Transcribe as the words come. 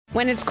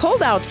When it's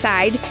cold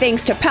outside,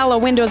 thanks to Pella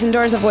Windows and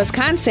Doors of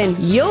Wisconsin,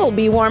 you'll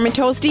be warm and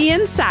toasty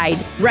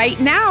inside. Right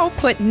now,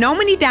 put no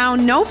money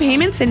down, no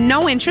payments, and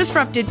no interest for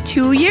up to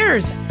 2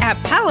 years at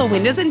Pella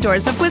Windows and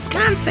Doors of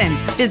Wisconsin.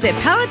 Visit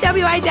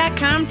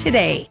PellaWI.com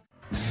today.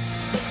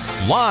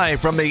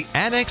 Live from the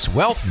Annex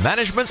Wealth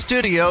Management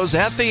Studios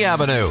at The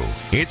Avenue,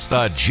 it's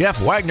the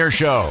Jeff Wagner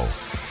Show.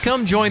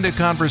 Come join the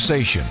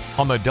conversation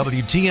on the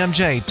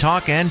WTMJ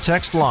talk and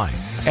text line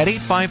at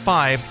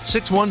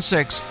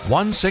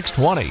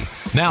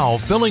 855-616-1620. Now,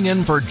 filling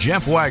in for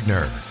Jeff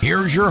Wagner,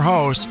 here's your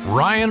host,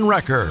 Ryan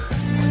Recker.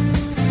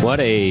 What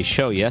a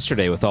show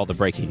yesterday with all the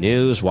breaking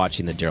news,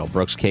 watching the Darrell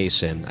Brooks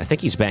case, and I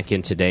think he's back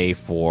in today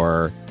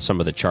for some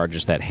of the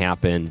charges that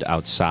happened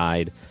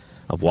outside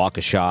of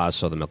Waukesha,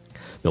 so the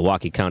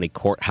Milwaukee County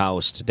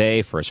Courthouse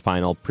today for his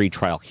final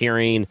pretrial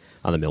hearing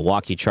on the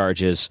Milwaukee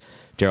charges.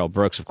 Darrell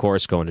Brooks, of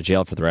course, going to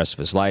jail for the rest of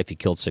his life. He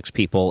killed 6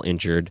 people,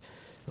 injured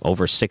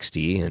over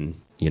 60, and,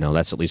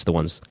 that's at least the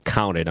ones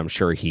counted. I'm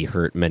sure he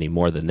hurt many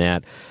more than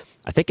that.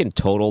 I think in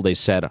total they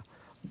said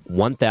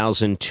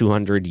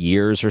 1,200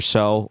 years or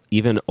so,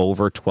 even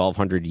over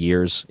 1,200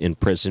 years in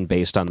prison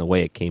based on the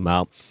way it came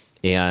out.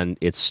 And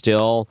it's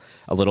still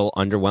a little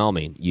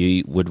underwhelming.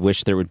 You would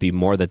wish there would be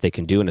more that they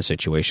can do in a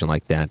situation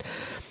like that.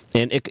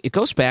 And it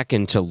goes back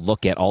and to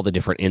look at all the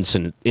different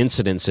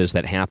incidences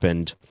that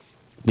happened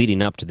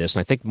leading up to this.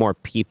 And I think more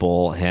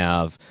people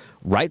have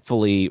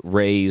rightfully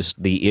raised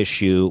the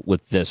issue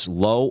with this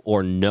low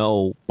or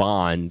no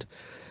bond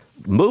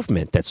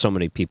movement that so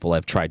many people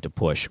have tried to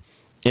push.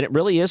 And it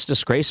really is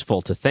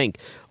disgraceful to think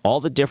all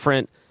the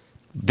different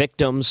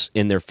victims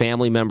and their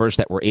family members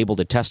that were able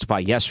to testify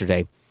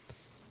yesterday.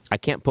 I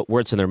can't put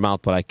words in their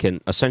mouth, but I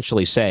can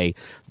essentially say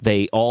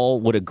they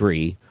all would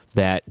agree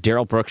that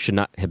Darrell Brooks should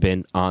not have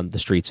been on the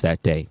streets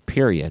that day,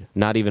 period.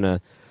 Not even an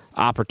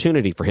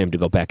opportunity for him to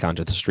go back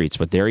onto the streets,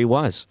 but there he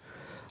was.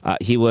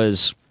 He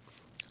was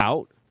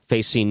out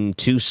facing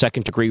 2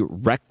 second-degree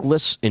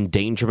reckless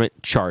endangerment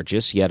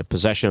charges. He had a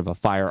possession of a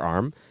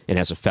firearm, and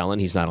as a felon,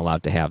 he's not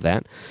allowed to have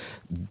that.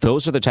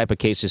 Those are the type of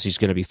cases he's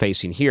going to be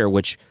facing here,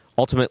 which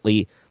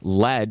ultimately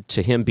led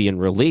to him being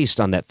released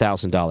on that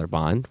 $1,000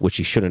 bond, which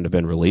he shouldn't have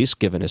been released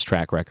given his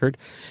track record.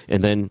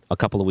 And then a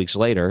couple of weeks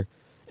later,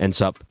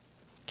 ends up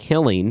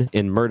killing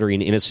and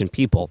murdering innocent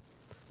people,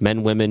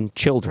 men, women,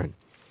 children.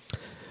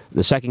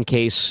 The second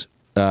case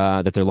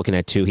that they're looking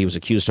at, too, he was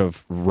accused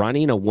of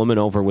running a woman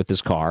over with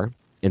his car,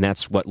 and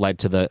that's what led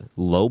to the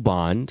low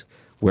bond,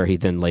 where he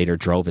then later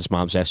drove his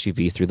mom's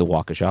SUV through the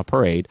Waukesha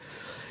parade.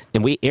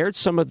 And we aired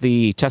some of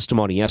the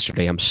testimony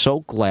yesterday. I'm so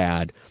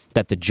glad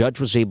that the judge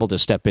was able to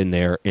step in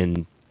there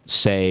and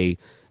say,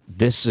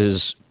 this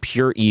is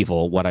pure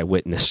evil, what I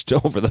witnessed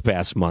over the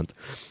past month.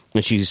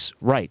 And she's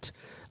right.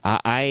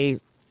 I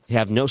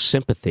have no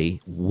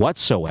sympathy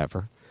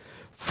whatsoever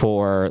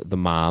for the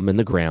mom and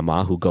the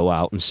grandma who go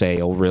out and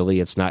say, oh, really,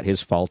 it's not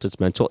his fault,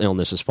 it's mental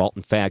illness's fault.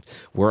 In fact,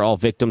 we're all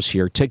victims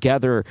here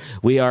together.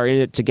 We are in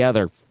it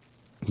together.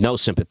 No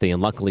sympathy,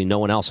 and luckily no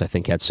one else, I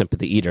think, had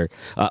sympathy either,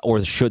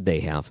 or should they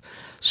have.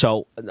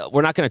 So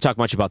we're not going to talk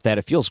much about that.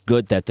 It feels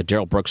good that the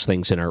Darrell Brooks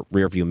thing's in our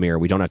rearview mirror.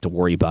 We don't have to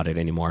worry about it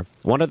anymore.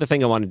 One other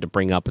thing I wanted to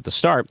bring up at the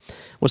start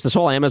was this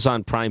whole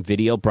Amazon Prime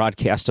Video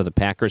broadcast of the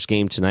Packers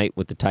game tonight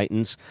with the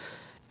Titans.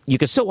 You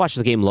can still watch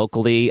the game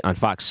locally on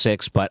Fox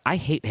 6, but I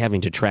hate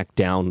having to track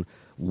down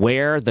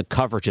where the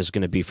coverage is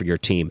going to be for your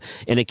team.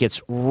 And it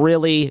gets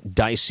really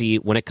dicey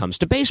when it comes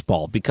to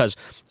baseball because,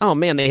 oh,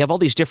 man, they have all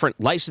these different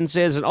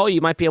licenses, and, oh,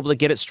 you might be able to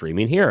get it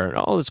streaming here. And,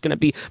 oh, it's going to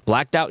be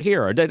blacked out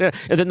here. And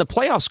then the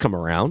playoffs come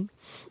around,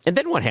 and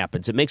then what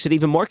happens? It makes it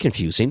even more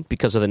confusing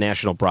because of the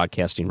national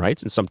broadcasting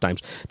rights, and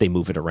sometimes they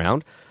move it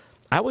around.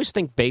 I always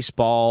think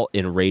baseball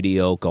and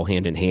radio go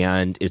hand in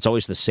hand. It's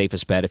always the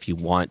safest bet if you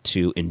want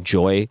to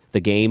enjoy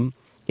the game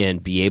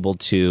and be able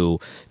to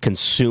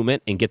consume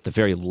it and get the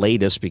very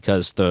latest,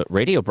 because the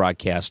radio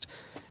broadcast,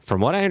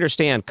 from what I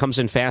understand, comes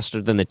in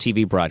faster than the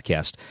TV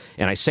broadcast.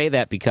 And I say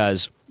that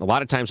because a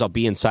lot of times I'll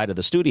be inside of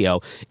the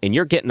studio and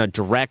you're getting a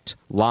direct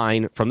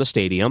line from the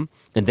stadium,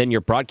 and then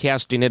you're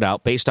broadcasting it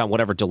out based on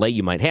whatever delay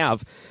you might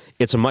have.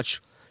 It's a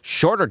much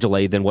shorter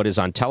delay than what is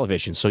on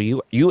television. So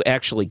you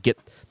actually get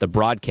the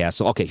broadcast.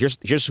 So, okay,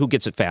 here's who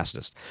gets it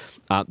fastest.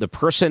 The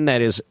person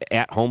that is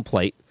at home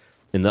plate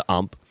in the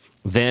ump,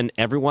 then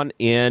everyone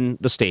in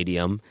the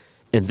stadium,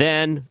 and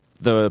then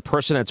the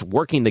person that's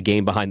working the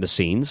game behind the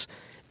scenes,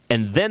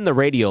 and then the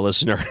radio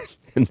listener,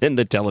 and then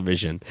the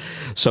television.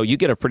 So you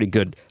get a pretty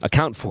good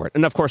account for it.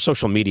 And, of course,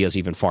 social media is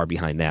even far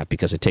behind that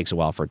because it takes a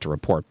while for it to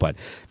report. But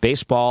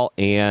baseball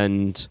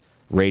and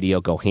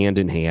radio go hand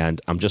in hand.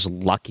 I'm just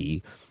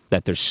lucky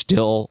that there's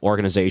still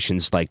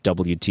organizations like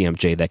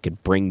WTMJ that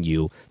could bring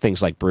you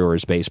things like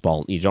Brewers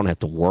baseball. You don't have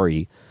to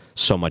worry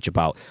so much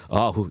about,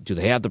 do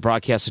they have the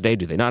broadcast today?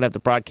 Do they not have the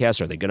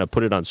broadcast? Are they going to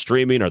put it on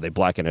streaming? Are they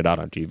blacking it out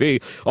on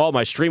TV? Oh,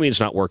 my streaming's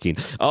not working.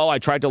 Oh, I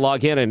tried to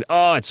log in and,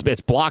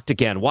 it's blocked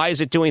again. Why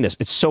is it doing this?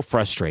 It's so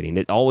frustrating.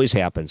 It always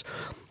happens.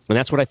 And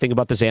that's what I think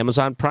about this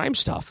Amazon Prime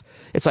stuff.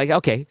 It's like,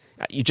 okay,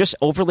 you just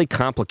overly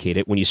complicate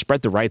it when you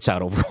spread the rights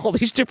out over all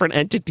these different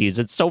entities.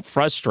 It's so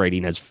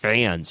frustrating as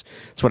fans.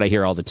 That's what I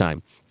hear all the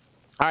time.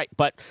 All right,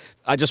 but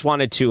I just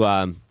wanted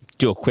to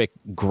do a quick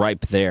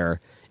gripe there.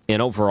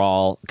 And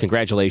overall,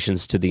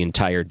 congratulations to the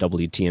entire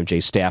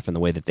WTMJ staff and the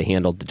way that they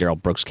handled the Darrell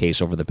Brooks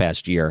case over the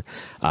past year.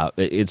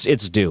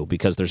 It's due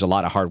because there's a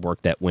lot of hard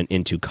work that went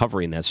into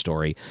covering that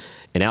story.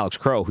 And Alex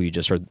Crowe, who you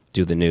just heard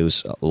do the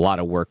news, a lot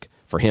of work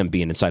for him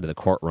being inside of the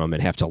courtroom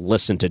and have to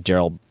listen to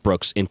Darrell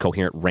Brooks'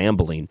 incoherent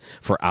rambling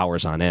for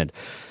hours on end.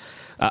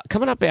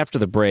 Coming up after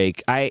the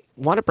break, I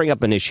want to bring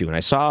up an issue, and I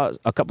saw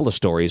a couple of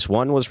stories.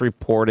 One was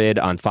reported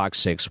on Fox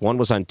 6, one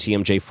was on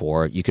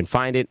TMJ4. You can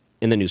find it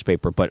in the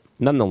newspaper, but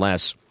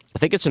nonetheless, I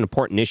think it's an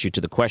important issue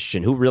to the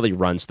question, who really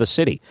runs the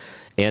city?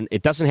 And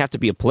it doesn't have to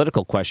be a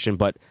political question,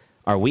 but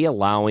are we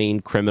allowing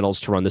criminals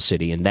to run the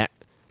city? And that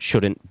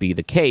shouldn't be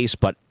the case,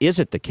 but is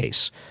it the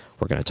case?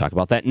 We're going to talk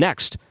about that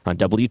next on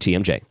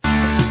WTMJ.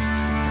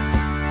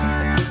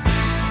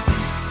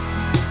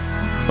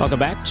 Welcome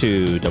back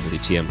to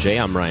WTMJ.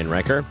 I'm Ryan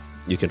Recker.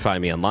 You can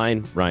find me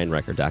online,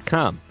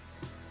 ryanrecker.com.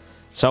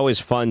 It's always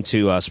fun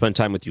to spend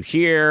time with you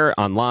here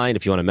online.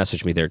 If you want to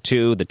message me there,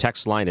 too, the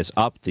text line is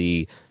up,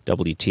 the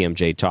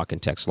WTMJ Talk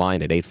and Text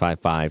line at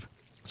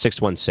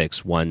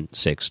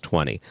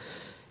 855-616-1620.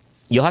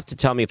 You'll have to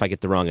tell me if I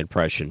get the wrong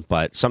impression,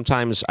 but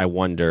sometimes I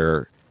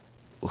wonder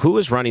who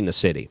is running the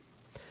city.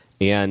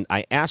 And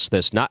I ask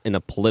this not in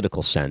a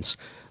political sense,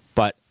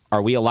 but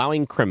are we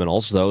allowing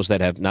criminals, those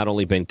that have not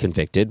only been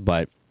convicted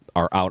but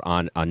are out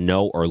on a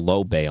no or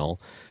low bail,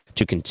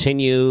 to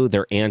continue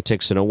their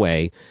antics in a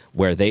way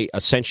where they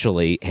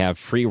essentially have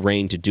free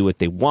reign to do what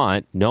they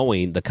want,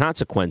 knowing the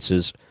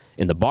consequences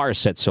and the bar is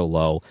set so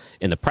low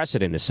and the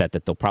precedent is set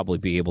that they'll probably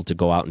be able to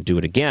go out and do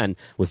it again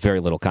with very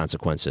little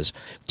consequences.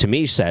 To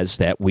me, says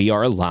that we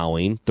are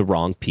allowing the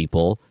wrong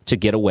people to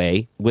get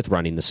away with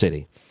running the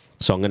city.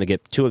 So I'm going to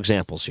get two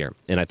examples here.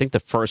 And I think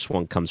the first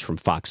one comes from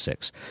Fox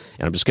 6.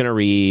 And I'm just going to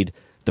read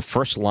the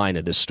first line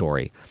of this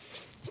story.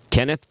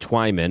 Kenneth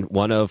Twyman,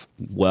 one of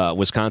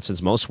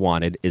Wisconsin's most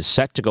wanted, is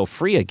set to go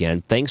free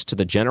again thanks to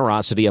the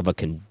generosity of a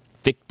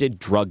convicted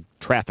drug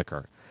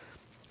trafficker.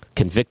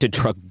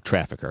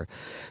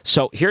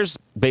 So here's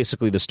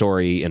basically the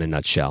story in a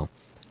nutshell.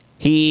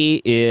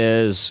 He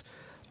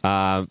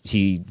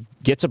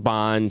gets a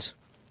bond.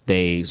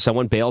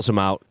 Someone bails him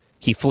out.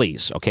 He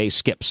flees,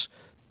 skips.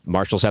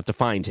 Marshals have to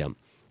find him.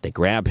 They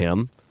grab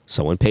him.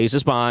 Someone pays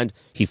his bond.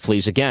 He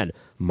flees again.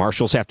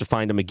 Marshals have to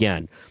find him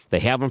again. They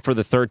have him for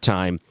the third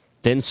time.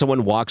 Then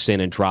someone walks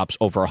in and drops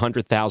over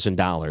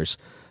 $100,000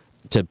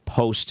 to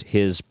post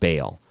his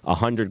bail,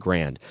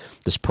 $100,000.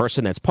 This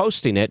person that's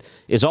posting it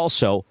is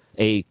also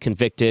a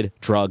convicted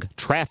drug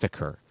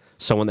trafficker,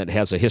 someone that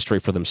has a history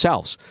for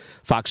themselves.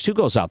 Fox 2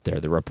 goes out there,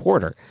 the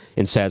reporter,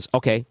 and says,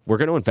 okay, we're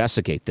going to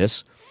investigate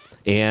this,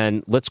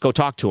 and let's go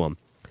talk to him.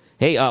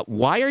 Hey,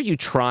 why are you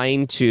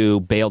trying to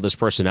bail this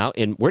person out,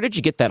 and where did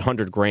you get that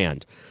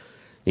 $100,000?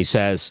 He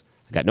says,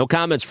 I got no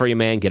comments for you,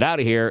 man. Get out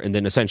of here. And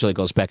then essentially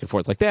goes back and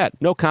forth like that.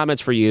 No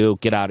comments for you.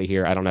 Get out of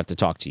here. I don't have to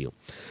talk to you.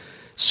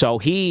 So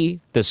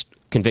this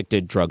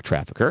convicted drug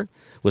trafficker,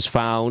 was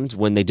found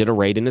when they did a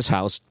raid in his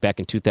house back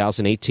in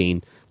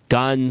 2018.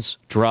 Guns,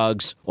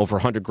 drugs, over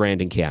 $100,000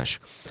 in cash.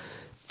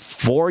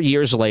 4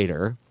 years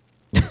later,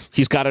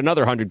 he's got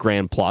another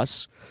 $100,000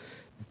 plus.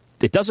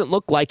 It doesn't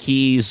look like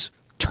he's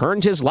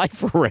turned his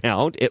life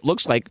around. It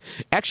looks like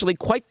actually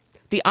quite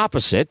the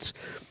opposite.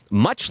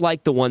 Much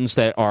like the ones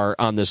that are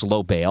on this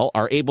low bail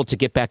are able to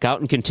get back out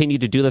and continue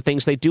to do the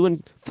things they do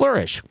and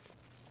flourish.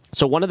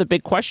 So one of the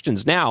big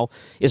questions now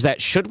is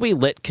that should we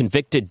let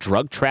convicted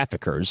drug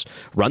traffickers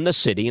run the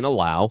city and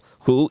allow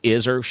who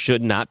is or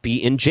should not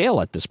be in jail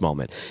at this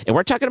moment? And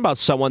we're talking about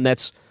someone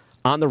that's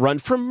on the run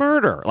for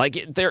murder.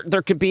 Like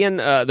there could be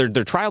their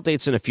trial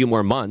dates in a few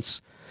more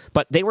months,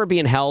 but they were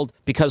being held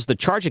because the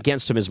charge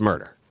against him is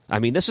murder. I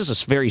mean, this is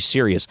a very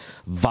serious,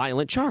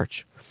 violent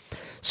charge.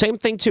 Same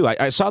thing, too.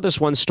 I saw this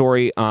one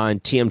story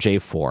on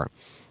TMJ4.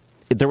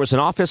 There was an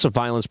Office of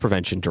Violence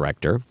Prevention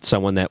director,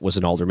 someone that was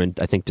an alderman,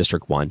 I think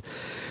District 1,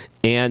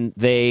 and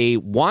they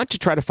want to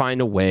try to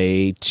find a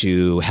way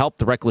to help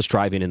the reckless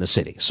driving in the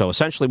city. So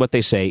essentially what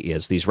they say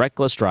is these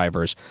reckless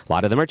drivers, a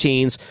lot of them are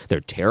teens, they're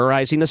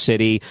terrorizing the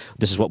city.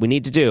 This is what we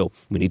need to do.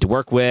 We need to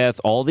work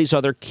with all these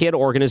other kid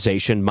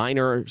organizations,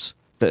 minors,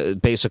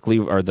 basically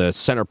are the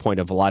center point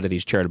of a lot of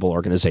these charitable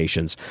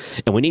organizations,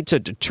 and we need to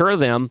deter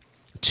them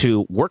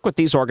to work with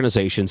these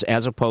organizations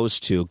as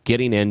opposed to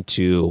getting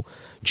into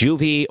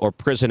juvie or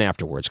prison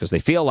afterwards, because they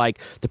feel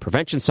like the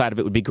prevention side of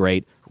it would be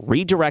great,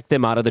 redirect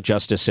them out of the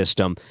justice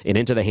system and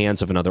into the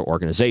hands of another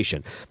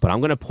organization. But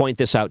I'm going to point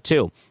this out,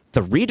 too.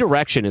 The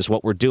redirection is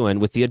what we're doing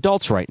with the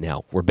adults right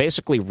now. We're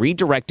basically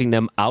redirecting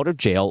them out of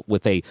jail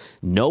with a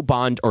no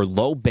bond or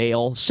low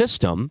bail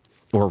system,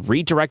 or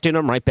redirecting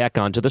them right back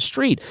onto the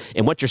street.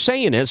 And what you're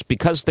saying is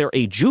because they're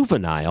a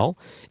juvenile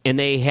and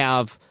they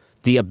have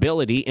the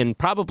ability and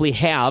probably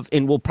have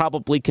and will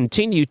probably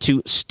continue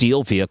to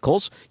steal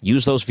vehicles,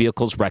 use those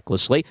vehicles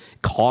recklessly,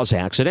 cause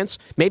accidents,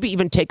 maybe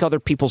even take other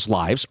people's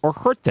lives or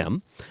hurt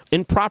them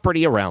in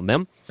property around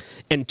them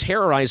and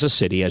terrorize a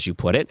city, as you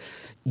put it.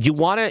 You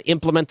want to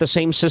implement the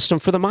same system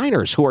for the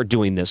minors who are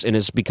doing this, and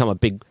it's become a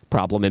big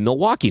problem in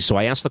Milwaukee. So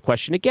I ask the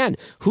question again,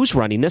 who's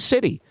running this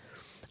city?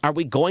 Are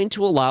we going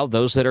to allow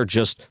those that are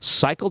just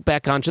cycled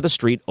back onto the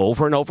street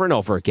over and over and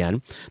over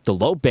again, the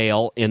low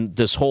bail and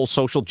this whole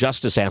social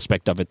justice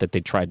aspect of it that they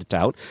tried to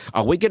tout,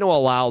 are we going to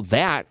allow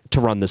that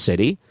to run the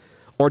city?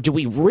 Or do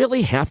we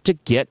really have to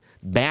get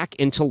back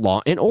into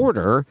law and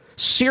order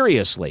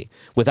seriously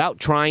without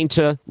trying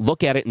to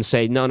look at it and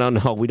say, no,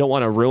 we don't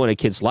want to ruin a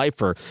kid's life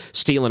for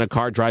stealing a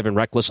car, driving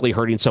recklessly,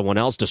 hurting someone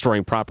else,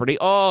 destroying property.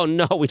 Oh,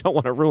 no, we don't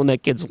want to ruin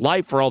that kid's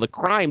life for all the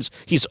crimes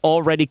he's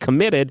already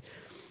committed.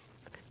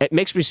 It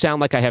makes me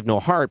sound like I have no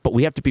heart, but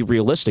we have to be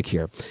realistic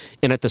here.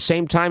 And at the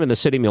same time, in the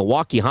city of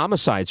Milwaukee,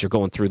 homicides are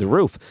going through the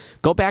roof.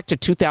 Go back to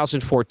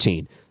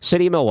 2014.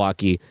 City of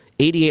Milwaukee,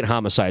 88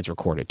 homicides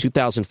recorded,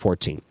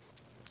 2014.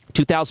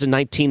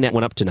 2019, that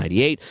went up to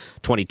 98.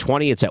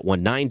 2020, it's at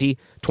 190.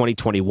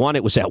 2021,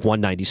 it was at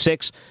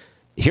 196.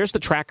 Here's the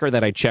tracker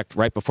that I checked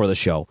right before the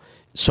show.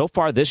 So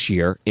far this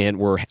year, and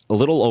we're a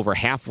little over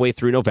halfway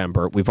through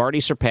November, we've already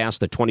surpassed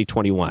the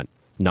 2021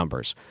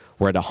 numbers.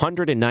 We're at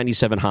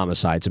 197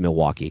 homicides in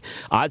Milwaukee.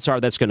 Odds are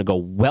that's going to go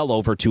well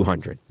over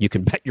 200. You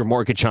can bet your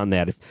mortgage on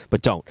that,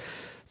 but don't.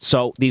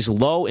 So these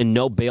low and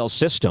no bail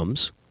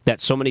systems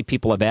that so many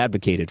people have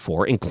advocated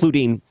for,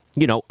 including,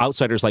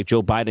 outsiders like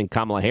Joe Biden and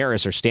Kamala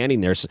Harris are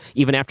standing there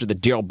even after the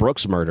Darrell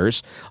Brooks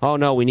murders. Oh,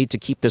 no, we need to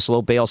keep this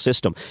low bail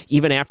system.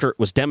 Even after it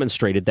was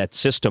demonstrated that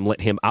system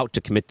let him out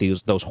to commit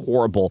those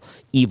horrible,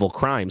 evil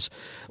crimes.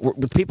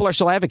 People are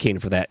still advocating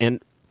for that.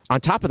 And on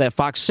top of that,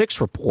 Fox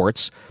 6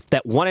 reports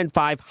that 1 in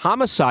 5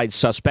 homicide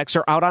suspects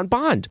are out on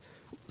bond.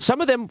 Some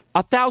of them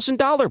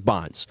 $1,000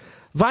 bonds.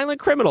 Violent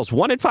criminals,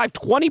 1 in 5,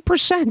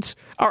 20%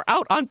 are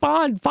out on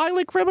bond.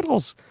 Violent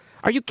criminals.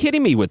 Are you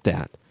kidding me with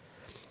that?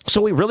 So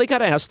we really got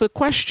to ask the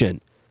question,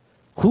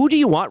 who do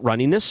you want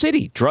running this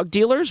city? Drug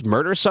dealers,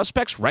 murder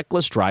suspects,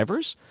 reckless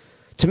drivers?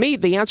 To me,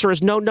 the answer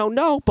is no.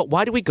 But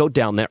why do we go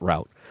down that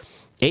route?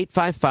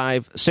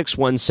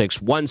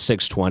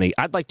 855-616-1620.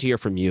 I'd like to hear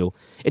from you.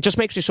 It just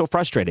makes me so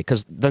frustrated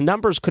because the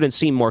numbers couldn't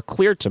seem more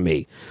clear to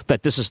me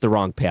that this is the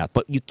wrong path.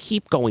 But you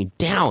keep going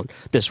down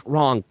this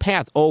wrong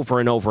path over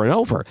and over and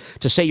over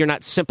to say you're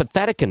not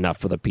sympathetic enough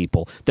for the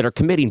people that are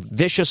committing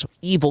vicious,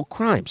 evil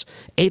crimes.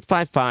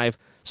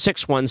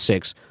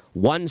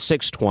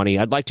 855-616-1620.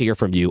 I'd like to hear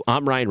from you.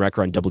 I'm Ryan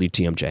Recker on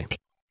WTMJ.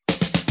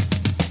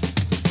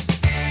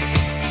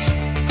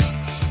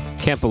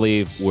 Can't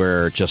believe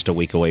we're just a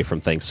week away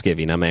from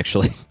Thanksgiving. I'm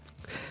actually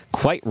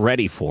quite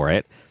ready for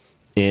it.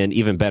 And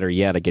even better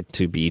yet, I get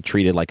to be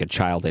treated like a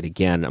child. And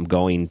again, I'm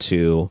going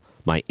to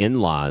my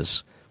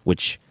in-laws,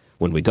 which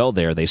when we go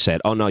there, they said,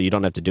 oh, no, you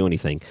don't have to do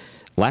anything.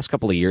 Last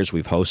couple of years,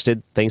 we've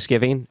hosted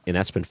Thanksgiving, and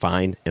that's been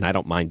fine, and I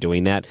don't mind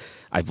doing that.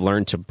 I've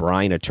learned to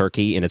brine a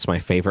turkey, and it's my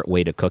favorite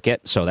way to cook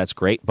it, so that's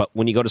great. But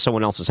when you go to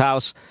someone else's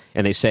house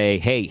and they say,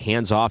 hey,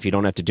 hands off, you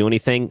don't have to do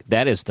anything,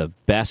 that is the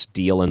best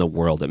deal in the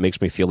world. It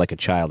makes me feel like a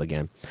child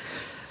again.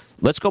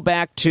 Let's go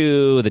back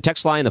to the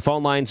text line, the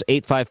phone lines,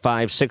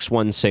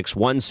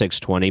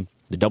 855-616-1620,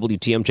 the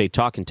WTMJ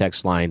talk and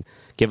text line.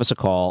 Give us a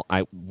call.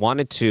 I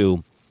wanted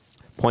to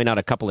point out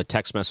a couple of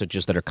text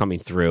messages that are coming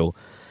through.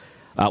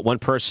 One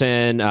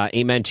person,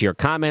 amen to your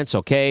comments.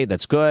 Okay,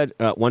 that's good.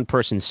 One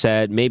person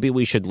said, maybe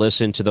we should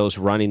listen to those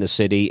running the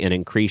city and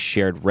increase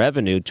shared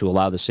revenue to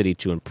allow the city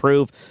to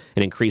improve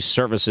and increase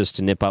services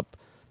to nip up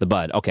the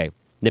bud. Okay,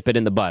 nip it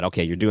in the bud.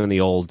 Okay, you're doing the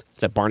old,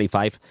 is that Barney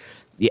Fife?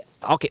 Yeah.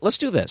 Okay, let's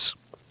do this.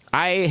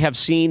 I have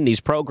seen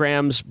these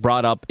programs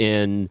brought up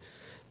in,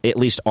 at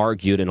least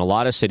argued, in a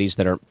lot of cities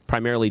that are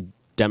primarily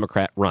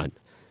Democrat run.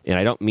 And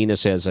I don't mean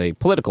this as a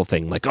political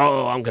thing, like,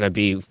 oh, I'm going to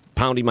be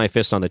pounding my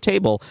fist on the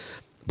table.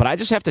 But I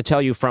just have to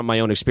tell you from my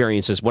own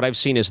experiences, what I've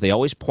seen is they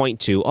always point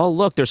to, oh,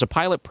 look, there's a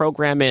pilot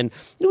program in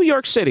New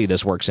York City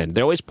this works in.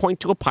 They always point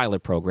to a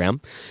pilot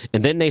program,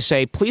 and then they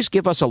say, please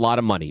give us a lot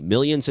of money,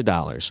 millions of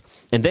dollars.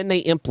 And then they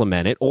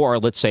implement it, or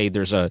let's say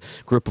there's a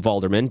group of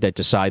aldermen that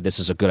decide this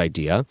is a good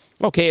idea.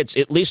 Okay, it's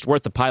at least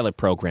worth the pilot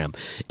program.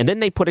 And then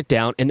they put it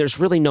down, and there's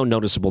really no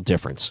noticeable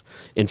difference.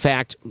 In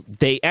fact,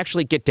 they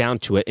actually get down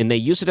to it, and they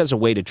use it as a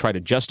way to try to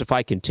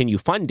justify continue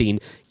funding,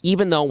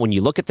 even though when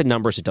you look at the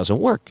numbers, it doesn't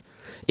work.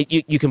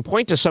 You can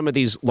point to some of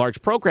these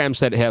large programs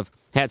that have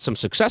had some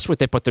success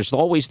with it, but there's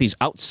always these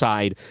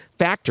outside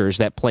factors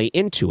that play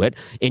into it,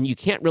 and you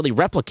can't really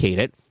replicate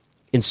it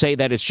and say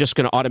that it's just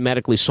going to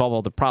automatically solve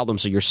all the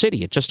problems of your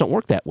city. It just don't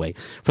work that way.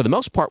 For the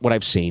most part, what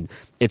I've seen,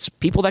 it's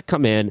people that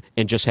come in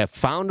and just have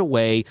found a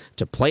way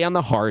to play on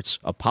the hearts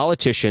of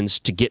politicians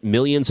to get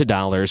millions of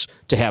dollars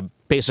to have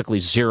basically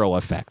zero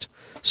effect.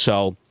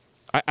 So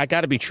I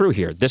got to be true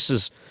here. This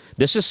is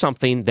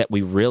something that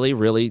we really,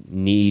 really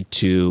need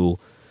to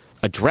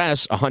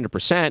address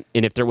 100%,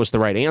 and if there was the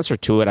right answer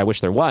to it, I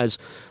wish there was,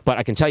 but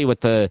I can tell you what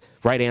the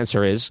right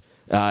answer is.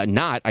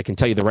 not, I can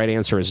tell you the right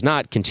answer is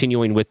not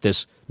continuing with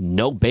this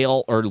no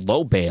bail or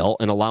low bail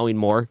and allowing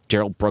more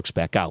Darrell Brooks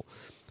back out,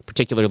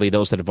 particularly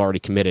those that have already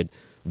committed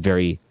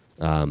very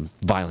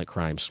violent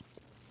crimes.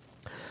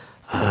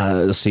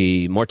 Let's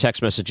see, more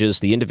text messages.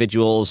 The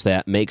individuals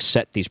that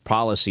set these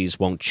policies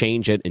won't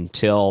change it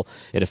until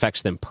it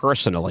affects them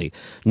personally.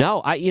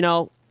 No, I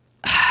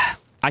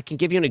can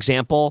give you an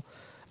example.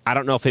 I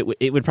don't know if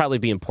it would probably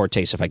be in poor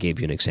taste if I gave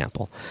you an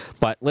example.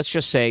 But let's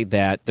just say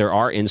that there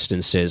are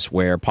instances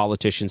where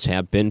politicians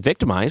have been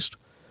victimized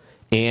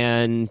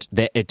and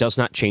that it does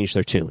not change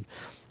their tune.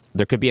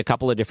 There could be a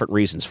couple of different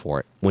reasons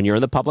for it. When you're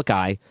in the public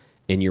eye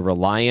and you're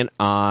reliant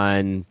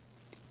on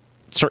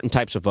certain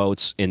types of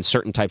votes and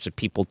certain types of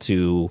people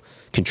to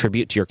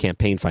contribute to your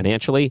campaign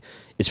financially,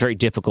 it's very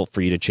difficult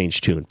for you to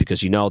change tune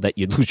because you know that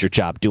you'd lose your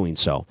job doing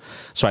so.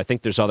 So I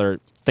think there's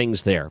other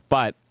things there.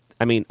 But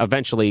I mean,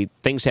 eventually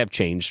things have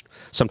changed.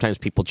 Sometimes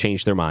people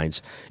change their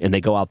minds and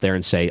they go out there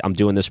and say, I'm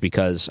doing this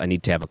because I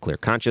need to have a clear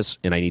conscience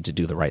and I need to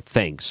do the right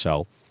thing.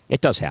 So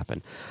it does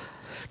happen.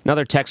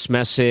 Another text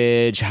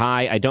message.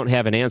 Hi, I don't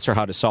have an answer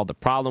how to solve the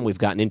problem we've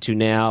gotten into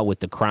now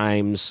with the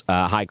crimes,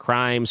 high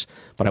crimes,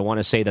 but I want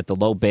to say that the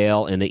low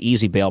bail and the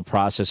easy bail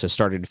process has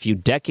started a few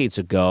decades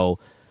ago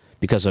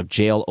because of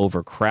jail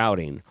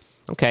overcrowding.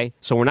 Okay,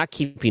 so we're not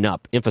keeping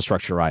up.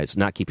 Infrastructure-wise,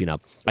 not keeping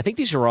up. I think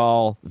these are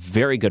all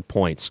very good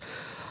points.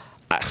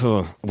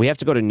 We have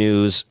to go to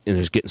news, and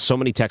there's getting so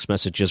many text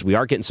messages. We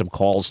are getting some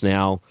calls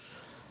now.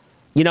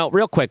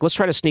 Real quick, let's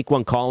try to sneak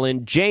one call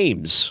in.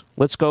 James,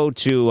 let's go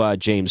to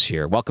James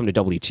here. Welcome to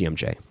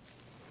WTMJ.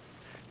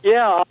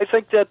 Yeah, I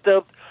think that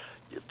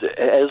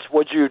as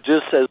what you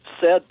just said,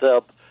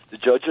 the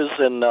judges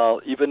and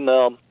even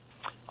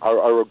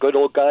our good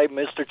old guy,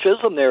 Mr.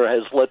 Chisholm there,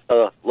 has let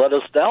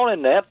us down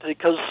in that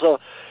because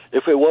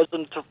if it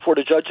wasn't for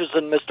the judges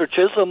and Mr.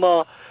 Chisholm,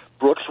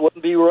 Brooks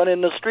wouldn't be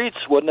running the streets,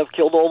 wouldn't have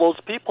killed all those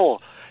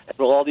people. And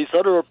all these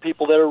other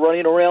people that are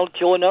running around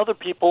killing other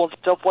people and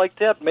stuff like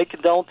that,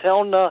 making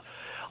downtown a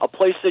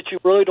place that you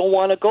really don't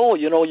want to go.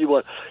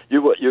 You're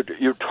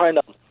trying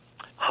to,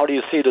 how do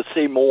you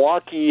say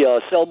Milwaukee,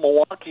 sell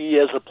Milwaukee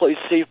as a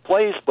safe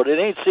place, but it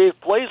ain't safe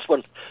place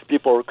when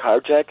people are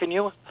carjacking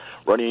you,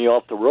 running you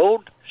off the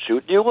road,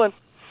 shooting you,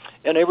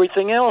 and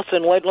everything else,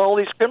 and letting all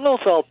these criminals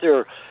out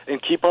there and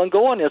keep on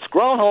going. It's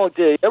Groundhog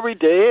Day every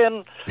day,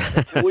 and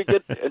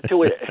until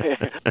we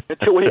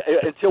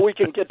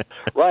can get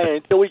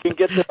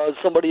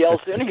somebody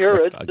else in here,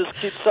 it just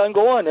keeps on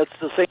going. It's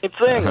the same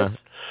thing. Uh-huh.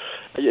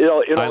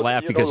 I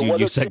laugh because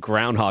you said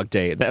Groundhog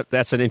Day.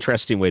 That's an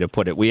interesting way to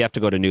put it. We have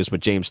to go to news, but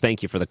James,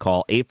 thank you for the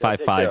call.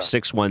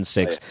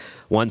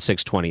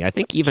 855-616-1620. I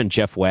think even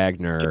Jeff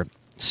Wagner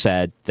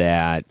said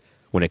that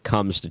when it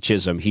comes to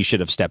Chisholm, he should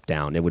have stepped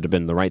down. It would have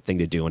been the right thing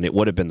to do, and it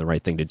would have been the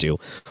right thing to do.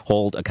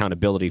 Hold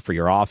accountability for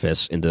your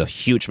office and the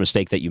huge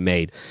mistake that you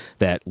made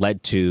that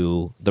led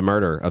to the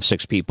murder of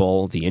 6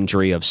 people, the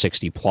injury of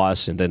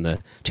 60+, and then the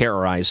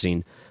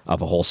terrorizing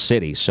of a whole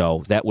city.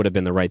 So that would have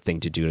been the right thing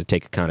to do, to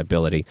take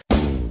accountability.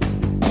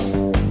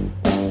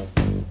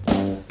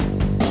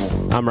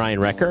 I'm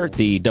Ryan Recker.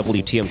 The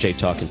WTMJ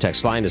Talk and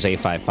Text line is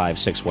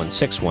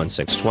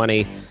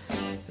 855-616-1620.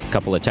 A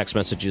couple of text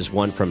messages,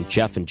 one from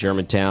Jeff in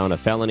Germantown. A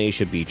felony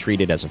should be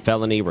treated as a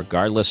felony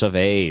regardless of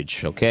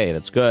age. Okay,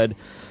 that's good.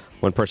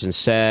 One person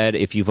said,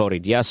 if you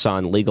voted yes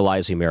on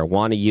legalizing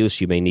marijuana use,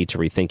 you may need to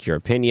rethink your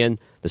opinion.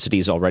 The city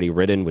is already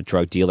ridden with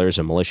drug dealers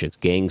and malicious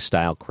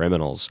gang-style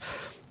criminals.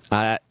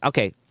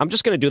 Okay, I'm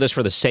just going to do this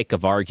for the sake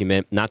of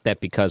argument, not that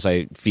because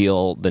I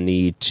feel the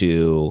need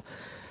to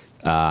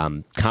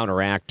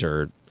counteract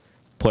or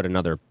put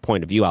another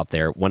point of view out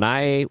there. When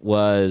I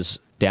was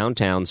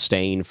downtown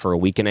staying for a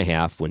week and a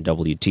half, when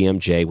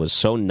WTMJ was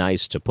so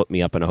nice to put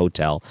me up in a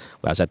hotel,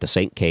 I was at the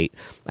St. Kate.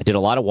 I did a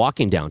lot of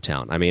walking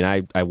downtown. I mean,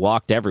 I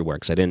walked everywhere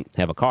because I didn't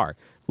have a car.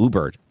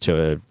 Ubered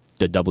to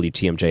the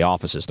WTMJ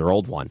offices, their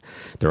old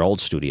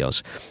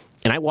studios.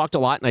 And I walked a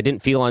lot, and I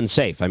didn't feel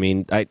unsafe. I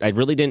mean, I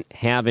really didn't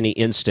have any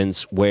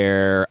instance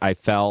where I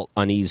felt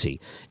uneasy.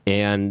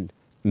 And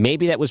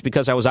maybe that was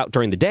because I was out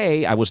during the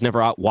day. I was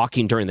never out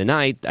walking during the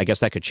night. I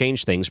guess that could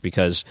change things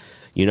because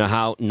you know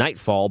how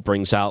nightfall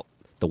brings out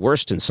the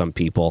worst in some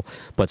people.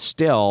 But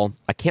still,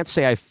 I can't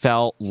say I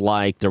felt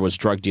like there was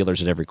drug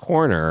dealers at every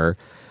corner.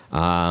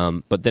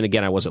 But then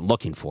again, I wasn't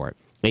looking for it.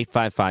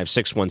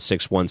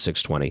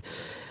 855-616-1620.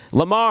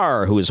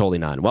 Lamar, who is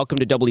holding on. Welcome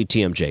to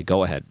WTMJ.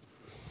 Go ahead.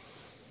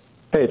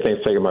 Hey,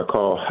 thanks for taking my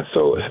call.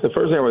 So the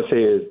first thing I would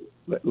say is,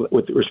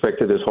 with respect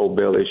to this whole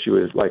bail issue,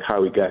 is like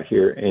how we got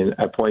here. And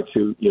I point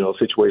to,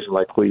 situations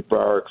like Cleve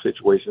Bark,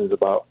 situations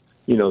about,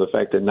 the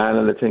fact that 9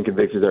 out of 10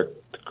 convictions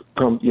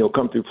come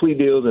through plea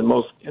deals. And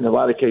in a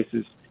lot of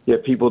cases, you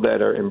have people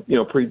that are in,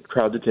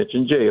 pre-trial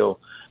detention jail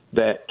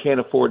that can't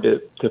afford to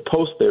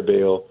post their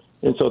bail.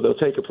 And so they'll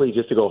take a plea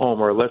just to go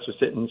home, or a lesser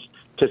sentence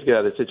just to get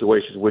out of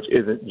situations, which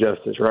isn't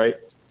justice, right?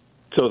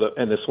 So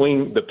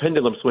the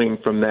pendulum swing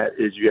from that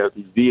is you have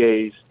these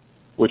VAs,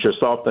 which are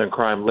soft on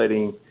crime,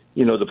 letting,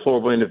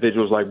 deplorable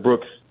individuals like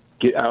Brooks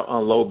get out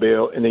on low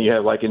bail. And then you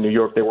have, like in New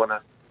York, they want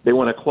to they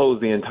want to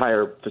close the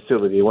entire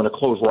facility. They want to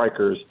close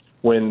Rikers.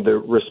 When the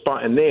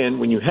response, and then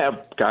when you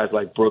have guys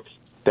like Brooks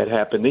that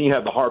happen, then you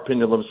have the hard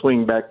pendulum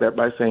swing back that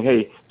by saying,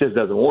 hey, this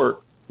doesn't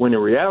work. When in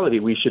reality,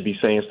 we should be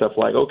saying stuff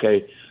like,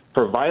 okay,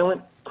 for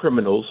violent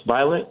criminals,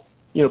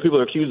 people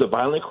are accused of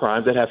violent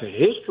crimes that have a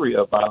history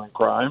of violent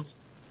crimes,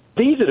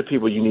 these are the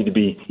people you need to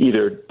be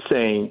either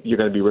saying you're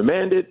going to be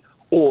remanded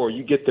or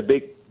you get the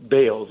big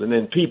bails. And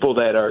then people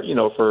that are,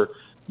 for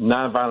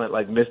nonviolent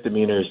like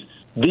misdemeanors,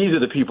 these are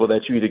the people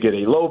that you either get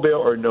a low bail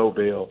or no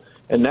bail.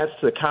 And that's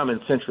the common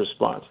sense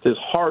response. This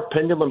hard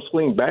pendulum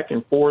swing back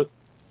and forth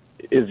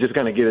is just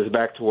going to get us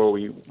back to where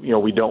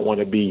we don't want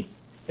to be.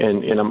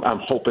 And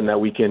I'm hoping that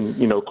we can,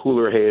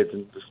 cooler heads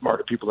and the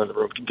smarter people in the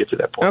room can get to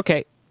that point.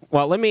 Okay.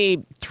 Well, let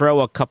me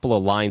throw a couple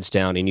of lines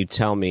down, and you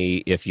tell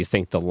me if you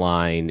think the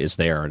line is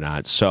there or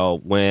not.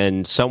 So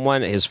when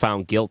someone is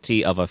found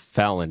guilty of a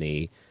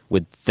felony,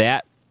 would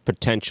that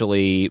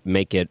potentially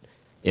make it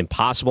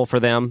impossible for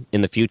them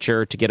in the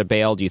future to get a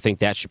bail? Do you think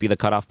that should be the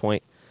cutoff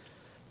point?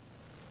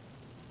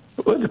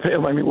 Well, it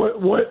depends. I mean,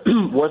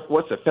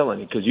 what's a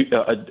felony? Because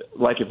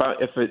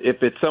if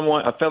it's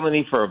a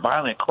felony for a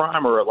violent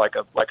crime or like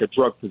a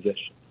drug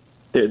possession,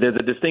 there's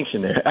a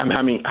distinction there.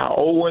 I mean, how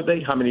old were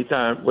they? How many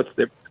times?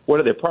 What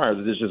are their priors?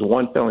 Is this just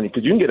one felony?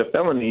 Because you can get a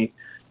felony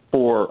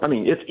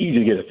it's easy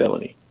to get a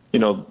felony.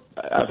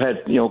 I've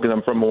had because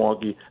I'm from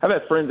Milwaukee, I've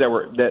had friends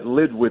that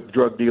lived with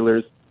drug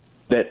dealers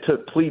that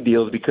took plea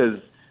deals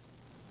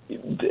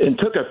and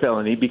took a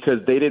felony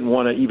because they didn't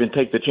want to even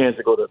take the chance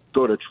to go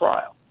to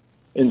trial.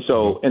 And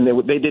so,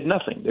 they did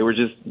nothing. They were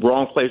just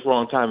wrong place,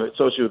 wrong time,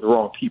 associated with the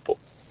wrong people.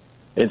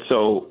 And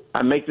so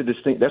I make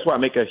that's why I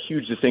make a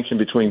huge distinction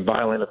between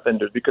violent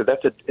offenders, because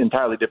that's an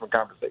entirely different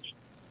conversation.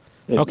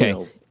 Okay.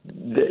 A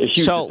huge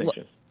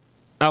distinction.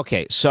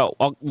 Okay, so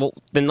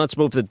then let's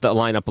move the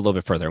line up a little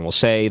bit further, and we'll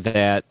say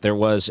that there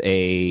was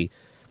a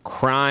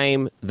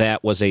crime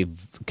that was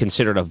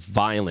considered a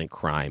violent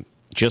crime.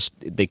 Just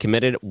they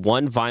committed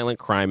one violent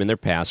crime in their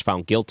past,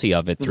 found guilty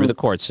of it through the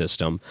court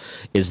system.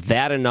 Is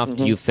that enough,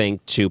 do you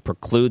think, to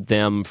preclude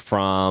them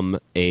from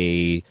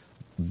a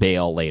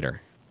bail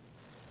later?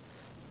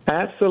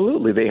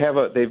 Absolutely.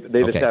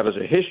 They've established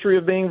a history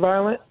of being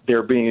violent.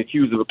 They're being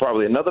accused of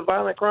probably another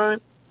violent crime.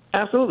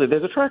 Absolutely.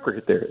 There's a track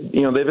record there.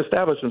 They've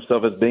established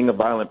themselves as being a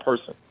violent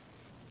person.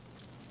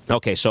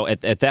 Okay, so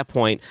at that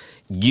point,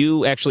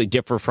 you actually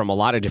differ from a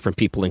lot of different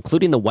people,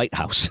 including the White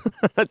House.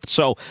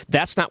 So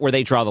that's not where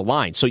they draw the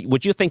line. So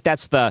would you think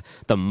that's the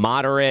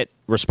moderate,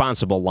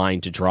 responsible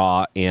line to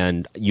draw,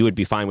 and you would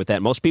be fine with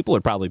that? Most people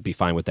would probably be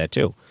fine with that,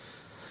 too.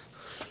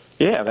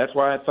 Yeah, that's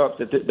why I thought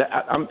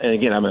and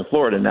again, I'm in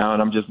Florida now,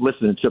 and I'm just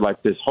listening to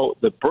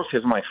the Brooks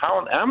case. I'm like,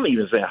 I'm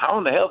even saying, how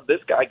in the hell did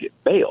this guy get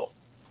bail?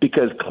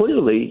 Because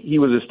clearly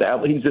he's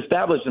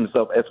established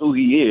himself as who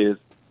he is.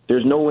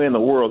 There's no way in the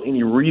world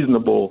any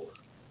reasonable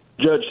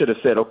judge should have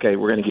said, okay,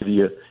 we're going to give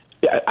you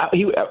I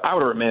would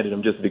have remanded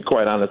him, just to be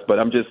quite honest, but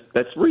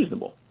that's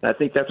reasonable. I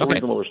think that's a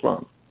reasonable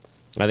response.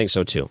 I think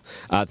so, too.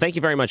 Thank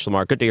you very much,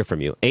 Lamar. Good to hear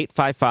from you.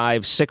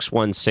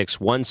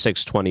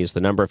 855-616-1620 is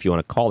the number if you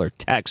want to call or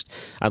text.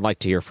 I'd like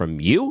to hear from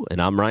you, and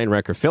I'm Ryan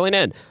Recker, filling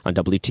in on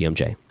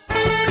WTMJ.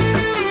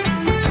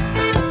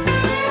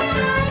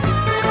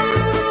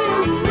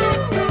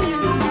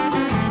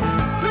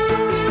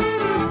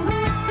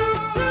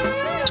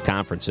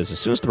 Conferences. As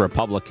soon as the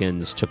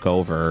Republicans took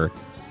over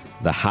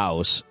the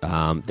House,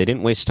 they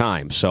didn't waste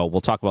time. So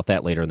we'll talk about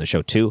that later in the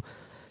show, too.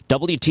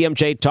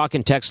 WTMJ talk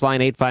and text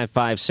line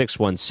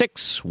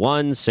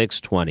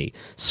 855-616-1620.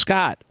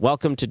 Scott,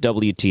 welcome to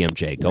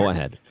WTMJ. Go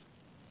ahead.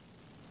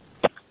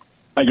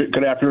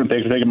 Good afternoon.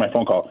 Thanks for taking my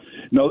phone call.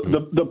 No,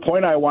 the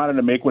point I wanted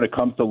to make when it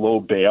comes to low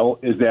bail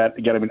is that,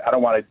 again, I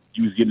don't want to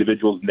use the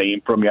individual's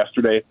name from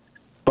yesterday,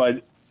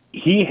 but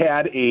he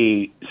had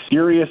a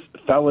serious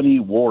felony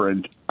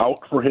warrant out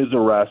for his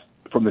arrest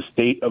from the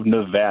state of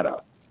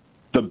Nevada.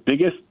 The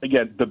biggest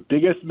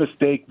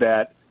mistake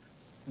that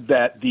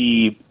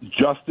the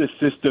justice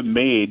system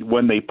made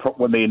when they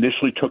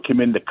initially took him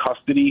into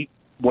custody,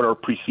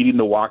 preceding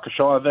the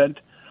Waukesha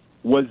event,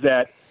 was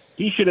that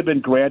he should have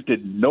been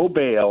granted no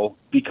bail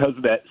because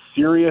of that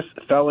serious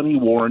felony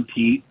warrant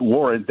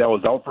that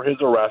was out for his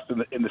arrest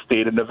in the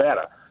state of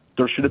Nevada.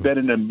 There should have been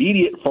an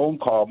immediate phone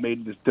call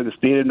made to the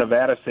state of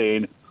Nevada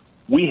saying,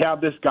 we have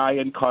this guy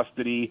in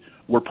custody.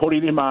 We're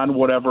putting him on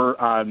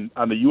on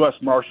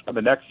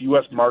the next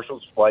U.S.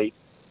 Marshal's flight.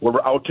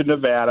 We're out to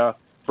Nevada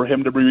for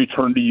him to be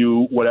returned to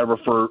you, whatever,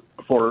 for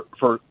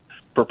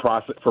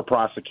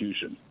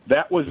prosecution.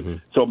 That was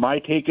so. My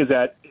take is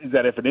that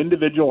if an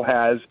individual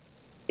has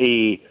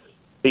a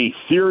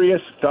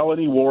serious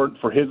felony warrant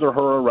for his or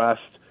her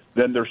arrest,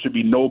 then there should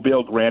be no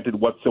bail granted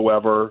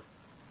whatsoever.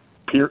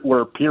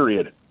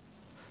 Period.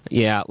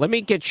 Yeah, let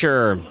me get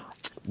your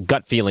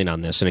gut feeling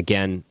on this. And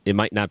again, it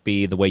might not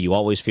be the way you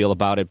always feel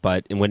about it,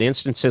 but when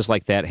instances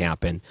like that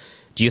happen,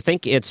 Do you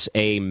think it's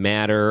a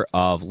matter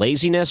of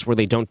laziness where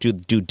they don't do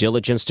due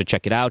diligence to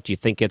check it out? Do you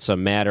think it's a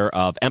matter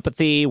of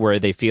empathy where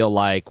they feel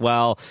like,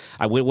 well,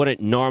 we wouldn't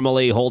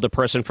normally hold a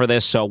person for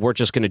this, so we're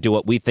just going to do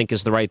what we think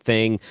is the right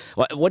thing?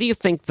 What do you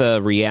think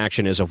the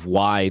reaction is of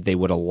why they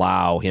would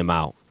allow him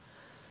out?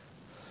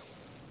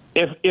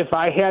 If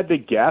I had to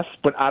guess,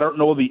 but I don't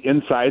know the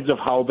insides of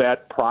how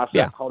that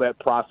process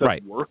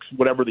works,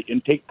 whatever the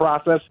intake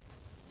process.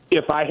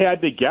 If I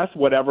had to guess,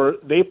 whatever,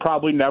 they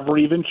probably never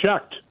even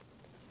checked.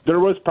 There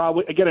was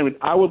probably, again, I mean,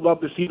 I would love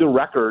to see the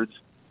records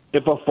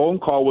if a phone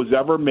call was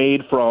ever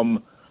made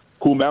from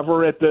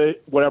whomever at the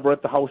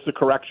House of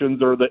Corrections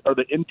or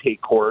the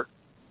intake court.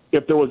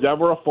 If there was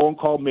ever a phone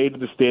call made to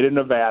the state of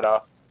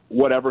Nevada,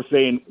 whatever,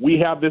 saying we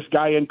have this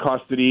guy in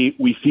custody,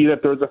 we see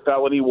that there's a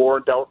felony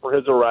warrant out for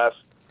his arrest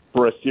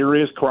for a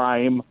serious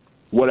crime,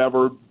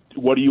 whatever.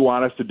 What do you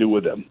want us to do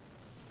with him?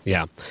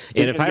 Yeah,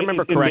 and if I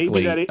remember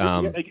correctly,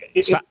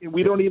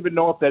 we don't even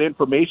know if that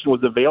information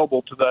was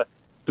available to the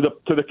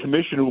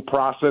commission who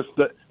processed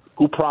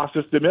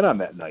him in on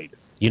that night.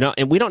 You know,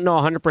 and we don't know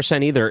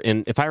 100% either.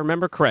 And if I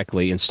remember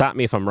correctly, and stop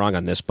me if I'm wrong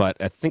on this, but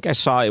I think I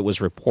saw it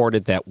was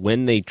reported that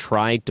when they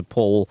tried to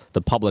pull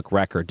the public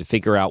record to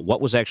figure out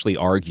what was actually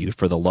argued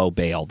for the low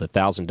bail, the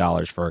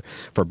 $1,000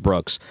 for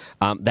Brooks,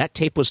 that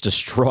tape was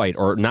destroyed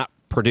or not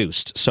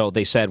produced. So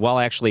they said, well,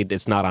 actually,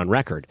 it's not on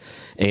record.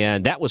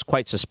 And that was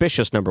quite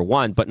suspicious, number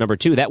one. But number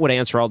two, that would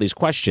answer all these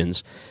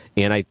questions.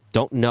 And I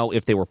don't know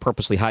if they were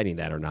purposely hiding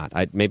that or not.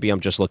 Maybe I'm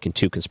just looking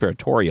too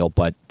conspiratorial,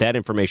 but that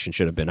information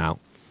should have been out.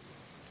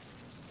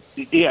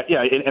 Yeah,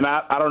 and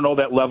I don't know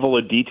that level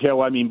of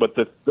detail. I mean, but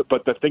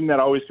the thing that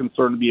always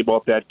concerned me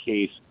about that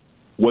case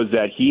was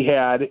that he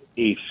had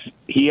a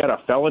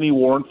felony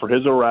warrant for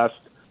his arrest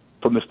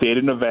from the state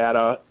of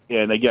Nevada.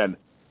 And again,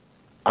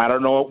 I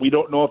don't know. We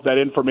don't know if that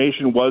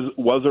information was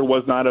or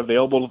was not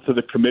available to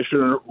the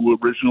commissioner who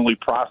originally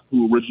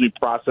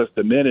processed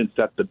him in and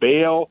set the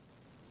bail.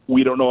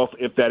 We don't know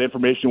if that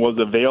information was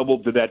available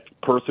to that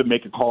person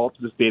make a call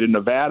to the state of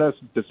Nevada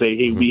to say,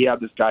 hey, we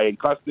have this guy in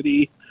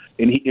custody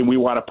and we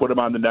want to put him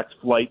on the next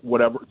flight,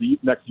 whatever, the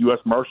next U.S.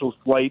 Marshals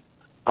flight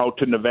out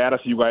to Nevada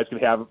so you guys can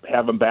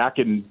have him back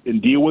and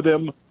deal with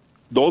him.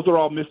 Those are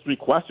all mystery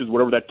questions,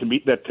 whatever that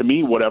to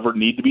me, whatever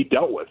need to be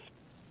dealt with.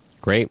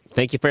 Great.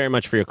 Thank you very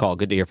much for your call.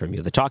 Good to hear from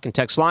you. The talk and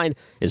text line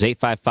is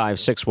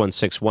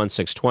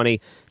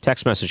 855-616-1620.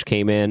 Text message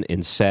came in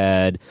and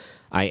said,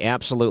 I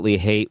absolutely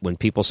hate when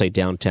people say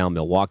downtown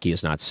Milwaukee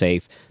is not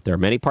safe. There are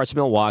many parts of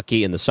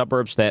Milwaukee and the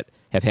suburbs that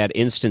have had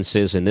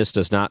instances, and this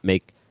does not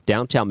make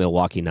downtown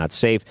Milwaukee not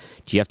safe.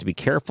 Do you have to be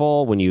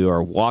careful when you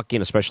are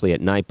walking, especially at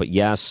night? But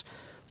yes,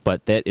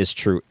 but that is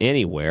true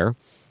anywhere.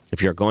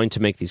 If you're going to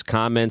make these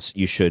comments,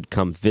 you should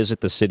come visit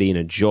the city and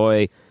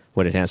enjoy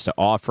what it has to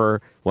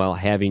offer while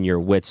having your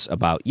wits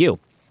about you.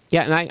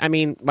 Yeah, and I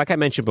mean, like I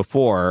mentioned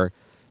before,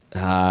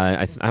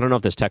 I don't know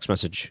if this text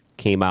message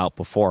came out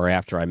before or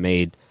after I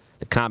made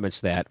the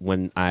comments that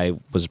when I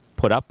was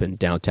put up in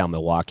downtown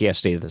Milwaukee, I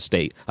stayed at the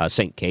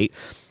St. Kate.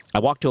 I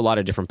walked to a lot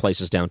of different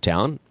places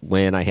downtown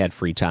when I had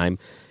free time,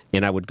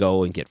 and I would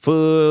go and get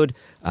food.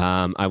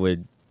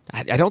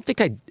 I don't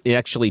think I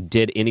actually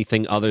did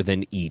anything other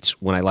than eat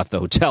when I left the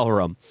hotel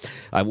room.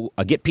 I'll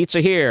get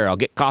pizza here. I'll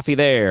get coffee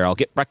there. I'll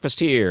get breakfast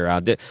here. I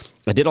did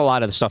a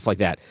lot of the stuff like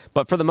that.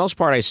 But for the most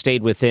part, I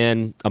stayed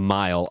within a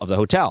mile of the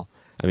hotel.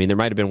 I mean, there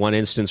might have been one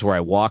instance where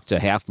I walked a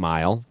half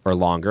mile or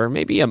longer.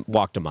 Maybe I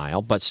walked a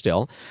mile, but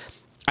still.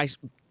 I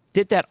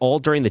did that all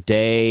during the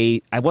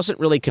day. I wasn't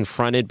really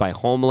confronted by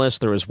homeless.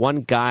 There was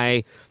one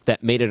guy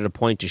that made it a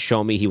point to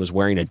show me he was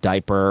wearing a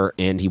diaper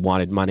and he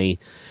wanted money.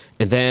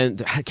 And then,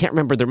 I can't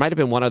remember, there might have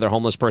been one other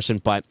homeless person,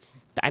 but,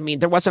 I mean,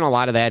 there wasn't a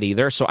lot of that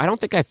either. So I don't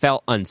think I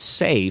felt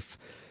unsafe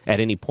at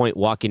any point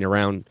walking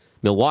around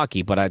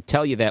Milwaukee. But I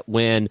tell you that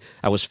when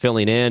I was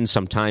filling in,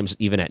 sometimes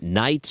even at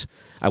night,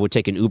 I would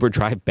take an Uber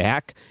drive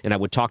back, and I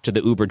would talk to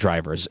the Uber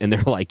drivers. And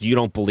they're like, you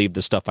don't believe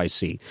the stuff I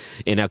see.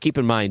 And now keep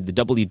in mind, the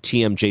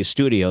WTMJ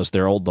studios,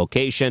 their old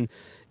location,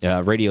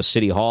 Radio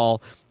City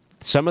Hall,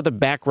 some of the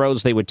back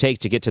roads they would take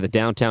to get to the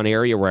downtown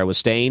area where I was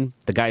staying,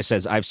 the guy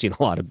says, I've seen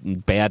a lot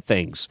of bad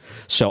things.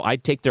 So I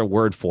take their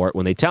word for it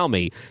when they tell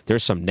me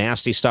there's some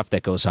nasty stuff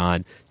that goes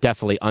on,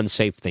 definitely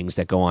unsafe things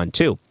that go on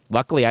too.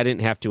 Luckily, I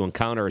didn't have to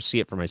encounter or see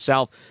it for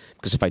myself,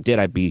 because if I did,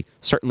 I'd be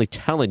certainly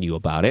telling you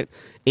about it.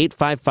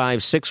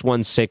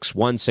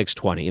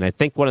 855-616-1620. And I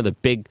think one of the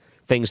big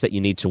things that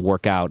you need to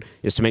work out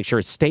is to make sure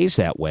it stays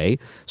that way.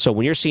 So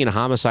when you're seeing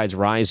homicides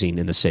rising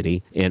in the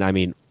city, and I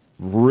mean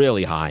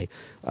really high,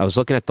 I was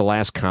looking at the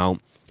last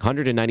count,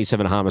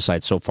 197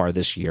 homicides so far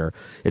this year.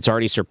 It's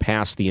already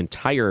surpassed the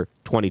entire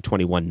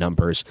 2021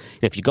 numbers.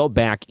 And if you go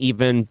back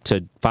even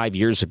to 5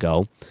 years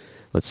ago,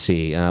 let's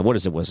see, what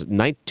is it? Was it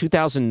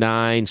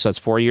 2009? So that's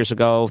 4 years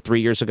ago,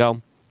 3 years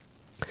ago.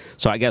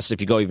 So I guess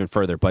if you go even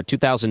further, but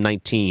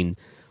 2019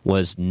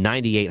 was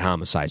 98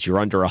 homicides. You're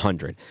under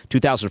 100.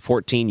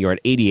 2014, you're at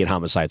 88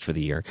 homicides for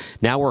the year.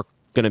 Now we're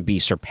going to be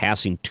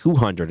surpassing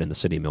 200 in the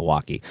city of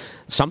Milwaukee.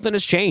 Something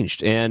has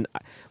changed, and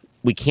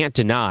we can't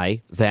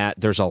deny that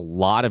there's a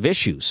lot of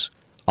issues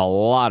a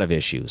lot of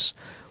issues.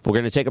 We're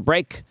going to take a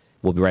break.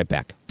 We'll be right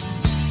back.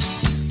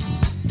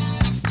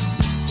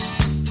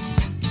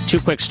 Two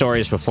quick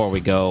stories before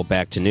we go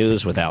back to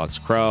news with Alex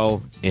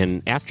Crow.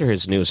 And after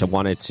his news, I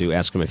wanted to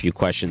ask him a few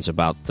questions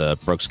about the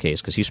Brooks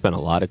case because he spent a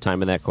lot of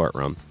time in that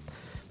courtroom.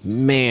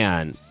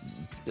 Man,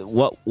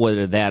 what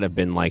would that have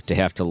been like to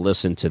have to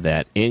listen to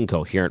that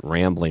incoherent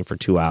rambling for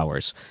 2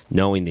 hours,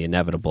 knowing the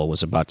inevitable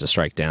was about to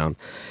strike down?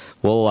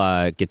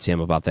 We'll get to him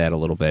about that a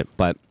little bit.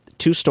 But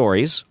two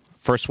stories.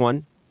 First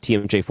one,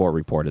 TMJ4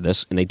 reported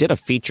this, and they did a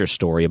feature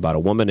story about a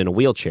woman in a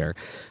wheelchair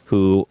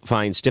who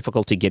finds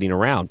difficulty getting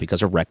around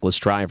because of reckless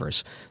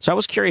drivers. So I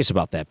was curious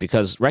about that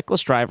because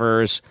reckless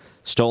drivers,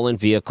 stolen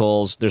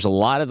vehicles, there's a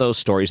lot of those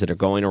stories that are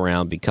going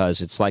around because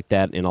it's like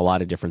that in a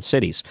lot of different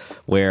cities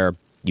where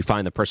you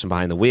find the person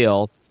behind the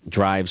wheel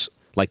drives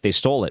like they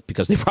stole it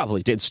because they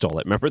probably did stole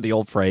it. Remember the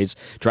old phrase,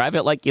 drive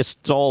it like you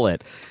stole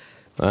it?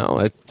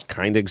 Well, it's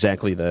kind of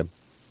exactly the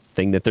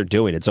thing that they're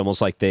doing. It's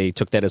almost like they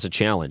took that as a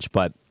challenge,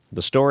 but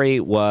the story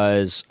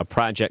was a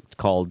project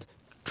called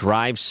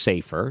Drive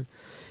Safer,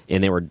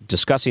 and they were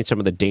discussing some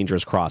of the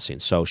dangerous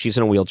crossings. So she's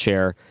in a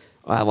wheelchair.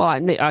 Well,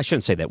 I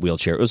shouldn't say that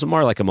wheelchair. It was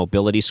more like a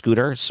mobility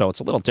scooter, so it's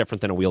a little different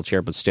than a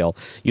wheelchair, but still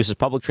uses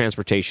public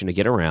transportation to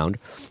get around.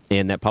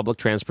 And that public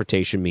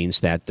transportation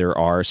means that there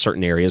are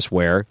certain areas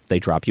where they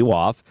drop you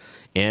off,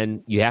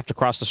 and you have to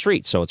cross the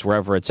street, so it's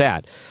wherever it's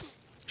at.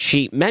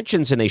 She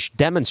mentions, and they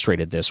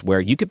demonstrated this,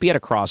 where you could be at a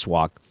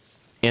crosswalk,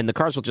 and the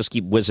cars will just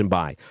keep whizzing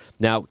by.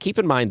 Now, keep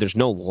in mind, there's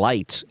no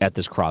light at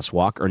this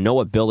crosswalk or no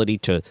ability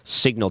to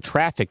signal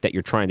traffic that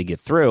you're trying to get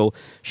through.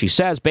 She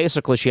says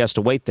basically she has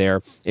to wait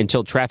there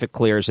until traffic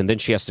clears, and then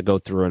she has to go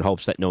through in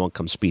hopes that no one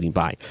comes speeding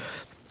by.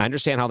 I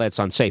understand how that's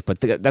unsafe, but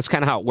that's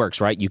kind of how it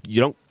works, right? You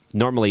don't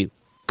normally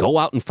go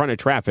out in front of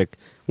traffic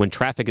when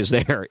traffic is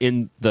there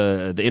in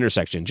the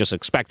intersection. Just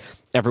expect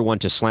everyone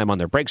to slam on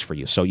their brakes for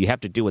you. So you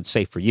have to do what's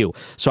safe for you.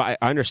 So I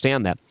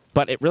understand that.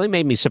 But it really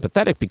made me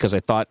sympathetic because I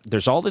thought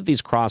there's all of these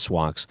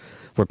crosswalks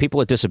where people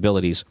with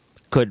disabilities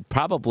could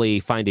probably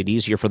find it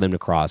easier for them to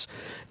cross.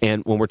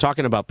 And when we're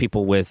talking about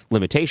people with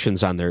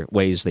limitations on their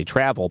ways they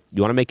travel,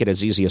 you want to make it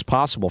as easy as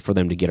possible for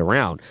them to get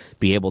around,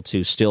 be able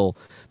to still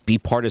be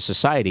part of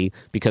society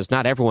because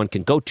not everyone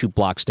can go 2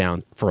 blocks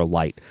down for a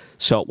light.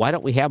 So why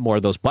don't we have more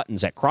of those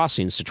buttons at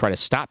crossings to try to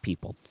stop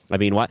people? I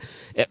mean,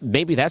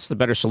 maybe that's the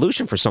better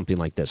solution for something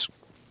like this.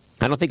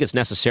 I don't think it's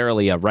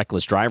necessarily a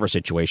reckless driver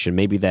situation.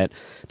 Maybe that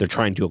they're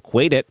trying to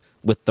equate it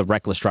with the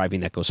reckless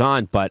driving that goes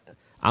on. But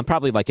I'm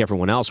probably like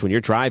everyone else. When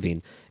you're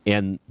driving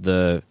and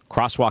the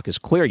crosswalk is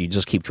clear, you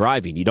just keep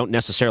driving. You don't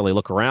necessarily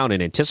look around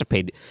and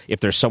anticipate if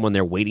there's someone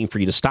there waiting for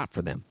you to stop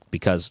for them.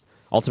 Because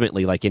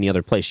ultimately, like any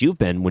other place you've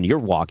been, when you're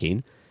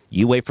walking,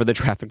 you wait for the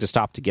traffic to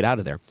stop to get out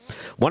of there.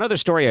 One other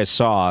story I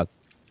saw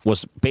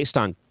was based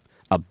on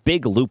a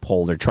big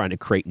loophole they're trying to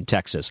create in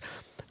Texas.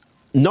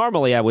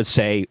 Normally, I would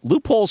say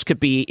loopholes could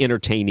be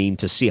entertaining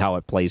to see how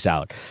it plays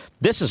out.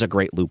 This is a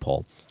great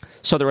loophole.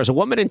 So there was a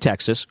woman in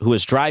Texas who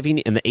was driving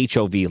in the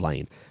HOV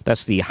lane.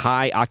 That's the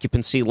high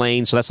occupancy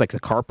lane. So that's like the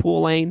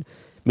carpool lane,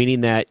 meaning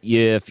that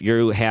if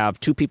you have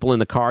 2 people in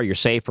the car, you're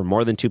safe, or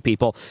more than 2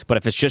 people. But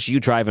if it's just you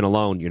driving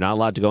alone, you're not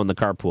allowed to go in the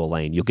carpool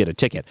lane. You'll get a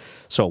ticket.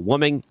 So a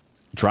woman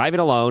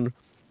driving alone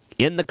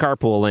in the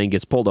carpool lane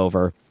gets pulled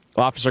over.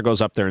 Officer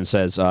goes up there and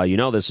says,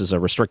 this is a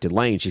restricted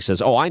lane. She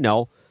says, oh, I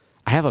know.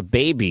 I have a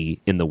baby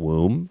in the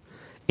womb,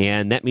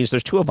 and that means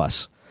there's 2 of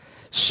us.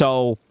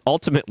 So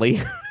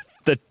ultimately,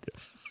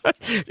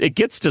 it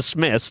gets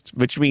dismissed,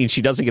 which means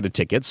she doesn't get a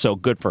ticket, so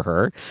good for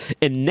her.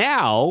 And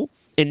now,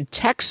 in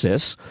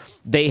Texas,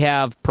 they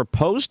have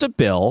proposed a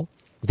bill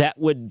that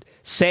would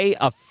say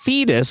a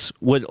fetus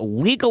would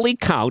legally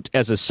count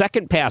as a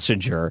second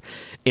passenger,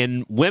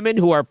 and women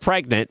who are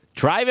pregnant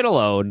driving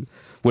alone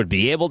would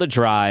be able to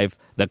drive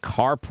the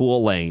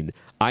carpool lane.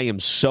 I am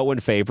so in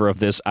favor of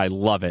this. I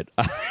love it.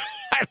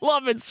 I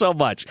love it so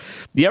much.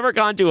 You ever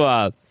gone to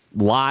a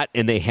lot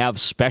and they have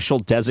special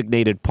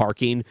designated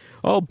parking?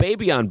 Oh,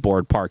 baby on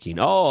board parking.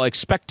 Oh,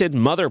 expected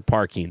mother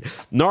parking.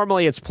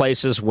 Normally it's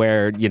places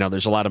where,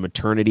 there's a lot of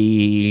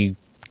maternity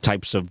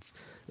types of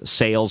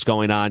sales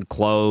going on,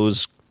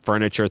 clothes,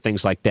 furniture,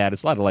 things like that.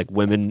 It's a lot of like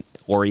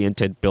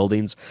women-oriented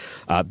buildings,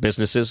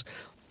 businesses.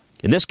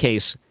 In this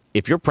case,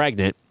 if you're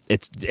pregnant,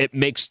 it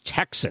makes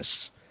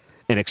Texas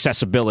and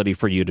accessibility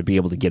for you to be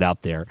able to get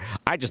out there.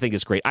 I just think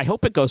it's great. I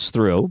hope it goes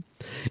through.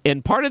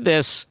 And part of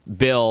this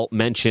bill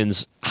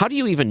mentions, how do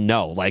you even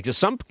know? Like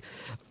some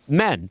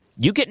men,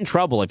 you get in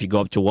trouble if you go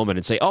up to a woman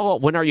and say, oh,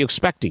 when are you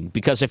expecting?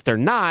 Because if they're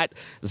not,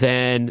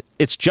 then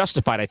it's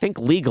justified. I think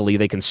legally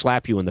they can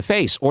slap you in the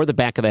face or the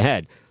back of the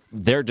head.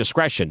 Their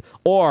discretion,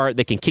 or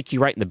they can kick you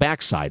right in the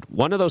backside.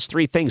 One of those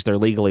 3 things they're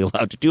legally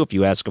allowed to do if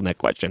you ask them that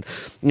question.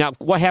 Now,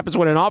 what happens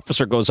when an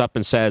officer goes up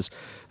and says,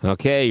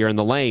 okay, you're in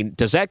the lane?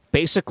 Does that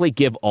basically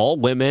give all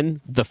women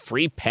the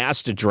free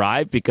pass to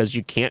drive because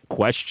you can't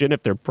question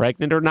if they're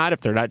pregnant or not, if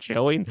they're not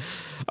showing?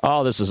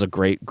 Oh, this is a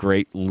great,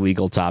 great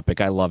legal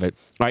topic. I love it.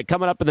 All right,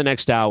 coming up in the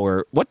next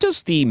hour, what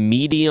does the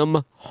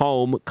medium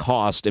home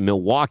cost in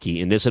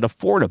Milwaukee, and is it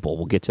affordable?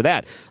 We'll get to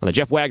that on the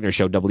Jeff Wagner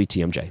Show,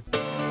 WTMJ.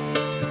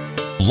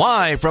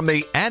 Live from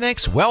the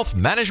Annex Wealth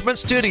Management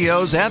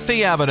Studios at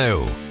the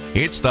Avenue,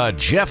 it's the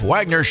Jeff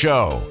Wagner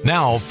Show.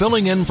 Now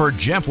filling in for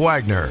Jeff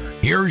Wagner,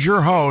 here's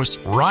your host,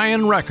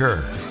 Ryan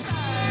Recker.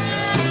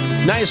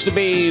 Nice to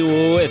be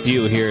with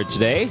you here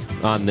today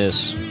on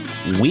this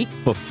week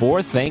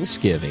before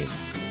Thanksgiving.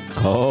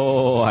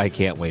 Oh, I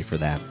can't wait for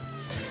that.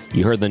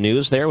 You heard the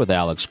news there with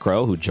Alex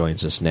Crow, who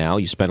joins us now.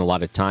 You spent a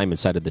lot of time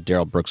inside of the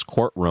Darrell Brooks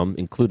courtroom,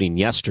 including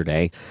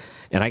yesterday.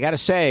 And I got to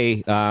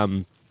say,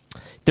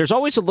 there's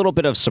always a little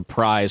bit of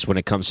surprise when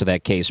it comes to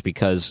that case,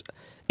 because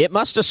it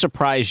must have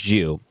surprised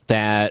you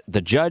that the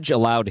judge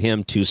allowed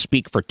him to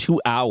speak for 2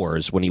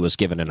 hours when he was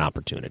given an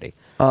opportunity.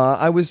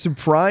 I was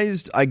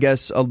surprised, I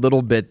guess, a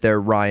little bit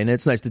there, Ryan.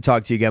 It's nice to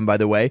talk to you again, by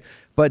the way.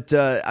 But,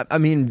 I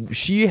mean,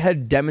 she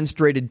had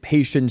demonstrated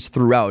patience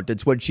throughout.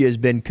 It's what she has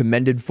been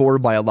commended for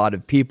by a lot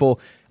of people.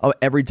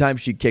 Every time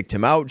she kicked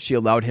him out, she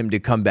allowed him to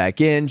come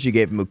back in. She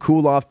gave him a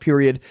cool-off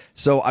period.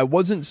 So I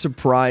wasn't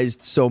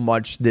surprised so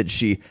much that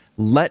she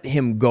let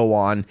him go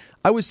on.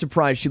 I was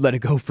surprised she let it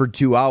go for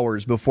 2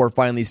 hours before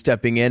finally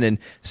stepping in and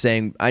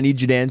saying, I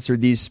need you to answer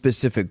these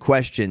specific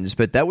questions.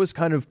 But that was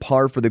kind of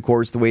par for the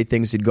course, the way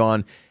things had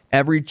gone.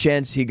 Every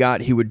chance he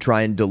got, he would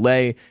try and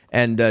delay.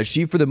 And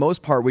she, for the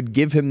most part, would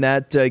give him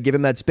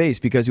that space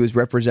because he was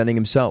representing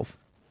himself.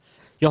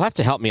 You'll have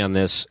to help me on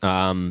this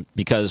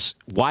because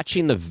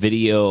watching the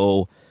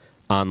video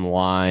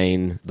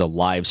online, the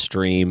live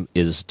stream,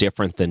 is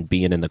different than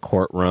being in the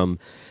courtroom.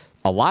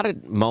 A lot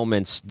of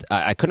moments,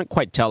 I couldn't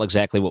quite tell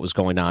exactly what was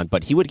going on,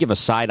 but he would give a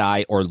side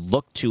eye or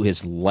look to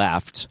his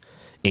left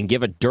and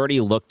give a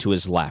dirty look to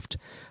his left.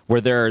 Were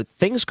there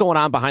things going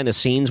on behind the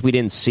scenes we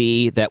didn't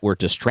see that were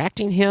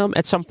distracting him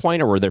at some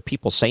point, or were there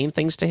people saying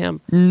things to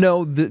him?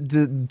 No,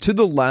 to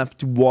the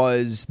left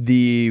was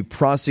the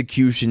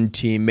prosecution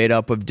team made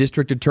up of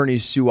District Attorney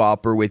Sue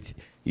Opper, with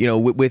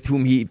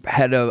whom he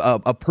had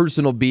a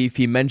personal beef.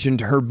 He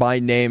mentioned her by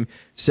name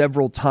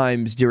several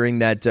times during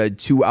that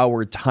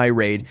 2-hour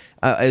tirade,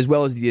 as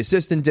well as the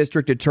assistant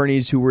district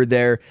attorneys who were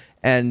there,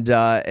 and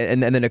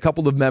then a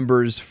couple of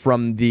members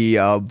from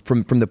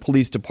the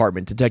police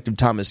department. Detective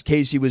Thomas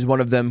Casey was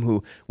one of them,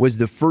 who was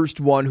the first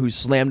one who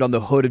slammed on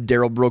the hood of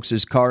Darrell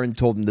Brooks's car and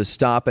told him to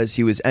stop as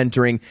he was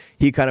entering.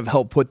 He kind of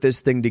helped put this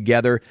thing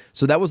together.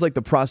 So that was like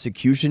the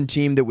prosecution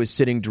team that was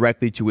sitting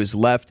directly to his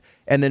left.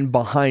 And then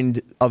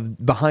behind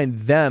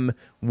them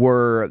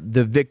were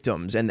the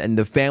victims and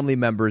the family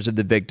members of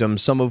the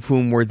victims, some of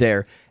whom were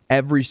there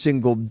every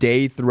single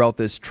day throughout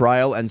this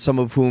trial, and some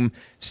of whom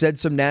said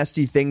some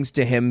nasty things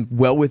to him,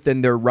 well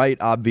within their right,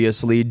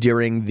 obviously,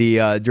 during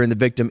the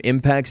victim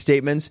impact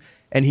statements.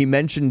 And he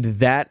mentioned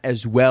that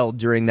as well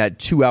during that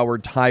 2-hour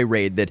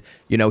tirade, that,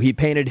 he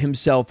painted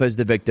himself as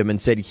the victim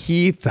and said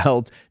he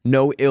felt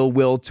no ill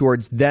will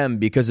towards them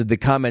because of the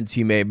comments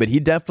he made. But he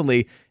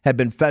definitely had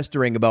been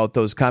festering about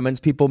those comments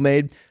people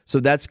made. So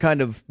that's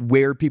kind of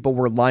where people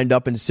were lined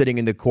up and sitting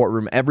in the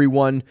courtroom.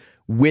 Everyone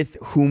with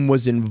whom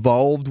was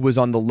involved was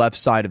on the left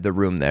side of the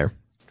room there.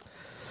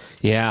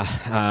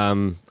 Yeah,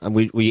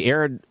 we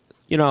aired,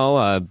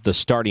 the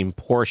starting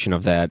portion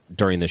of that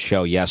during the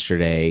show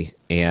yesterday,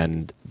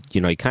 and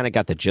he kind of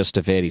got the gist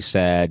of it. He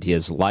said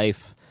his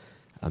life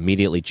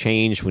immediately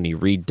changed when he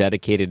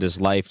rededicated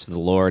his life to the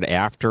Lord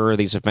after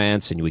these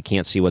events, and we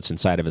can't see what's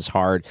inside of his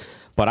heart.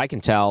 But I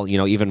can tell,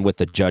 even with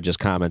the judge's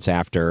comments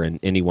after and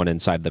anyone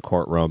inside the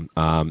courtroom,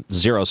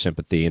 zero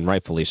sympathy, and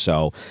rightfully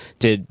so.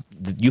 Did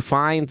you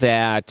find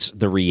that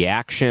the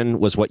reaction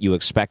was what you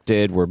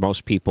expected? Were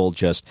most people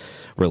just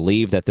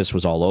relieved that this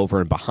was all over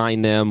and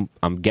behind them?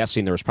 I'm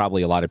guessing there was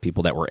probably a lot of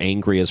people that were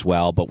angry as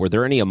well, but were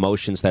there any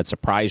emotions that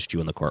surprised you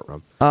in the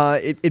courtroom?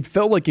 It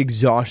felt like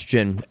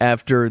exhaustion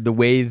after the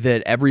way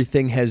that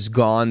everything has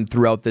gone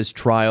throughout this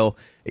trial.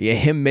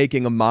 Him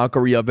making a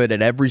mockery of it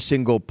at every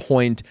single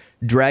point,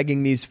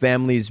 dragging these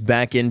families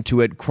back into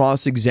it,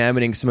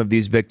 cross-examining some of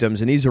these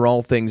victims. And these are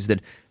all things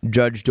that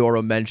Judge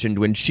Doro mentioned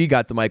when she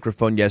got the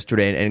microphone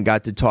yesterday and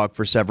got to talk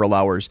for several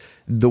hours.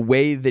 The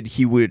way that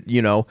he would,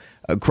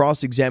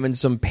 cross-examine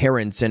some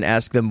parents and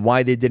ask them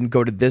why they didn't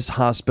go to this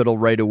hospital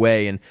right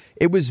away. And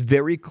it was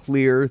very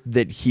clear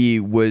that he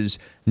was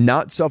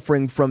not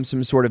suffering from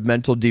some sort of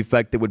mental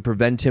defect that would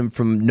prevent him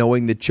from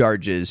knowing the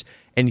charges.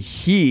 And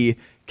he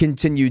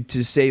continued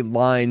to say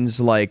lines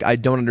like, I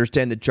don't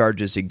understand the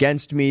charges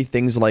against me,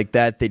 things like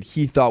that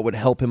he thought would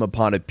help him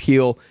upon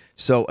appeal.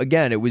 So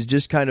again, it was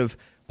just kind of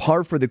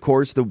par for the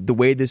course, the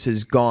way this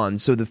has gone.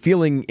 So the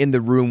feeling in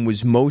the room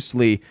was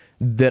mostly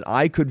that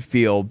I could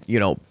feel,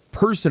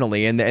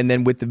 personally, and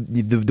then with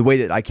the way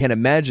that I can't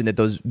imagine that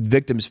those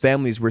victims'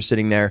 families were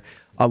sitting there,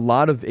 a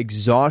lot of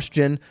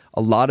exhaustion.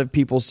 A lot of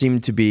people seem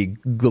to be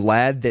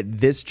glad that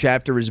this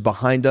chapter is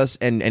behind us,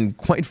 and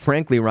quite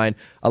frankly, Ryan,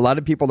 a lot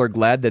of people are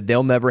glad that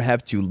they'll never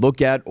have to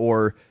look at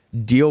or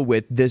deal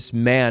with this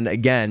man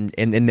again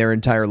in their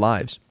entire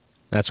lives.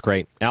 That's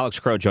great. Alex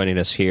Crow joining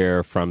us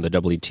here from the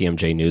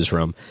WTMJ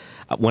newsroom.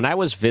 When I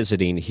was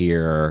visiting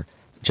here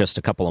just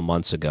a couple of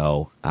months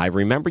ago, I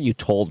remember you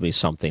told me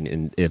something,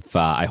 and if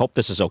I hope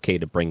this is okay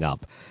to bring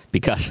up,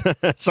 because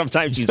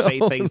sometimes you say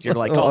things, you're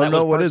like, that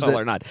was personal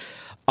or not.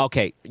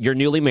 Okay, you're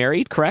newly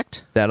married,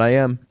 correct? That I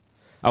am.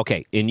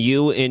 Okay, and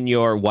you and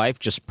your wife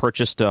just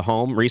purchased a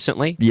home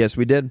recently? Yes,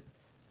 we did.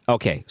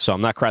 Okay, so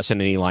I'm not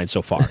crossing any lines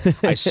so far.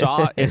 I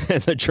saw in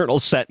the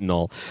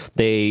Journal-Sentinel,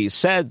 they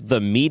said the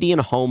median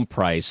home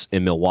price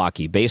in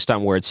Milwaukee, based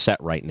on where it's set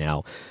right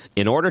now,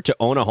 in order to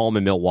own a home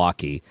in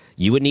Milwaukee,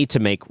 you would need to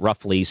make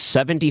roughly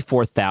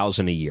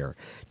 $74,000 a year.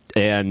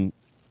 And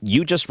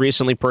you just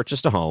recently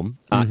purchased a home.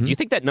 Do you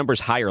think that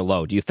number's high or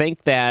low? Do you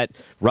think that,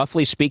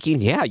 roughly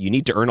speaking, you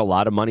need to earn a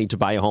lot of money to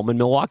buy a home in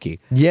Milwaukee?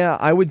 Yeah,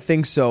 I would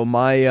think so.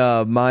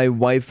 My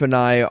wife and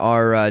I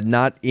are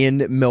not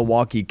in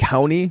Milwaukee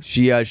County.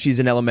 She's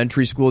an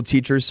elementary school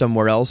teacher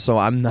somewhere else, so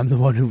I'm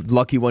the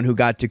lucky one who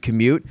got to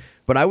commute.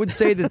 But I would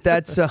say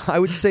that's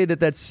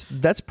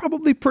that's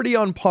probably pretty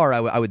on par.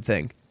 I would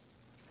think.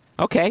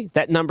 Okay,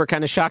 that number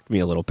kind of shocked me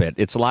a little bit.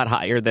 It's a lot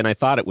higher than I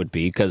thought it would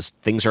be because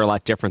things are a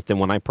lot different than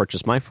when I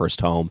purchased my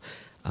first home.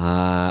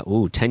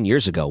 10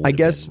 years ago, I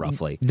guess,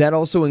 roughly. That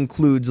also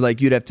includes, like,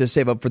 you'd have to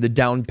save up for the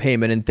down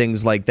payment and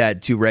things like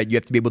that, too, right? You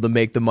have to be able to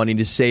make the money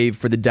to save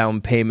for the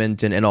down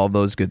payment and all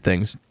those good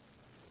things.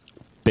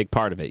 Big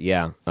part of it,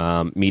 yeah.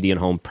 Median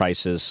home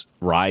prices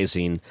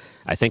rising,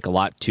 I think a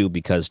lot, too,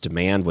 because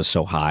demand was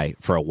so high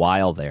for a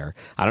while there.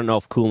 I don't know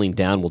if cooling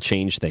down will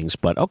change things,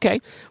 but okay.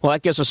 Well,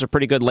 that gives us a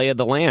pretty good lay of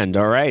the land.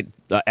 All right.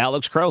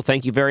 Alex Crow,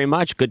 thank you very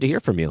much. Good to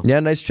hear from you. Yeah,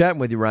 nice chatting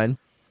with you, Ryan.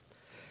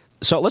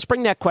 So let's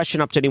bring that question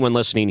up to anyone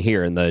listening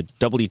here in the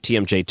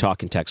WTMJ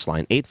Talk and Text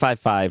line,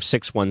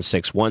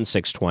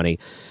 855-616-1620.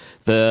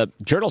 The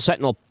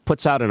Journal-Sentinel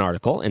puts out an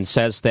article and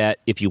says that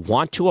if you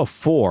want to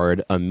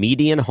afford a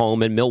median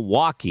home in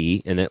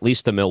Milwaukee, in at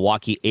least the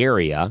Milwaukee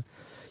area,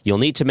 you'll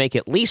need to make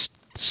at least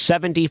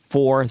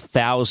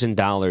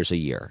 $74,000 a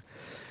year.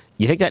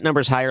 You think that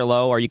number's high or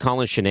low? Are you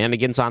calling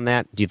shenanigans on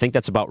that? Do you think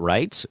that's about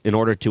right in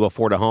order to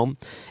afford a home?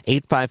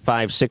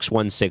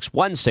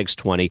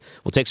 855-616-1620.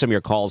 We'll take some of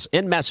your calls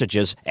and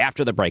messages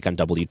after the break on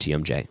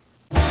WTMJ.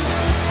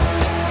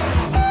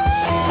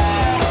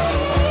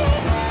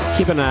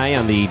 Keep an eye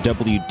on the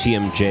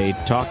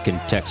WTMJ Talk and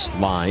Text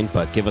line,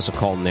 but give us a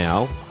call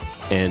now.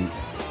 And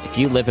if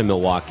you live in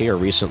Milwaukee or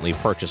recently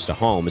purchased a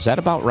home, is that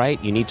about right?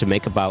 You need to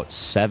make about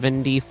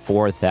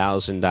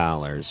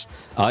 $74,000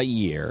 a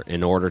year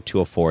in order to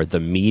afford the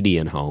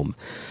median home.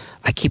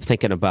 I keep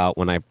thinking about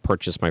when I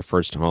purchased my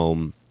first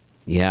home,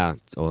 10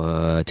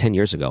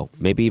 years ago,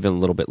 maybe even a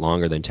little bit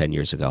longer than 10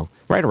 years ago,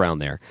 right around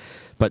there.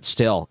 But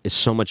still, it's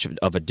so much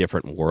of a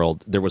different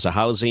world. There was a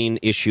housing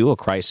issue, a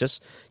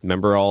crisis.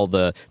 Remember all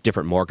the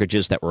different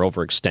mortgages that were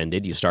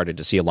overextended? You started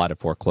to see a lot of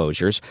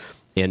foreclosures.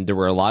 And there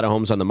were a lot of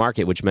homes on the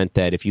market, which meant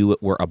that if you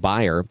were a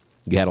buyer,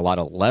 you had a lot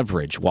of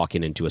leverage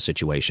walking into a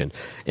situation.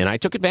 And I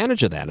took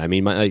advantage of that. I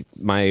mean,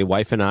 my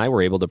wife and I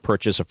were able to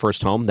purchase a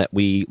first home that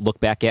we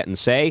look back at and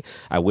say,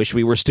 I wish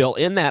we were still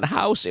in that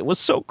house. It was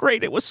so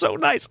great. It was so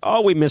nice.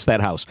 Oh, we missed that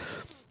house.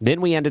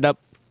 Then we ended up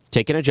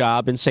taking a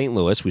job in St.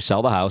 Louis. We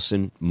sell the house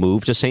and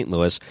move to St.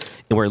 Louis.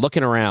 And we're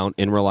looking around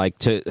and we're like,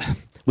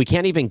 we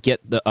can't even get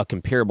a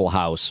comparable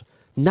house,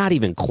 not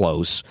even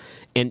close.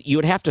 And you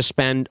would have to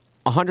spend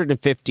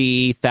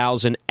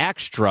 $150,000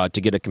 extra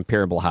to get a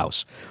comparable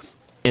house.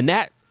 And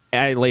that,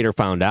 I later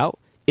found out,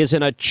 is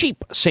in a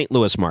cheap St.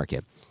 Louis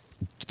market.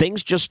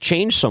 Things just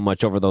changed so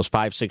much over those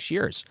 5-6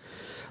 years.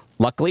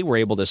 Luckily, we're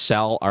able to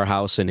sell our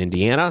house in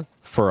Indiana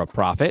for a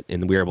profit,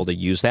 and we were able to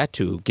use that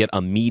to get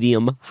a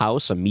median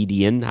house, I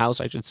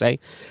should say,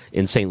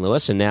 in St.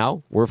 Louis, and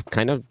now we're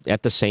kind of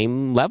at the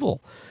same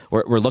level.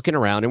 We're looking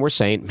around and we're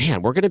saying,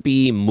 man, we're going to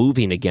be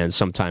moving again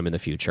sometime in the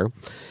future.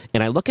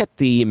 And I look at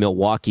the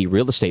Milwaukee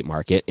real estate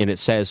market, and it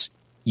says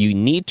you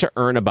need to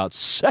earn about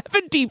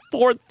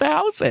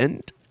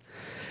 $74,000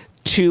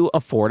 to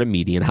afford a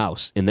median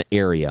house in the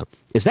area.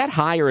 Is that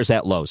high or is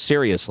that low?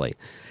 Seriously.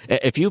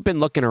 If you've been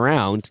looking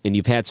around and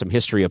you've had some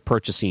history of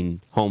purchasing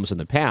homes in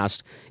the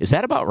past, is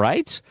that about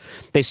right?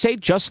 They say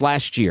just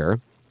last year,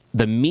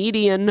 the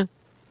median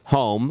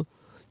home,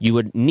 you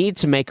would need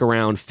to make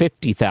around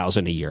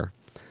 $50,000 a year.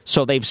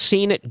 So they've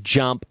seen it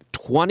jump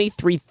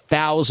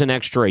 $23,000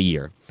 extra a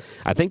year.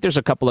 I think there's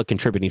a couple of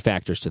contributing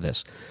factors to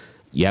this.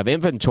 You have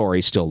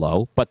inventory still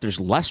low, but there's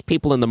less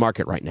people in the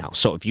market right now.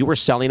 So if you were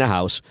selling a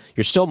house,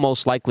 you're still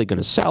most likely going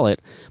to sell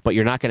it, but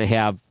you're not going to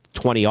have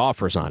 20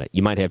 offers on it.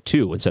 You might have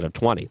 2 instead of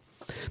 20.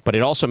 But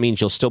it also means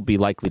you'll still be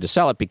likely to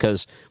sell it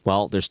because,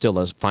 well, there's still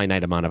a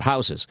finite amount of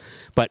houses.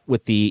 But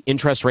with the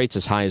interest rates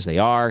as high as they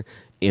are,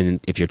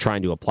 if you're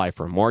trying to apply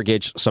for a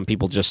mortgage, some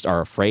people just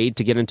are afraid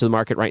to get into the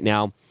market right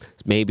now.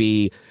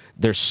 Maybe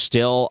there's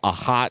still a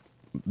hot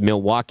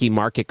Milwaukee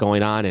market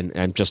going on, and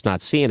I'm just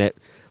not seeing it.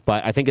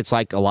 But I think it's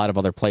like a lot of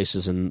other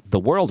places in the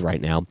world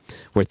right now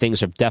where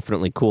things have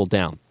definitely cooled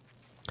down.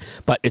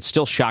 But it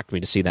still shocked me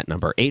to see that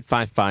number,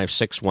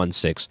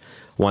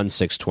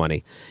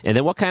 855-616-1620. And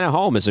then what kind of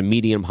home is a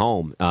median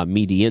home?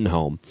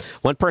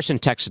 One person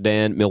texted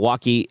in,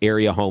 Milwaukee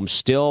area homes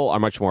still are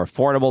much more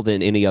affordable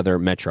than any other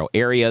metro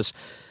areas.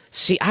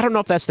 See, I don't know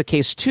if that's the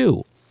case,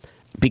 too,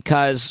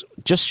 because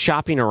just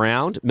shopping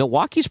around,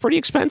 Milwaukee's pretty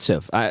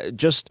expensive.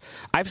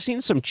 I've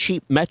seen some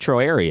cheap metro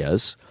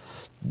areas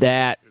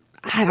that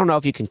I don't know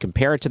if you can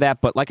compare it to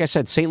that, but like I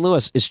said, St.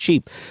 Louis is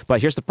cheap.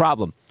 But here's the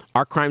problem.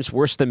 Our crime's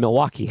worse than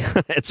Milwaukee.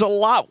 It's a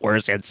lot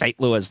worse in St.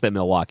 Louis than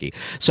Milwaukee.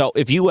 So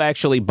if you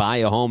actually buy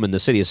a home in the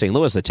city of St.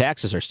 Louis, the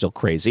taxes are still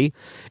crazy.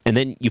 And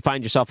then you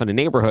find yourself in a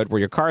neighborhood where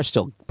your car is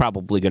still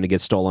probably going to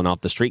get stolen off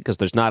the street because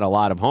there's not a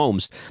lot of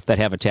homes that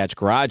have attached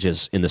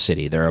garages in the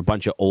city. There are a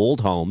bunch of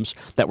old homes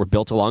that were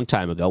built a long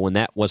time ago when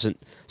that wasn't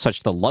such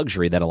the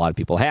luxury that a lot of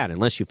people had,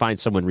 unless you find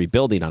someone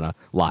rebuilding on a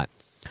lot.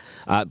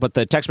 But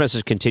the text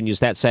message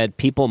continues. That said,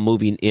 people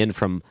moving in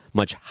from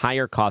much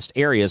higher cost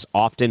areas,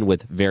 often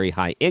with very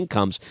high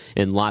incomes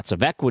and lots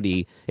of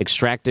equity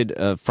extracted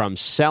from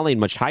selling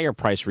much higher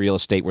price real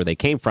estate where they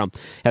came from,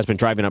 has been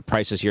driving up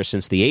prices here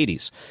since the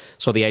 80s.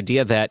 So the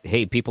idea that,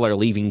 hey, people are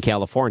leaving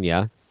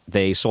California,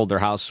 they sold their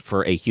house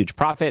for a huge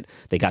profit,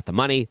 they got the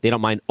money, they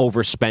don't mind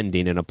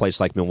overspending in a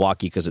place like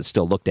Milwaukee because it's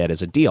still looked at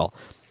as a deal.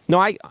 No,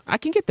 I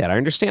can get that. I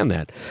understand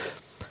that.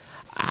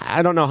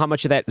 I don't know how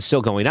much of that is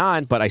still going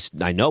on, but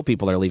I know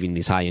people are leaving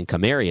these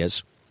high-income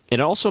areas. It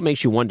also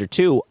makes you wonder,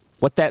 too,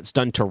 what that's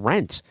done to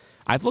rent.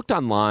 I've looked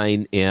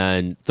online,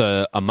 and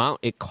the amount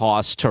it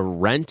costs to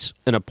rent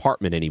an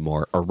apartment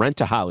anymore or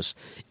rent a house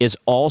is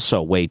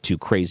also way too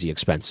crazy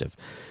expensive.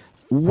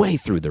 Way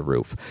through the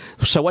roof.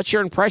 So what's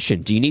your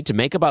impression? Do you need to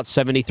make about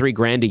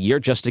 $73,000 a year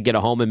just to get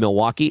a home in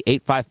Milwaukee?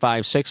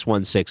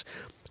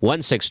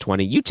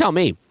 855-616-1620. You tell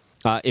me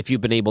if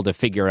you've been able to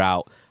figure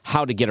out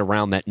how to get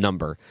around that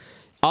number.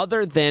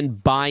 Other than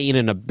buying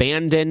an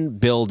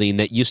abandoned building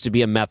that used to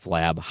be a meth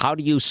lab, how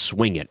do you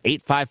swing it?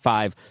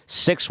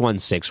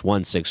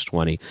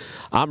 855-616-1620.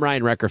 I'm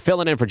Ryan Recker,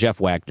 filling in for Jeff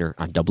Wagner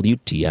on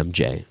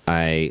WTMJ.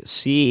 I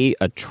see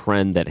a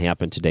trend that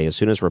happened today. As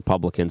soon as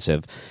Republicans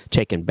have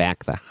taken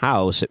back the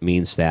House, it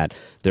means that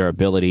their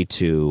ability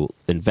to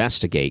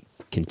investigate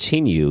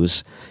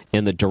continues,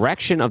 and the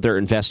direction of their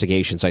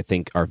investigations, I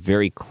think, are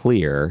very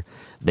clear.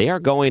 They are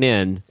going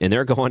in, and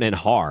they're going in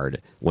hard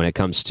when it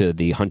comes to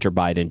the Hunter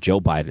Biden, Joe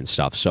Biden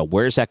stuff. So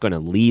where's that going to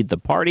lead the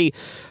party?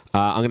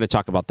 I'm going to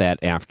talk about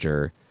that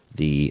after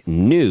the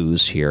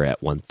news here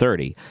at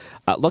 1:30.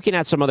 Looking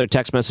at some other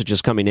text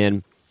messages coming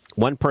in,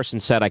 one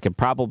person said, I could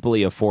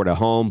probably afford a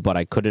home, but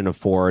I couldn't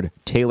afford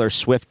Taylor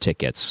Swift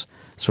tickets.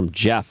 It's from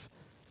Jeff,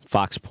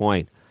 Fox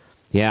Point.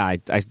 Yeah,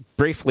 I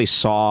briefly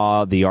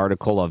saw the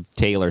article of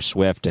Taylor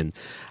Swift and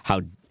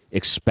how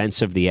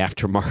expensive the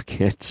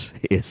aftermarket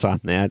is on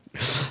that.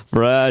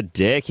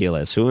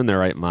 Ridiculous. Who in their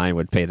right mind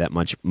would pay that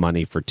much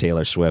money for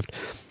Taylor Swift?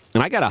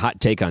 And I got a hot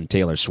take on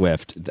Taylor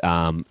Swift.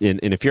 And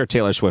if you're a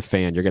Taylor Swift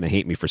fan, you're going to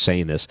hate me for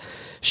saying this.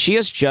 She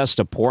is just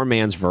a poor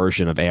man's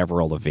version of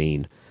Avril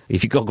Lavigne.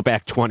 If you go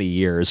back 20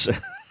 years,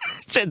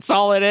 that's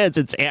all it is.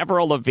 It's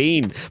Avril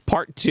Lavigne,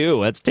 part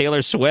 2. That's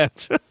Taylor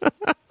Swift.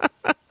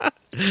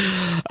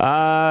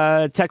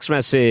 Text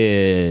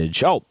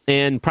message. Oh,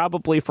 and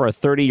probably for a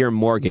 30-year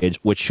mortgage,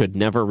 which should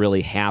never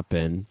really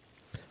happen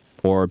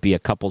or be a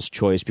couple's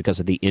choice because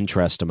of the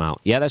interest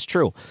amount. Yeah, that's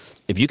true.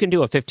 If you can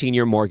do a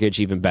 15-year mortgage,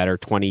 even better.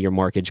 20-year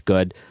mortgage,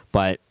 good.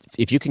 But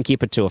if you can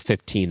keep it to a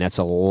 15, that's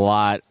a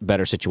lot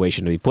better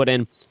situation to be put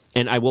in.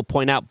 And I will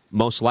point out,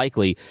 most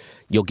likely,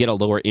 you'll get a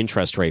lower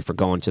interest rate for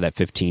going to that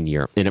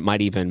 15-year. And it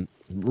might even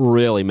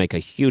really make a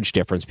huge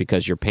difference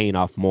because you're paying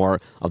off more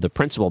of the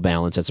principal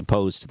balance as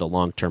opposed to the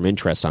long-term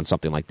interest on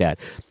something like that.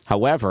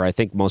 However, I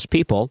think most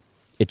people,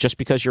 it's just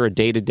because you're a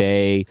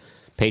day-to-day,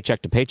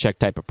 paycheck-to-paycheck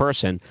type of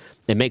person,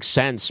 it makes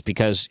sense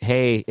because,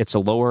 hey, it's a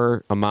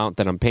lower amount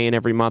that I'm paying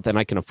every month and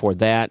I can afford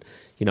that.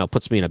 You know, it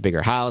puts me in a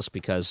bigger house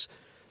because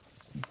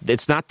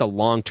it's not the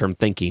long-term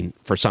thinking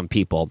for some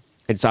people.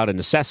 It's out of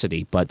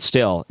necessity, but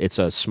still, it's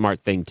a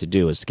smart thing to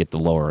do is to get the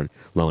lower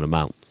loan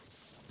amount.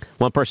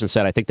 One person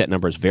said, I think that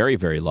number is very,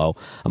 very low.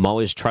 I'm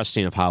always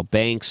trusting of how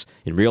banks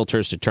and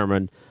realtors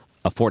determine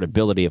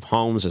affordability of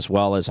homes as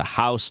well as a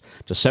house.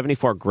 Does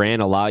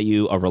 $74,000 allow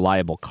you a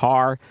reliable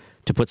car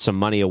to put some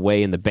money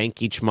away in the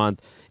bank each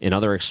month and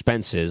other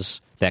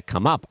expenses that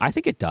come up? I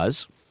think it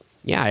does.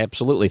 Yeah, I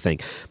absolutely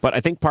think. But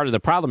I think part of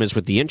the problem is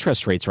with the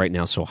interest rates right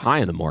now so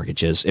high on the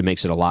mortgages, it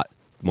makes it a lot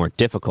more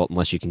difficult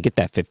unless you can get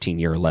that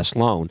 15-year or less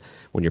loan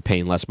when you're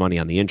paying less money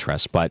on the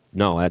interest. But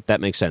no, that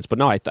makes sense. But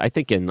no, I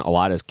think in a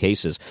lot of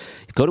cases,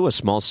 go to a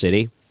small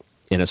city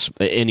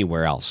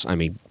anywhere else. I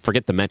mean,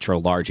 forget the metro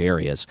large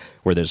areas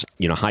where there's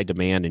high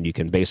demand and you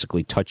can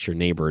basically touch your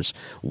neighbor's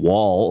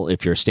wall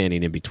if you're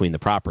standing in between the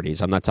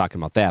properties. I'm not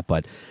talking about that,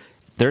 but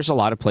there's a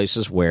lot of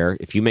places where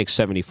if you make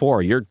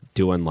 74, you're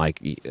doing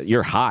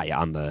you're high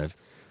on the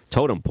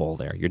totem pole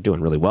there. You're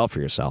doing really well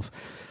for yourself.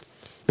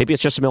 Maybe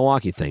it's just a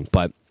Milwaukee thing,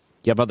 but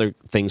you have other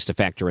things to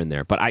factor in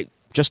there. But I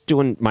just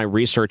doing my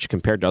research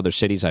compared to other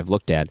cities I've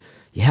looked at,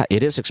 yeah,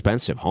 it is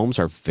expensive. Homes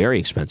are very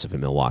expensive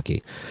in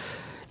Milwaukee.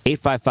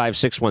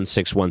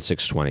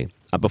 855-616-1620.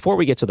 Before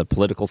we get to the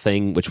political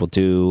thing, which we'll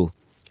do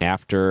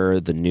after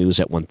the news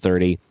at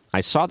 1:30,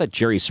 I saw that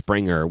Jerry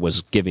Springer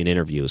was giving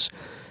interviews.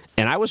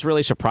 And I was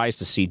really surprised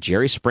to see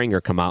Jerry Springer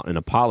come out and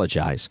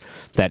apologize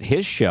that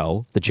his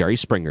show, the Jerry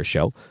Springer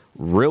Show,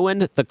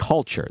 ruined the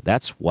culture.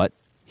 That's what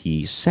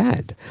he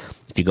said.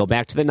 If you go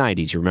back to the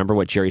 90s, you remember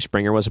what Jerry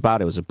Springer was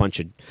about? It was a bunch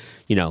of,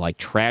 like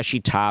trashy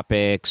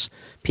topics,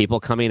 people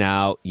coming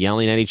out,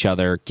 yelling at each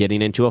other,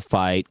 getting into a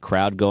fight,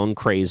 crowd going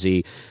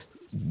crazy,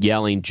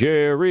 yelling,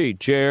 Jerry,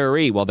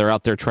 Jerry, while they're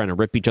out there trying to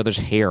rip each other's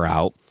hair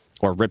out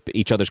or rip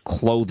each other's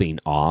clothing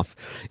off.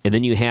 And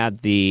then you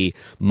had the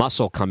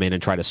muscle come in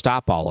and try to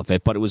stop all of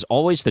it. But it was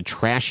always the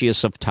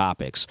trashiest of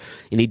topics.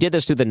 And he did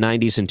this through the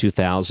 90s and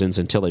 2000s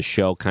until his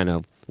show kind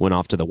of went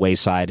off to the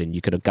wayside and you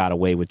could have got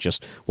away with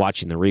just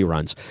watching the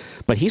reruns.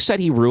 But he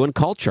said he ruined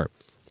culture.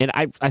 And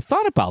I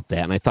thought about that,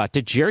 and I thought,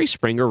 did Jerry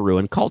Springer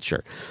ruin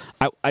culture?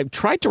 I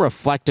tried to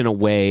reflect in a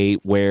way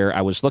where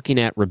I was looking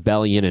at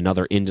rebellion in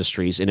other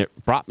industries, and it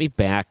brought me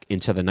back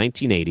into the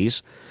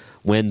 1980s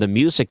when the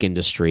music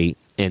industry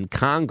and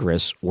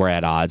Congress were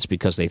at odds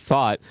because they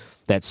thought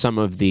that some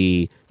of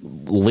the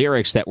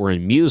lyrics that were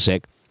in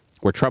music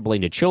were troubling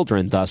to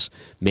children, thus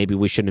maybe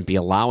we shouldn't be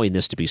allowing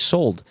this to be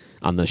sold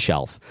on the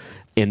shelf.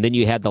 And then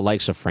you had the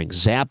likes of Frank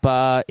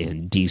Zappa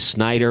and Dee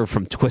Snider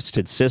from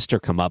Twisted Sister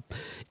come up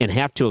and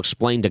have to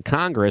explain to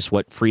Congress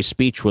what free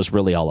speech was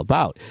really all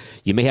about.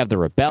 You may have the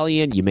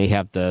rebellion, you may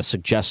have the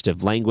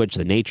suggestive language,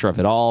 the nature of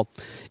it all.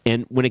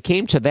 And when it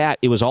came to that,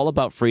 it was all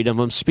about freedom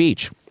of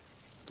speech.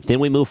 Then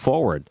we move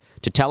forward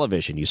to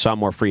television. You saw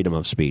more freedom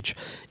of speech.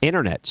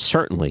 Internet,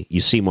 certainly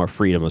you see more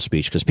freedom of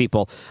speech because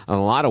people, in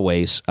a lot of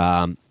ways,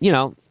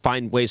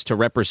 find ways to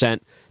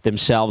represent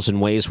themselves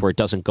in ways where it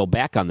doesn't go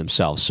back on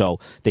themselves.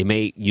 So they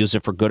may use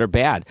it for good or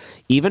bad.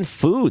 Even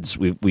foods,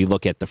 we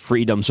look at the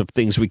freedoms of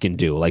things we can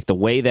do. Like the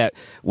way that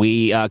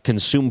we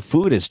consume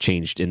food has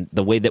changed and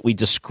the way that we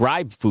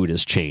describe food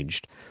has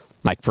changed.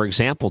 Like, for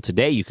example,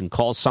 today you can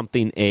call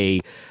something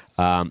a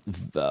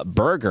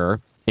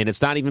burger and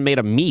it's not even made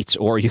of meat,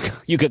 or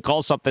you could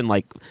call something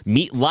like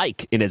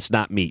meat-like, and it's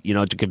not meat,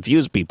 to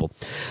confuse people.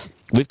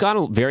 We've gone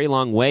a very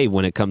long way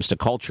when it comes to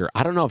culture.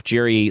 I don't know if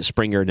Jerry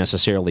Springer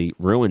necessarily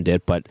ruined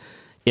it, but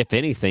if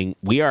anything,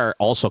 we are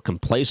also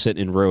complacent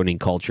in ruining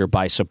culture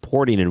by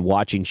supporting and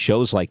watching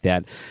shows like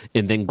that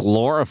and then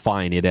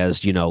glorifying it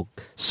as,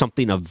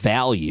 something of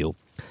value.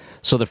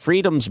 So the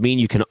freedoms mean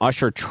you can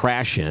usher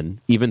trash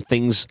in, even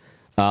things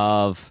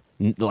of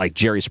like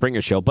Jerry Springer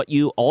show, but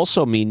you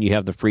also mean you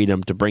have the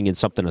freedom to bring in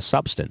something of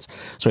substance.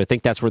 So I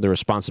think that's where the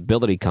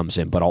responsibility comes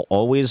in, but I'll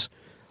always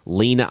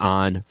lean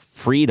on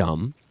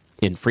freedom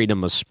and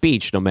freedom of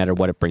speech no matter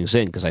what it brings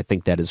in, because I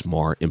think that is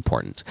more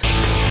important.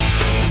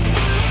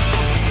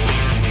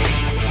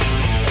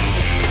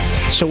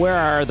 So where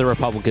are the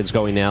Republicans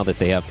going now that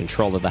they have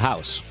control of the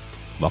House?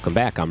 Welcome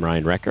back. I'm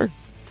Ryan Recker.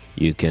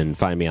 You can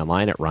find me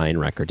online at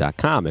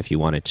ryanrecker.com. If you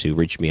wanted to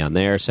reach me on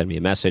there, send me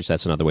a message.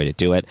 That's another way to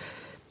do it.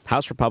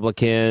 House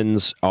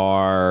Republicans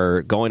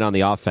are going on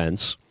the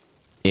offense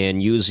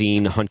and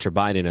using Hunter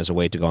Biden as a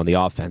way to go on the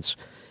offense.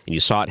 And you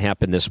saw it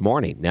happen this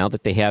morning. Now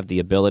that they have the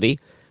ability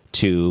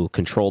to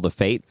control the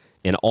fate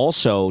and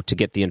also to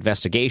get the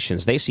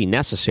investigations they see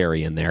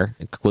necessary in there,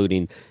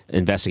 including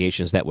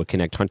investigations that would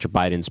connect Hunter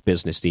Biden's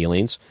business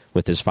dealings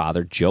with his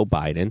father, Joe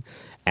Biden,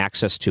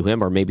 access to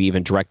him, or maybe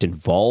even direct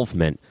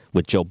involvement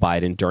with Joe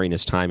Biden during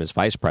his time as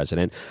vice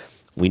president.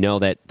 We know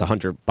that the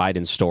Hunter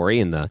Biden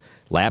story and the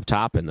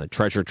laptop and the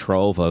treasure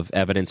trove of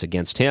evidence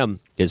against him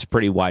is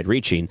pretty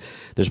wide-reaching.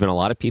 There's been a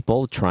lot of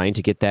people trying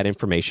to get that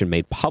information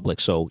made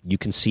public so you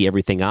can see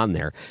everything on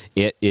there.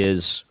 It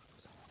is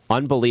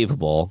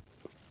unbelievable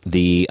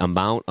the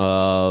amount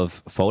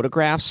of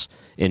photographs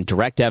and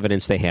direct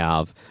evidence they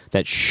have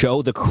that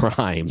show the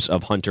crimes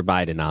of Hunter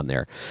Biden on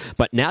there.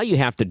 But now you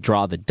have to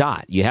draw the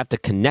dot. You have to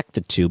connect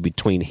the two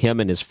between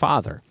him and his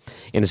father.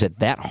 And is it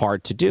that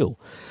hard to do?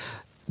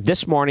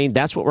 This morning,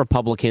 that's what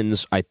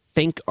Republicans, I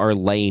think, are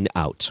laying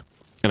out.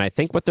 And I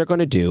think what they're going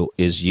to do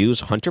is use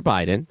Hunter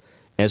Biden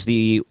as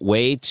the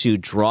way to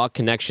draw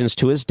connections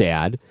to his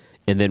dad.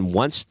 And then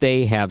once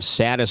they have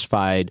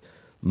satisfied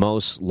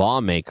most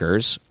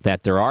lawmakers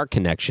that there are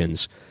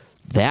connections,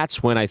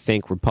 that's when I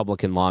think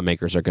Republican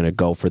lawmakers are going to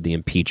go for the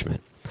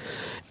impeachment.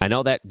 I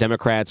know that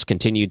Democrats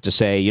continue to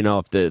say,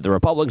 if the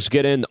Republicans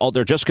get in,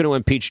 they're just going to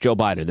impeach Joe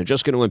Biden. They're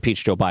just going to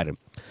impeach Joe Biden.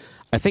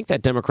 I think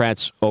that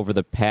Democrats over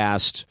the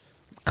past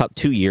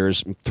 2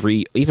 years,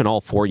 3, even all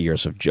 4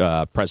 years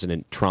of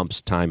President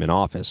Trump's time in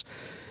office,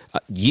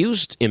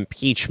 used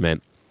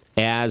impeachment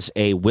as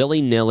a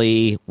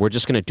willy-nilly, we're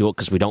just going to do it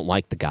because we don't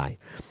like the guy,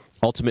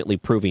 ultimately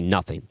proving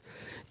nothing.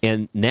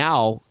 And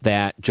now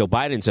that Joe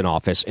Biden's in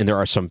office and there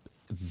are some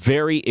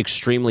very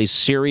extremely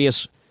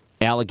serious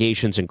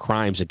allegations and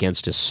crimes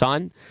against his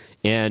son,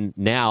 and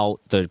now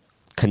the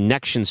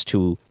connections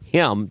to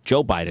him,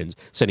 Joe Biden,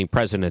 sitting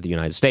president of the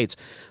United States,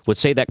 would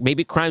say that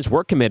maybe crimes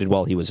were committed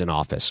while he was in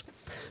office.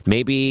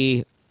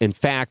 Maybe, in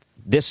fact,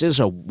 this is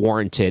a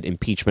warranted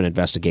impeachment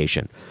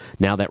investigation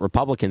now that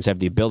Republicans have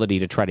the ability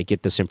to try to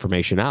get this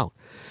information out.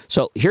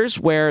 So here's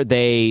where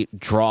they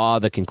draw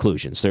the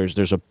conclusions.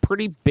 There's a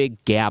pretty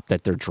big gap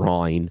that they're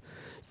drawing,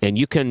 and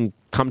you can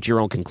come to your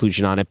own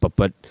conclusion on it,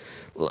 but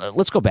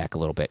let's go back a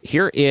little bit.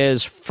 Here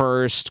is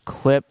first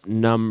clip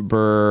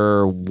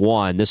number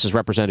 1. This is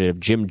Representative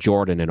Jim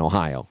Jordan in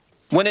Ohio.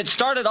 When it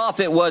started off,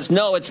 it was,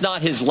 no, it's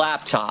not his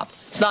laptop.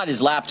 It's not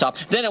his laptop.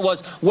 Then it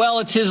was, well,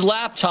 it's his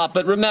laptop,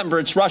 but remember,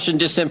 it's Russian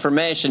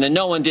disinformation and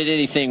no one did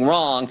anything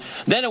wrong.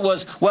 Then it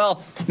was,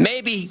 well,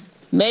 maybe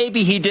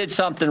he did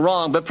something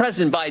wrong, but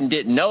President Biden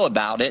didn't know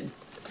about it.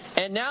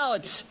 And now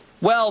it's,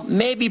 well,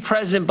 maybe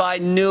President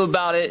Biden knew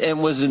about it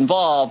and was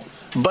involved,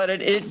 but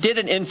it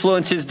didn't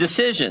influence his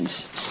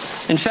decisions.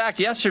 In fact,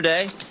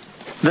 yesterday,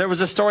 there was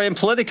a story in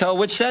Politico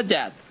which said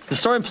that. The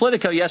story in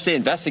Politico yesterday,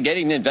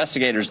 investigating the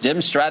investigators,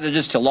 dim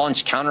strategies to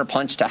launch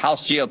counterpunch to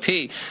House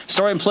GOP.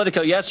 Story in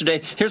Politico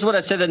yesterday, here's what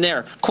it said in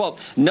there. Quote,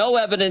 no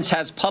evidence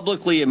has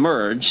publicly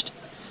emerged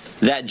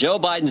that Joe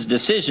Biden's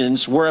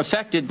decisions were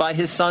affected by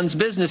his son's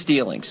business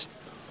dealings.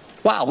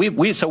 Wow,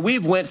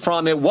 we've went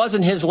from it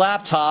wasn't his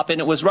laptop and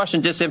it was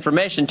Russian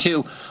disinformation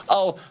to,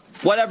 oh,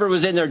 whatever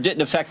was in there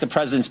didn't affect the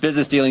president's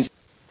business dealings.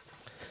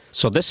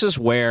 So this is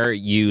where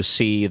you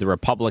see the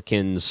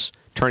Republicans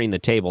turning the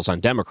tables on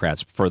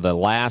Democrats for the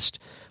last,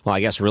 well, I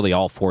guess really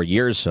all 4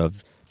 years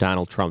of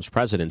Donald Trump's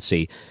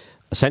presidency.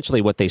 Essentially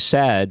what they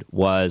said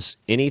was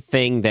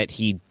anything that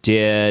he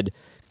did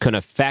can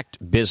affect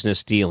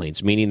business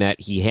dealings, meaning that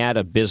he had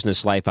a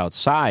business life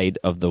outside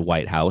of the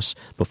White House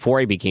before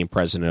he became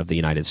president of the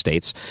United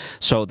States.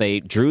 So they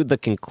drew the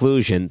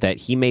conclusion that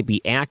he may be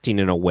acting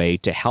in a way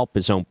to help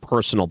his own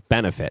personal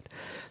benefit.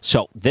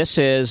 So this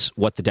is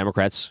what the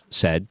Democrats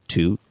said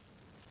to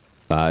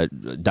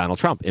Donald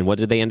Trump. And what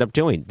did they end up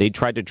doing? They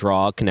tried to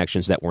draw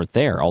connections that weren't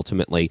there,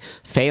 ultimately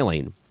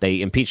failing.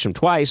 They impeached him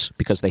twice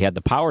because they had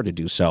the power to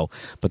do so,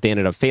 but they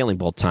ended up failing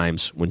both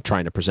times when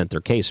trying to present their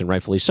case, and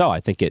rightfully so.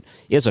 I think it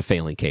is a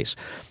failing case.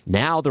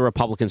 Now the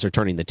Republicans are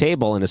turning the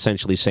table and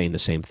essentially saying the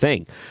same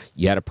thing.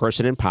 You had a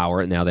person in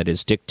power now that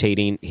is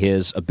dictating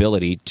his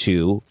ability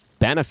to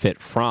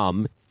benefit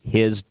from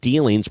his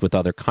dealings with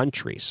other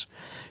countries.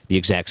 The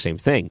exact same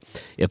thing.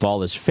 If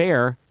all is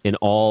fair and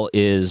all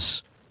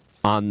is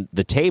on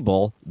the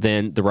table,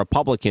 then the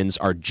Republicans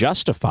are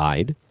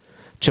justified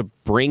to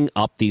bring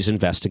up these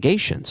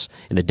investigations.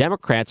 And the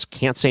Democrats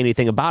can't say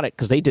anything about it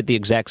because they did the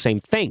exact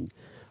same thing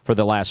for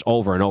the last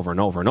over and over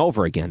and over and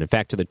over again. In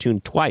fact, to the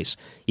tune twice,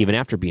 even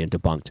after being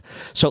debunked.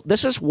 So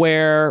this is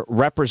where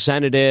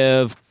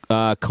Representative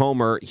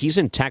Comer, he's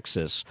in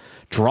Texas,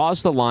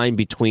 draws the line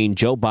between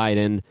Joe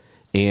Biden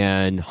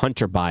and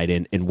Hunter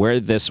Biden and where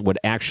this would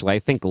actually, I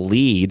think,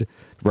 lead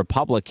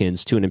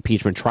Republicans to an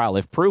impeachment trial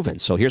if proven.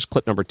 So here's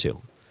clip number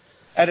 2.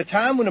 At a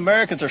time when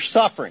Americans are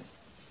suffering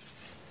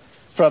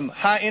from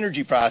high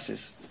energy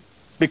prices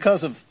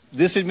because of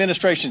this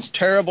administration's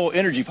terrible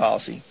energy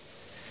policy,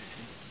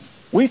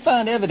 we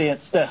find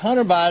evidence that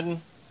Hunter Biden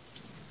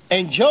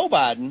and Joe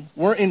Biden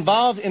were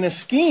involved in a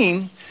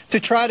scheme to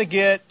try to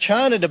get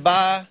China to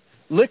buy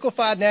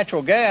liquefied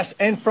natural gas,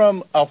 and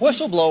from a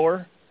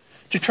whistleblower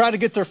to try to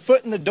get their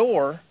foot in the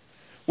door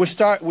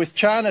with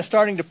China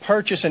starting to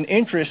purchase an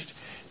interest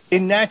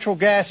in natural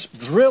gas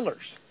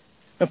drillers.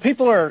 Now,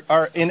 people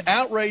are in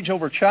outrage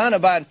over China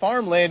buying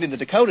farmland in the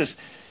Dakotas.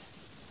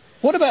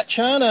 What about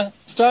China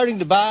starting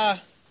to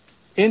buy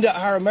into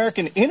our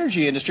American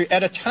energy industry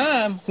at a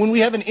time when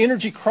we have an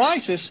energy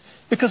crisis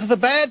because of the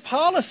bad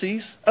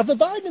policies of the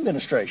Biden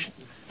administration?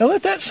 Now,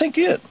 let that sink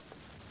in.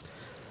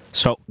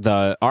 So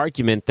the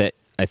argument that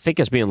I think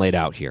is being laid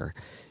out here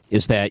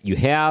is that you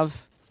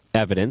have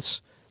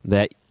evidence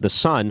that the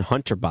son,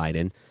 Hunter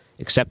Biden,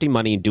 accepting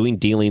money and doing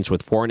dealings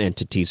with foreign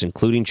entities,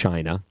 including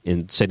China,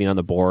 and sitting on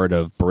the board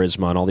of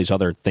Burisma and all these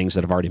other things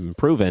that have already been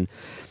proven.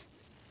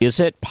 Is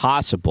it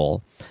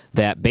possible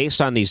that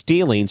based on these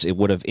dealings, it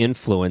would have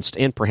influenced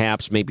and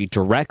perhaps maybe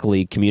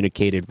directly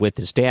communicated with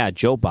his dad,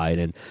 Joe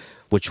Biden,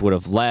 which would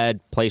have led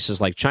places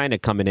like China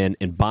coming in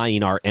and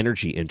buying our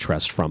energy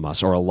interests from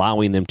us or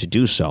allowing them to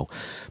do so,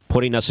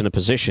 putting us in a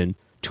position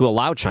to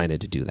allow China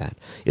to do that?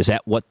 Is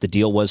that what the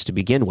deal was to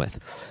begin with?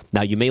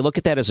 Now, you may look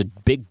at that as a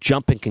big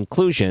jump in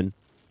conclusion,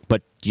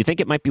 but do you think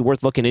it might be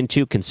worth looking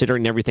into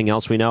considering everything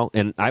else we know?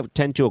 And I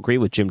tend to agree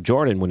with Jim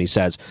Jordan when he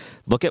says,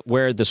 look at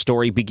where the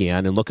story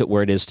began and look at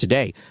where it is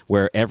today,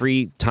 where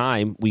every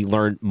time we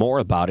learn more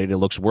about it, it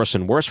looks worse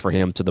and worse for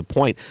him to the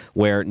point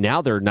where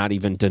now they're not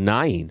even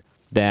denying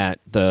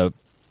that the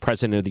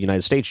president of the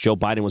United States, Joe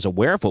Biden, was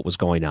aware of what was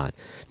going on.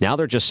 Now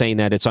they're just saying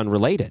that it's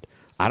unrelated.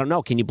 I don't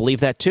know. Can you believe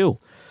that too?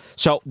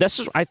 So this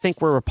is, I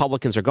think, where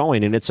Republicans are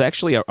going, and it's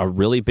actually a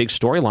really big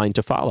storyline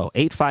to follow.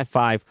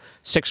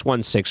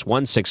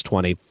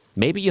 855-616-1620.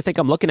 Maybe you think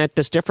I'm looking at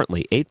this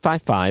differently.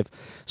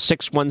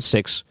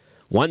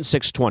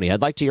 855-616-1620.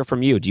 I'd like to hear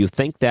from you. Do you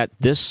think that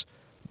this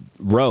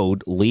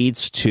road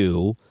leads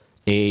to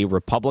a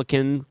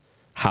Republican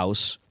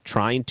House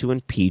trying to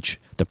impeach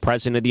the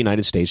President of the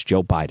United States,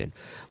 Joe Biden?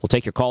 We'll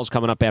take your calls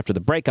coming up after the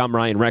break. I'm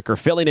Ryan Recker,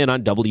 filling in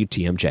on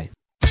WTMJ.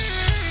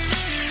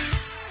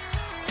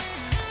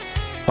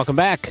 Welcome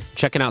back.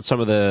 Checking out some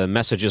of the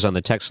messages on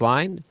the text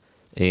line,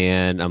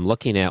 and I'm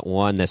looking at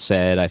one that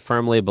said, I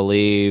firmly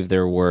believe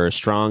there were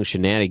strong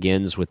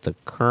shenanigans with the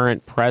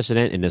current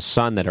president and his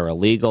son that are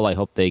illegal. I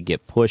hope they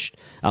get pushed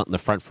out in the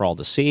front for all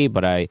to see,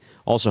 but I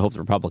also hope the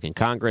Republican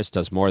Congress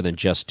does more than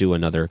just do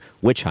another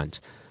witch hunt.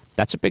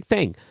 That's a big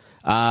thing.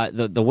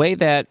 The way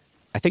that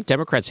I think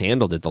Democrats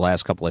handled it the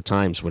last couple of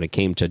times when it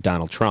came to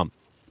Donald Trump,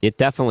 it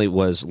definitely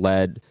was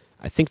led,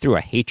 I think, through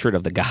a hatred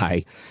of the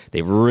guy.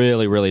 They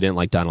really, really didn't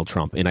like Donald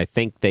Trump. And I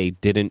think they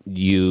didn't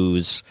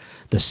use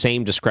the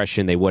same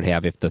discretion they would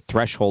have if the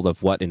threshold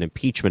of what an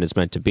impeachment is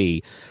meant to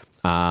be.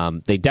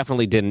 They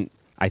definitely didn't.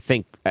 I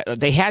think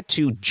they had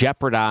to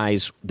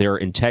jeopardize their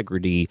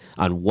integrity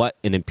on what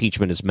an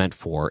impeachment is meant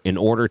for in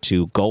order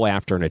to go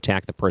after and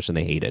attack the person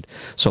they hated.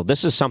 So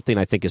this is something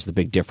I think is the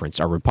big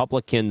difference. Are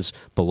Republicans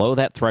below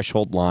that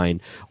threshold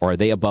line, or are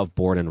they above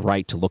board and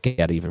right to look at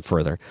it even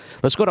further?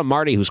 Let's go to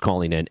Marty, who's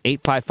calling in.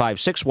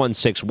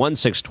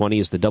 855-616-1620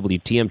 is the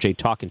WTMJ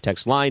talk and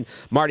text line.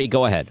 Marty,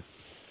 go ahead.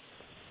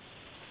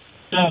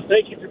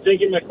 Thank you for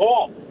taking my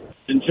call.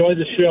 Enjoy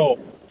the show.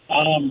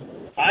 I'm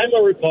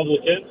a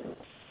Republican.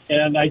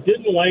 And I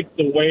didn't like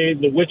the way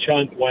the witch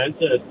hunt went,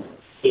 to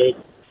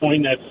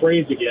coin that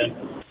phrase again,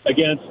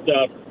 against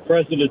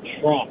President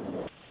Trump.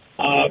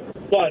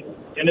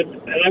 And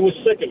I was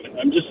sick of it.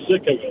 I'm just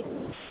sick of it.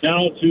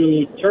 Now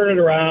to turn it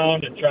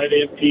around and try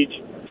to impeach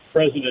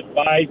President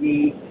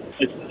Biden,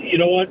 you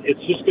know what?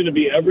 It's just going to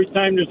be every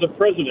time there's a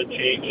president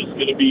change, it's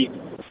going to be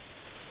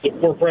the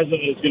poor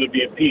president is going to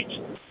be impeached.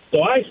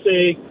 So I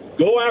say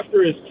go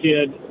after his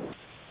kid,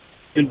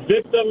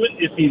 convict him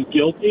if he's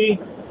guilty,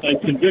 and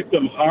convict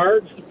him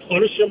hard,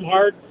 punish him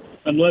hard,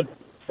 and let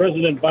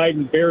President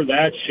Biden bear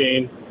that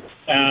shame,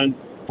 and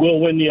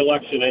we'll win the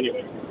election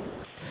anyway.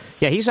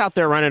 Yeah, he's out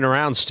there running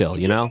around still,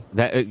 you know.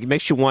 That it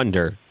makes you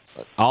wonder,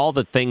 all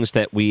the things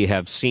that we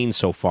have seen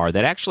so far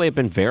that actually have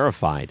been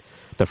verified,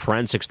 the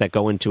forensics that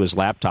go into his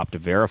laptop to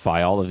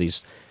verify all of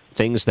these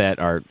things that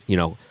are, you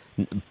know,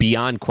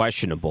 beyond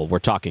questionable. We're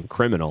talking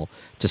criminal.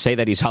 To say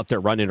that he's out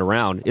there running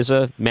around is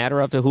a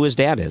matter of who his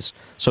dad is.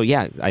 So,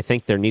 yeah, I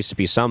think there needs to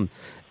be some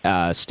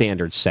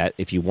standard set.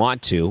 If you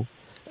want to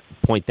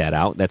point that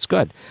out, that's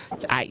good.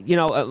 Thank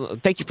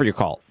you for your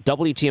call.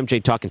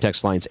 WTMJ talk and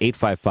text lines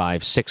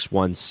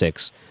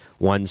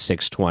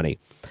 855-616-1620.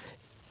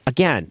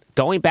 Again,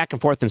 going back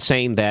and forth and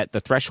saying that the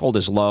threshold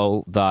is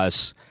low,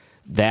 thus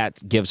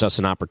that gives us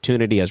an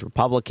opportunity as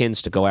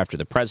Republicans to go after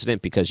the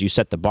president because you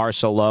set the bar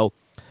so low.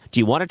 Do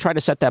you want to try to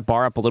set that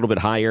bar up a little bit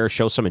higher,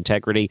 show some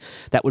integrity?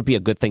 That would be a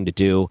good thing to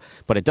do,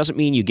 but it doesn't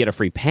mean you get a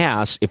free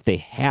pass if they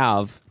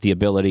have the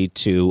ability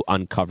to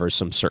uncover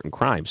some certain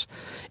crimes.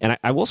 And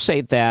I will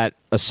say that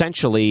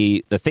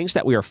essentially the things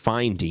that we are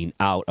finding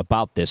out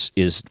about this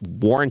is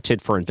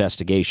warranted for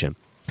investigation.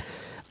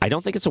 I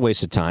don't think it's a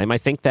waste of time. I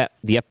think that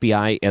the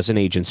FBI as an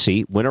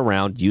agency went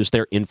around, used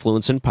their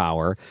influence and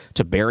power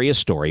to bury a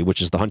story,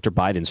 which is the Hunter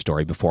Biden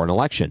story, before an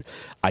election.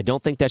 I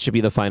don't think that should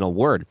be the final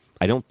word.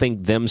 I don't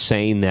think them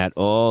saying that,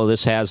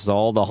 this has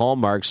all the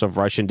hallmarks of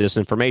Russian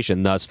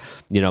disinformation, thus,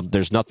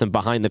 there's nothing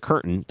behind the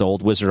curtain, the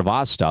old Wizard of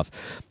Oz stuff,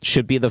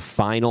 should be the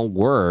final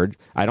word.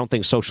 I don't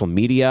think social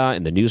media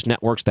and the news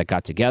networks that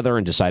got together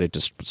and decided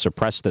to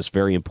suppress this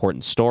very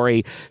important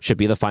story should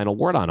be the final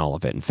word on all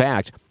of it. In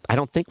fact, I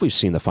don't think we've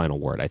seen the final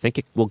word. I think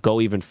it will go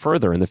even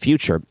further in the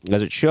future,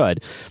 as it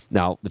should.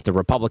 Now, if the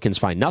Republicans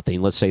find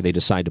nothing, let's say they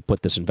decide to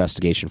put this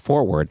investigation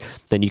forward,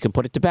 then you can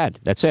put it to bed.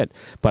 That's it.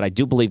 But I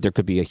do believe there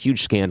could be a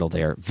huge scandal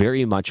there,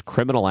 very much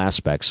criminal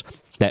aspects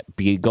that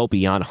go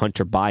beyond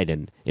Hunter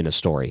Biden in a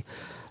story.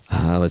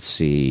 Let's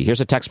see.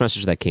 Here's a text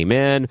message that came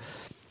in.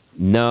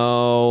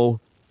 No,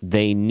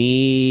 they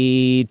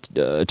need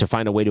to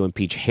find a way to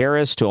impeach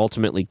Harris to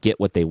ultimately get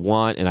what they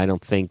want, and I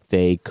don't think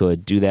they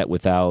could do that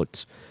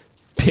without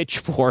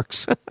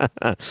pitchforks.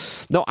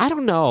 No, I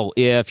don't know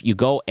if you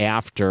go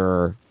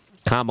after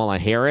Kamala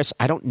Harris.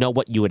 I don't know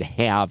what you would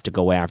have to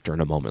go after in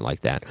a moment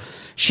like that.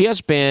 She has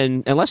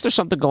been, unless there's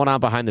something going on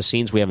behind the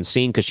scenes we haven't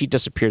seen, because she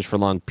disappears for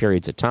long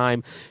periods of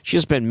time, she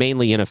has been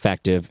mainly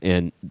ineffective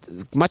and,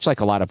 much like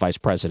a lot of vice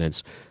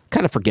presidents,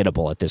 kind of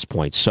forgettable at this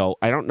point. So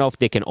I don't know if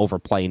they can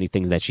overplay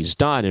anything that she's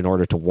done in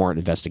order to warrant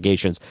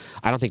investigations.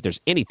 I don't think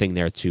there's anything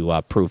there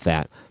to prove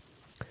that.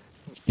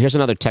 Here's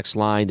another text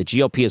line. The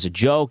GOP is a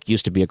joke,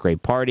 used to be a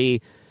great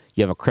party.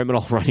 You have a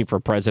criminal running for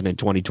president in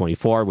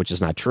 2024, which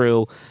is not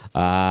true.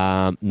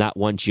 Not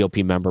one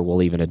GOP member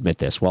will even admit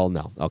this. Well,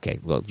 no. Okay,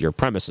 well, your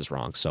premise is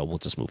wrong, so we'll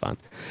just move on.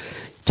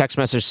 Text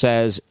message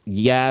says,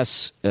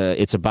 yes,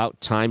 it's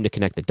about time to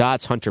connect the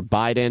dots. Hunter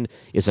Biden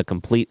is a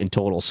complete and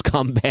total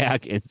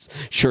scumbag, and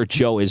sure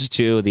Joe is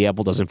too. The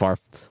apple doesn't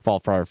fall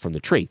far from the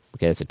tree.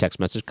 Okay, that's a text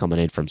message coming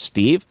in from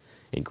Steve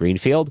in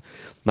Greenfield.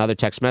 Another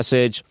text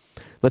message.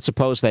 Let's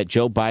suppose that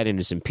Joe Biden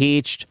is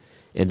impeached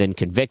and then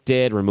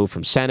convicted, removed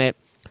from Senate.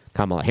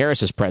 Kamala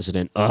Harris is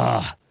president.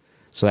 Ugh.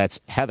 So that's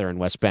Heather in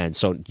West Bend.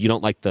 So you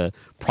don't like the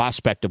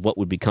prospect of what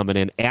would be coming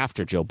in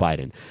after Joe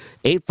Biden.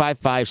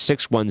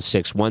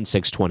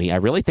 855-616-1620. I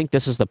really think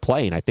this is the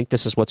play, and I think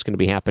this is what's going to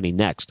be happening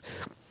next.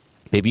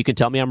 Maybe you can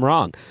tell me I'm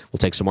wrong. We'll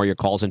take some more of your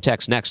calls and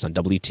texts next on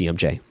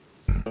WTMJ.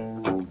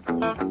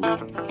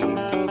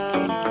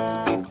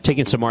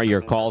 Taking some more of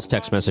your calls,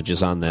 text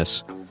messages on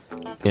this.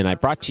 And I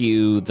brought to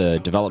you the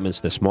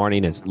developments this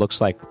morning. It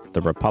looks like the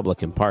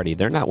Republican Party,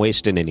 they're not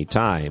wasting any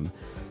time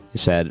He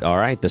said, all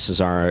right, this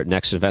is our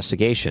next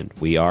investigation.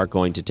 We are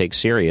going to take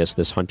serious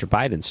this Hunter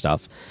Biden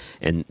stuff,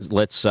 and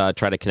let's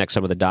try to connect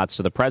some of the dots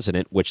to the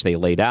president, which they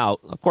laid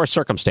out. Of course,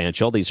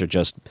 circumstantial. These are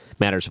just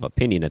matters of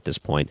opinion at this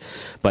point.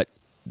 But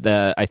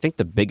I think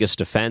the biggest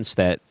defense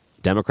that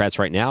Democrats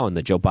right now and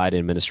the Joe Biden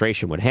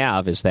administration would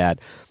have is that,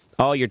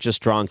 oh, you're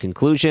just drawing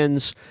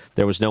conclusions.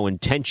 There was no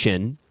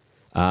intention.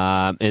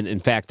 And in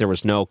fact, there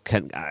was no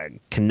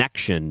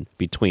connection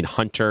between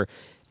Hunter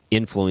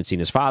influencing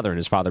his father and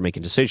his father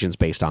making decisions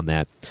based on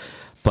that.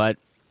 But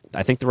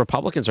I think the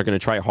Republicans are going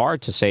to try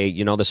hard to say,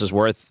 this is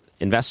worth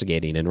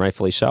investigating, and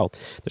rightfully so.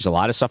 There's a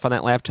lot of stuff on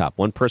that laptop.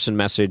 One person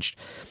messaged,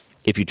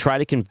 if you try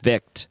to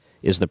convict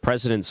is the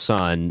president's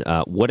son,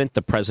 wouldn't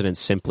the president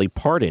simply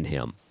pardon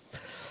him?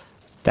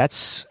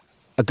 That's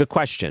a good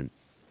question.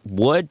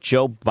 Would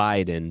Joe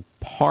Biden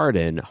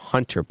pardon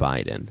Hunter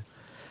Biden?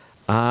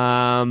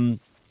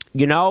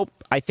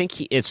 I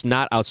think it's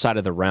not outside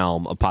of the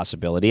realm of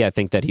possibility. I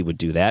think that he would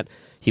do that.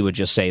 He would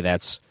just say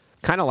that's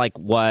kind of like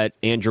what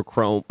Andrew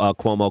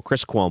Cuomo,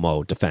 Chris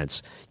Cuomo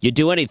defense. You'd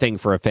do anything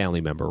for a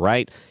family member,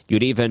 right?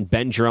 You'd even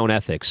bend your own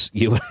ethics.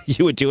 You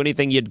would do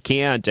anything you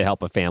can to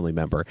help a family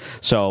member.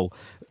 So,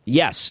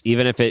 yes,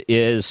 even if it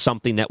is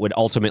something that would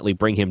ultimately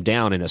bring him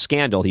down in a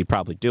scandal, he'd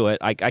probably do it.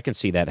 I can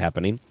see that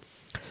happening.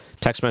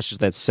 Text message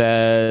that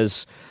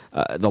says,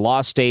 the law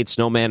states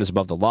no man is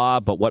above the law,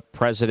 but what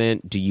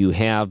president do you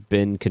have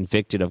been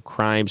convicted of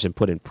crimes and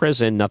put in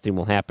prison? Nothing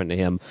will happen to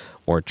him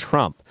or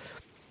Trump.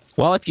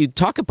 Well, if you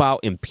talk about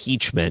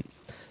impeachment,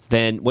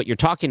 then what you're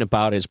talking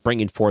about is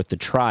bringing forth the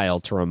trial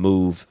to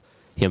remove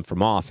him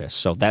from office.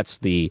 So that's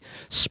the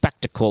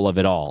spectacle of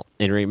it all.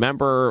 And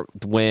remember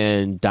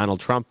when Donald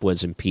Trump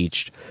was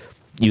impeached,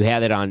 you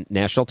had it on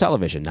national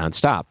television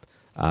nonstop.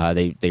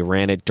 They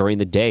ran it during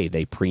the day.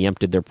 They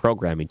preempted their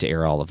programming to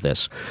air all of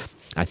this.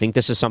 I think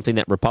this is something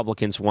that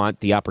Republicans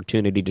want the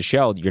opportunity to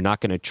show. You're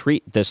not going to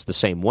treat this the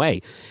same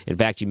way. In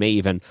fact, you may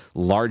even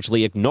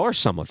largely ignore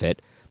some of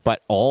it,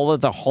 but all of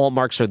the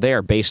hallmarks are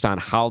there based on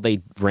how they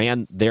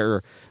ran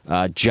their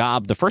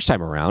job the first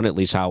time around, at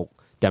least how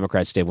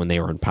Democrats did when they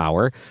were in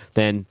power.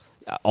 Then,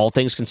 all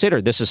things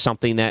considered, this is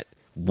something that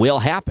will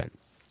happen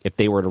if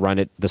they were to run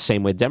it the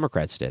same way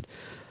Democrats did.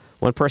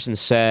 One person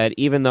said,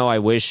 even though I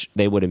wish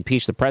they would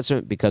impeach the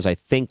president because I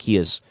think he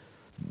is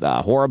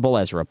horrible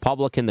as a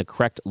Republican, the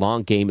correct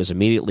long game is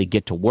immediately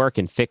get to work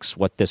and fix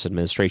what this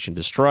administration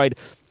destroyed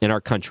in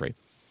our country.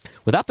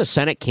 Without the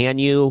Senate, can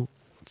you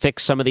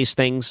fix some of these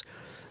things?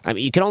 I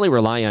mean, you can only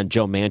rely on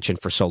Joe Manchin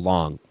for so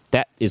long.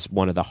 That is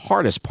one of the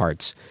hardest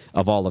parts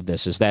of all of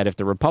this, is that if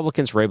the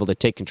Republicans were able to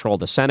take control of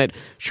the Senate,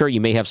 sure,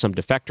 you may have some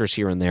defectors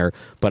here and there,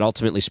 but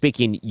ultimately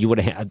speaking, you would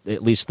have had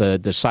at least the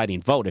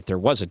deciding vote if there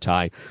was a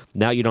tie.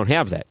 Now you don't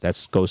have that.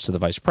 That goes to the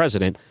vice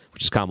president,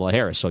 which is Kamala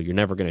Harris, so you're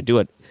never going to do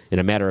it in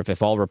a matter of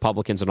if all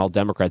Republicans and all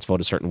Democrats vote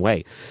a certain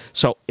way.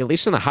 So at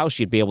least in the House,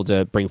 you'd be able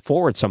to bring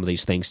forward some of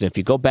these things. And if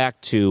you go back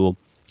to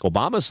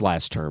Obama's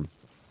last term,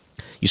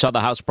 you saw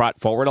the House brought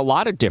forward a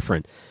lot of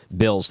different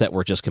bills that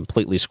were just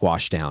completely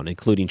squashed down,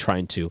 including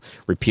trying to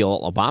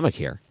repeal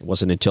Obamacare. It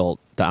wasn't until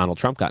Donald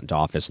Trump got into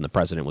office and the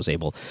president was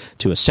able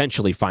to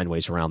essentially find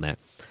ways around that.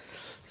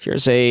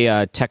 Here's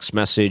a text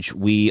message.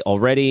 We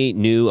already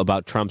knew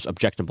about Trump's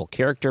objectionable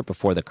character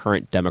before the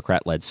current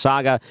Democrat-led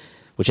saga,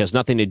 which has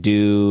nothing to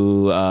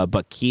do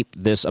but keep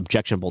this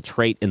objectionable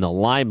trait in the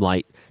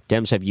limelight.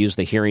 Dems have used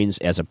the hearings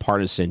as a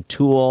partisan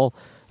tool.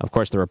 Of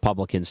course, the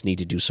Republicans need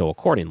to do so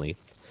accordingly.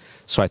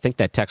 So I think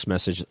that text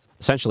message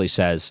essentially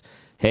says,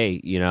 hey,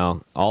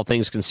 all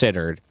things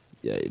considered,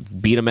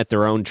 beat them at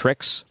their own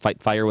tricks,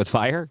 fight fire with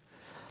fire.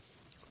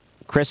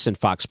 Chris in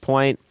Fox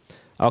Point,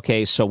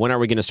 okay, so when are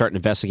we going to start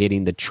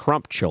investigating the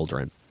Trump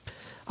children?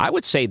 I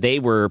would say they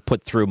were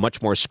put through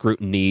much more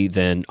scrutiny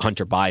than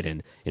Hunter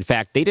Biden. In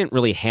fact, they didn't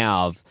really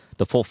have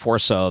the full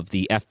force of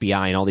the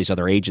FBI and all these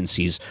other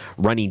agencies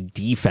running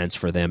defense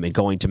for them and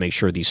going to make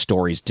sure these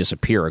stories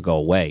disappear or go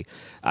away.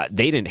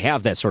 They didn't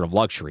have that sort of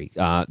luxury.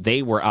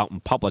 They were out in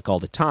public all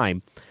the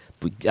time.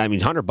 I mean,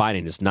 Hunter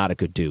Biden is not a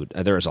good dude.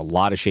 There is a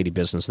lot of shady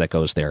business that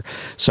goes there.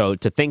 So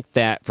to think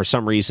that for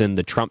some reason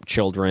the Trump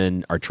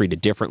children are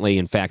treated differently,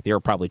 in fact, they were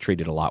probably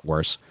treated a lot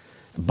worse,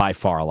 by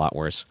far a lot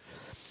worse.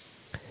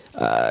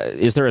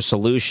 Is there a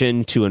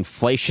solution to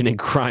inflation and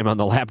crime on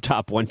the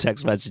laptop? One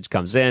text message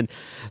comes in.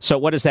 So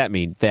what does that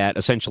mean? That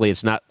essentially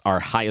it's not our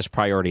highest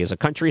priority as a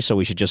country, so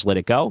we should just let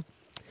it go?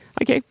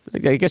 Okay,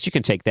 I guess you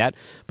can take that,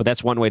 but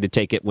that's one way to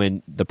take it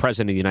when the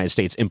president of the United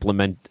States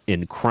implement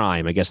in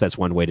crime. I guess that's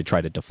one way to try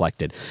to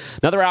deflect it.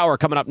 Another hour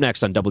coming up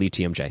next on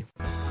WTMJ.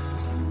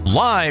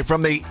 Live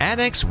from the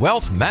Annex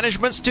Wealth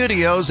Management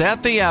Studios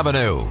at the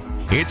Avenue,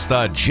 it's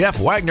the Jeff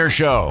Wagner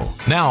Show.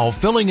 Now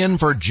filling in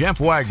for Jeff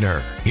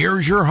Wagner,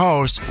 here's your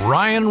host,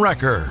 Ryan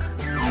Recker.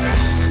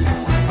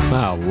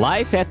 Wow,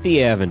 life at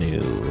the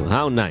Avenue.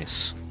 How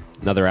nice.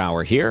 Another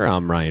hour here.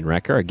 I'm Ryan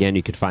Recker. Again,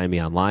 you can find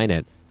me online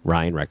at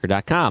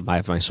RyanRecord.com. I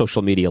have my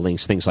social media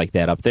links, things like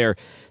that up there.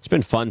 It's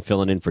been fun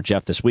filling in for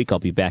Jeff this week. I'll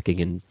be back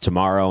again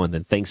tomorrow, and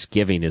then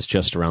Thanksgiving is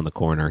just around the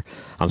corner.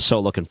 I'm so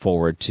looking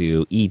forward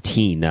to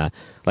eating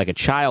like a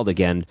child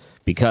again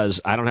because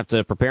I don't have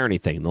to prepare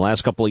anything. The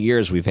last couple of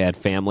years, we've had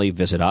family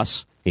visit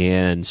us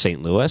in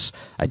St. Louis.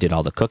 I did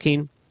all the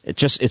cooking.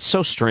 It's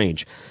so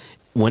strange.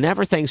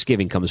 Whenever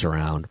Thanksgiving comes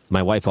around,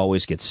 my wife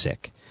always gets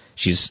sick.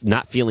 She's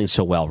not feeling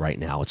so well right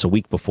now. It's a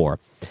week before.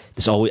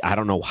 I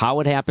don't know how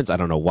it happens. I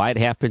don't know why it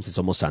happens. It's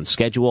almost on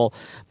schedule,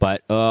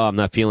 but I'm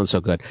not feeling so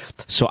good.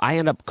 So I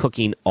end up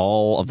cooking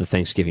all of the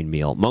Thanksgiving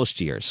meal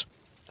most years.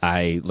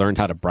 I learned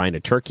how to brine a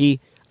turkey.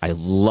 I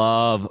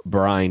love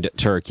brined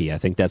turkey. I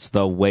think that's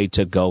the way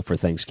to go for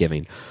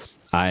Thanksgiving.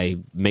 I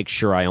make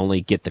sure I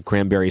only get the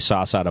cranberry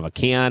sauce out of a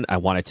can. I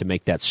want it to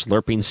make that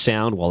slurping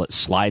sound while it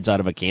slides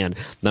out of a can.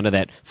 None of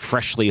that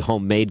freshly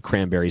homemade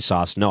cranberry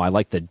sauce. No, I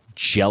like the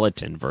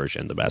gelatin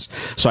version the best.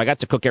 So I got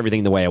to cook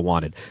everything the way I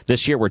wanted.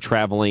 This year we're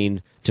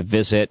traveling to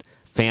visit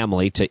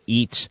family to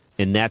eat,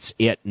 and that's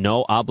it.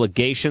 No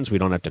obligations. We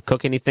don't have to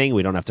cook anything.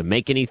 We don't have to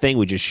make anything.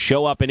 We just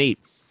show up and eat.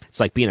 It's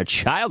like being a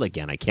child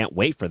again. I can't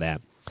wait for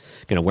that.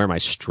 Going to wear my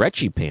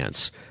stretchy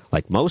pants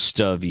like most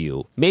of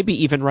you, maybe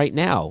even right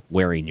now,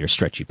 wearing your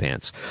stretchy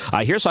pants.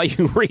 Here's how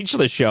you reach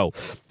the show.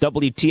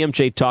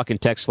 WTMJ Talk and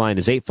Text line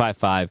is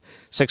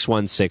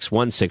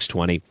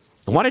 855-616-1620.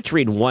 I wanted to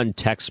read one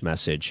text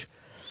message.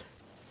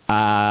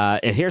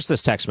 And here's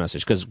this text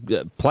message, because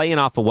playing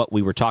off of what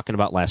we were talking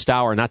about last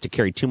hour, not to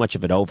carry too much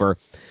of it over,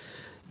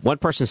 one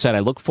person said, I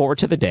look forward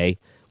to the day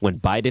when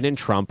Biden and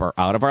Trump are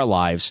out of our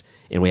lives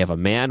and we have a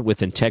man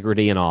with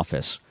integrity in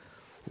office.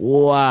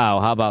 Wow,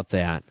 how about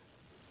that?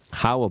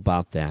 How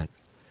about that?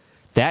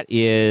 That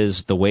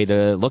is the way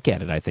to look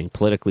at it, I think,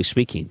 politically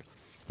speaking.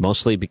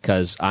 Mostly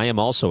because I am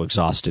also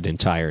exhausted and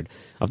tired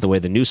of the way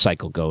the news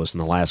cycle goes in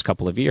the last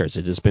couple of years.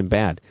 It has been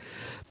bad.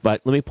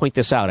 But let me point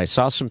this out. I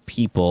saw some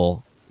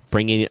people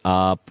bringing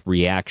up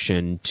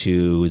reaction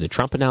to the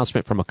Trump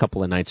announcement from a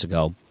couple of nights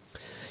ago.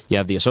 You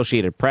have the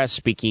Associated Press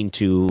speaking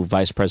to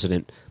Vice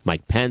President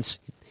Mike Pence.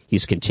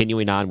 He's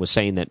continuing on with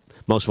saying that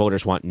most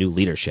voters want new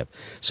leadership.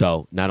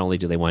 So not only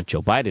do they want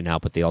Joe Biden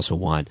out, but they also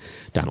want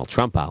Donald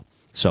Trump out.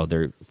 So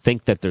they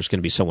think that there's going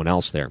to be someone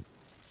else there.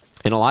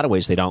 In a lot of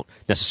ways, they don't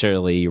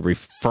necessarily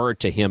refer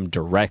to him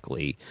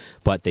directly,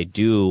 but they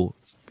do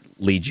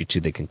lead you to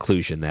the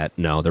conclusion that,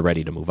 no, they're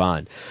ready to move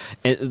on.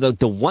 And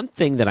the one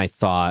thing that I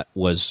thought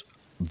was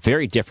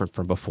very different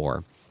from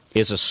before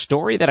is a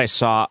story that I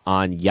saw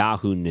on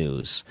Yahoo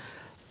News.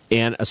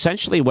 And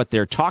essentially what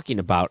they're talking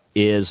about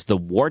is the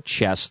war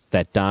chest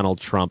that Donald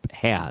Trump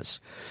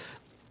has.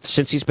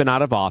 Since he's been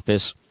out of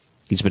office,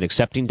 he's been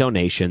accepting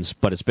donations,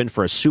 but it's been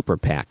for a super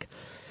PAC.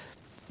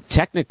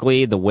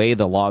 Technically, the way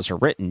the laws are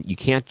written, you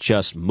can't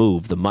just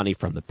move the money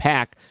from the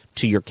PAC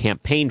to your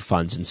campaign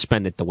funds and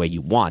spend it the way you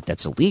want.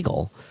 That's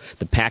illegal.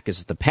 The PAC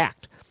is the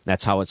PAC.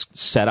 That's how it's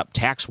set up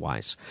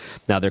tax-wise.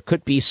 Now, there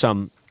could be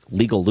some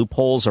legal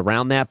loopholes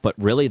around that, but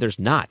really there's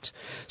not.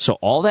 So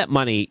all that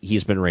money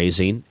he's been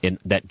raising in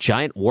that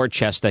giant war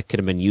chest that could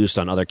have been used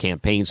on other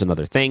campaigns and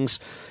other things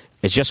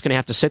is just going to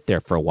have to sit there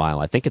for a while.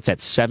 I think it's at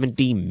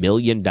 $70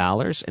 million,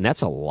 and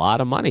that's a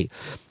lot of money,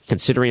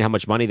 considering how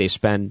much money they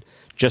spend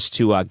just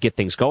to get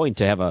things going.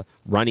 To have a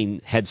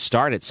running head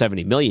start at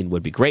 $70 million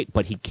would be great,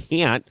 but he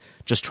can't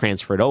just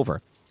transfer it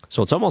over.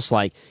 So it's almost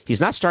like he's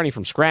not starting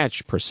from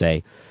scratch, per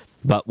se,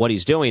 but what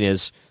he's doing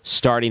is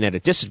starting at a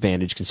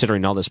disadvantage,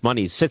 considering all this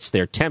money sits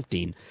there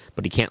tempting,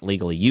 but he can't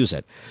legally use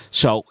it.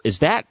 So is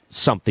that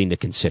something to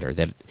consider,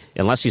 that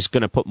unless he's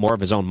going to put more of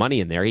his own money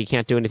in there, he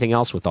can't do anything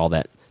else with all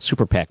that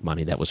super PAC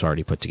money that was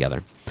already put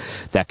together?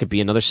 That could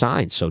be another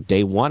sign. So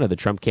day one of the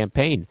Trump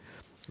campaign,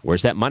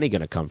 where's that money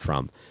going to come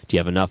from? Do you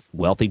have enough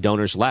wealthy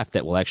donors left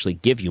that will actually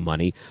give you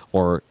money,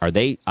 or are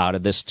they out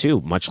of this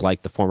too, much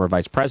like the former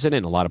vice president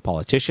and a lot of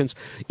politicians?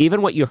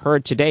 Even what you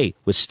heard today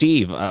with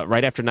Steve,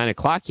 right after 9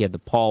 o'clock, he had the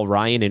Paul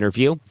Ryan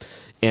interview,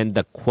 and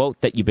the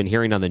quote that you've been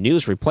hearing on the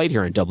news replayed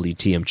here on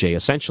WTMJ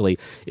essentially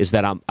is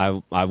that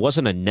I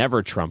wasn't a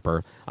never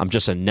Trumper, I'm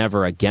just a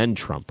never again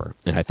Trumper.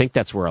 And I think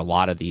that's where a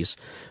lot of these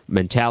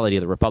mentality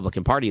of the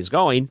Republican Party is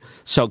going.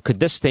 So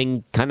could this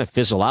thing kind of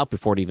fizzle out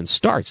before it even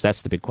starts?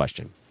 That's the big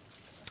question.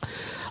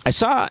 I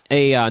saw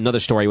another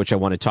story which I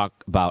want to talk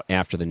about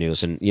after the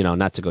news, and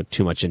not to go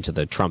too much into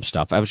the Trump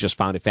stuff. I was just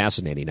found it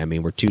fascinating. I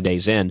mean, we're 2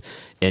 days in,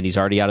 and he's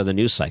already out of the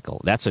news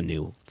cycle. That's a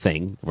new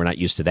thing. We're not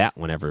used to that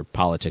whenever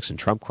politics and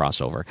Trump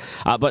cross over.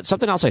 But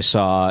something else I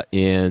saw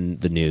in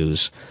the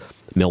news: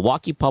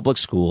 Milwaukee Public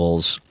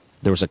Schools.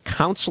 There was a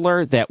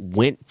counselor that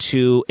went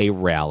to a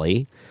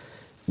rally,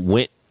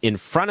 went in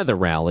front of the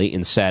rally,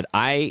 and said,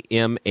 "I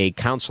am a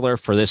counselor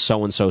for this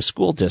so-and-so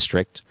school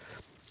district.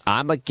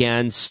 I'm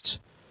against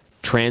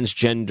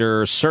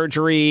transgender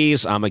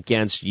surgeries. I'm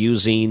against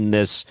using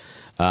this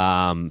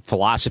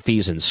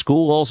philosophies in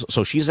schools."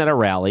 So she's at a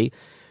rally.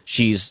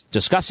 She's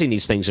discussing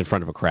these things in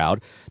front of a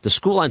crowd. The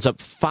school ends up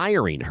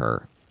firing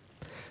her.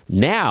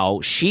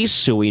 Now she's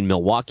suing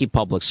Milwaukee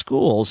Public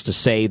Schools to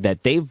say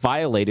that they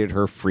violated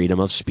her freedom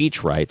of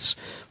speech rights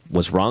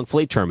was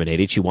wrongfully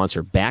terminated. She wants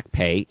her back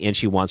pay, and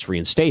she wants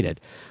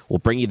reinstated. We'll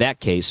bring you that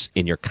case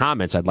in your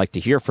comments. I'd like to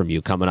hear from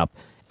you coming up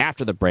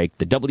after the break.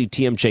 The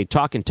WTMJ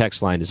talk and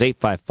text line is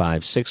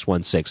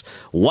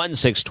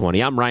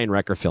 855-616-1620. I'm Ryan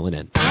Recker filling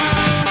in.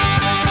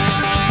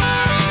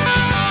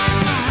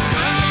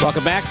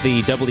 Welcome back.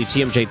 The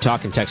WTMJ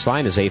talk and text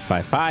line is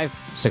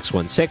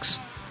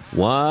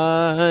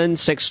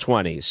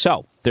 855-616-1620.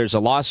 So there's a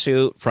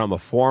lawsuit from a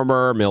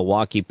former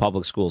Milwaukee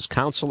Public Schools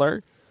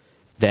counselor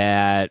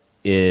that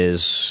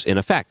is in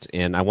effect.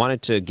 And I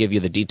wanted to give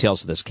you the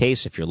details of this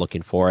case if you're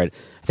looking for it.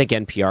 I think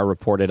NPR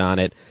reported on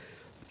it.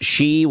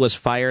 She was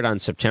fired on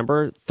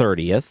September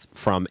 30th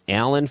from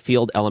Allen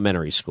Field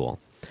Elementary School.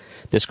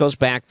 This goes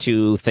back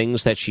to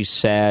things that she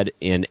said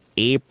in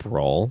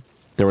April.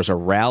 There was a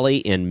rally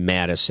in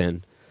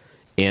Madison,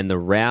 and the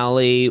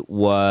rally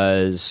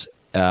was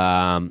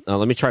let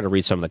me try to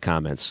read some of the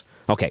comments.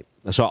 Okay,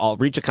 so I'll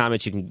read the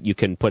comments. You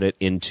can put it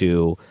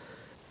into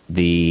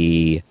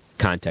the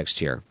context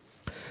here.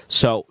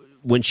 So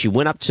when she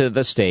went up to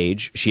the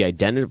stage, she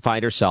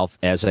identified herself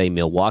as a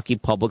Milwaukee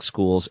Public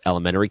Schools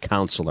elementary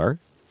counselor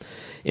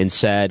and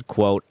said,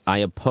 quote, "I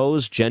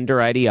oppose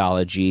gender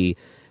ideology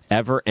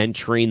ever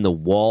entering the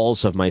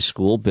walls of my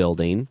school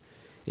building."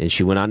 And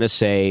she went on to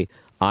say,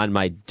 "On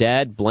my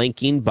dead,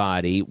 blanking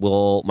body,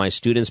 will my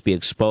students be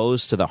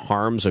exposed to the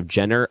harms of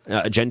gender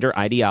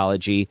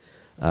ideology?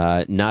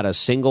 Not a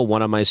single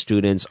one of my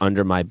students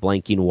under my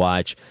blanking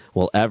watch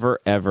will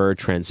ever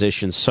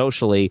transition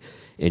socially,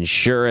 and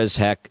sure as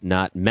heck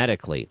not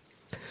medically."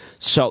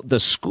 So the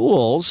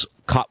schools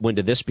caught wind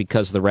of this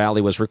because the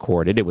rally was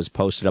recorded. It was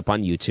posted up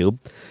on YouTube,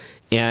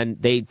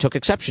 and they took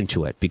exception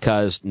to it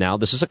because now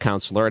this is a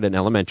counselor at an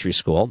elementary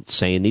school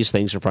saying these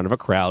things in front of a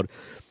crowd.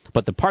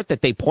 But the part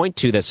that they point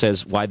to that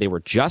says why they were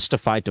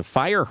justified to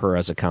fire her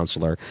as a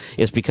counselor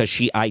is because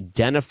she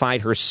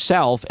identified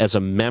herself as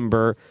a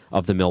member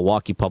of the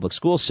Milwaukee public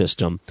school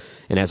system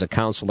and as a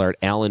counselor at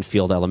Allen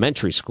Field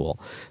Elementary School.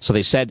 So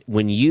they said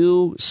when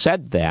you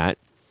said that,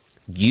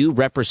 you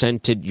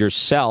represented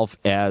yourself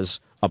as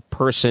a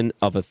person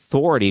of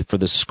authority for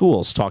the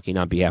schools, talking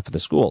on behalf of the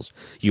schools.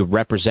 You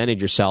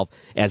represented yourself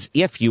as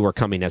if you were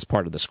coming as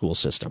part of the school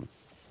system.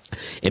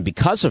 And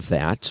because of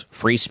that,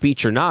 free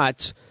speech or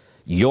not,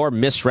 your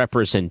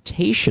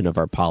misrepresentation of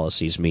our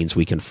policies means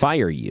we can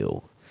fire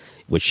you,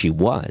 which she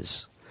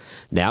was.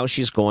 Now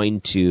she's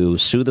going to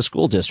sue the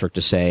school district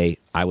to say,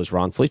 I was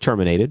wrongfully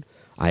terminated.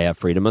 I have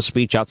freedom of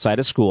speech outside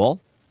of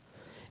school.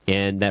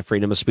 And that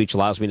freedom of speech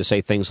allows me to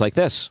say things like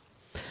this.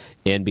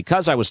 And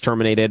because I was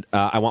terminated,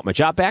 I want my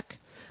job back.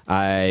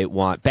 I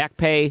want back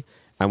pay.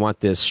 I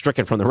want this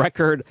stricken from the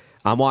record.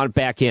 I want it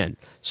back in.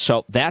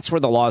 So that's where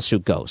the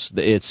lawsuit goes.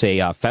 It's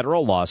a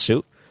federal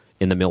lawsuit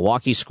in the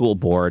Milwaukee School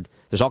Board.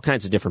 There's all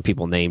kinds of different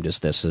people named as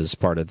this as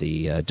part of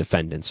the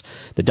defendants.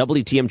 The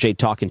WTMJ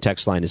talk and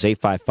text line is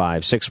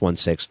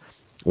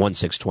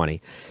 855-616-1620.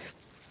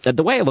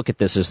 The way I look at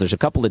this is there's a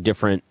couple of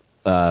different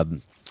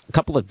opposing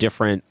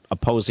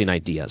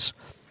ideas.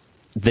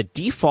 The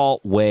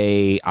default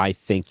way I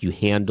think you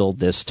handle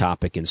this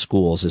topic in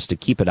schools is to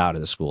keep it out of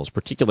the schools,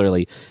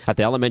 particularly at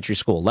the elementary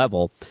school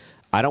level.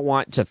 I don't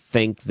want to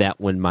think that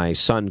when my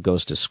son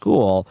goes to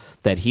school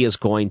that he is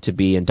going to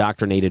be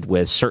indoctrinated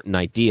with certain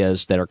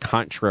ideas that are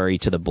contrary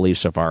to the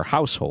beliefs of our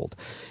household.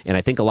 And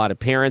I think a lot of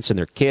parents and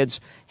their kids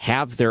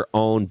have their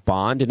own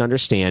bond and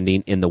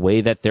understanding in the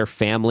way that their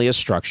family is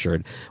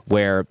structured,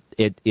 where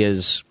it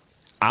is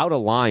out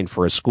of line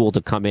for a school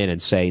to come in and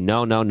say,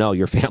 no,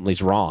 your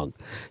family's wrong.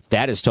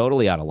 That is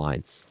totally out of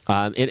line.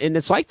 And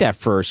it's like that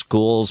for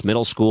schools,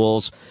 middle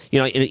schools,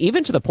 and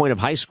even to the point of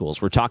high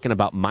schools. We're talking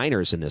about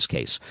minors in this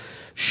case.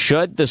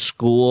 Should the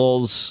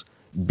schools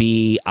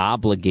be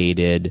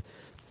obligated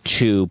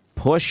to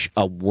push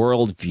a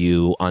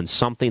worldview on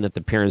something that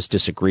the parents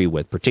disagree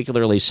with,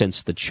 particularly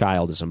since the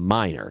child is a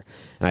minor?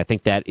 And I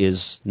think that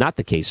is not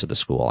the case of the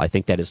school. I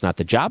think that is not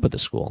the job of the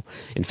school.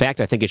 In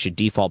fact, I think it should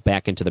default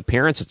back into the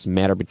parents. It's a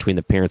matter between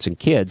the parents and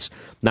kids,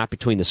 not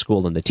between the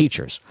school and the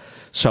teachers.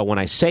 So when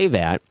I say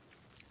that,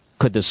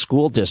 could the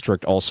school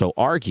district also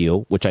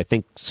argue, which I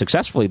think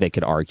successfully they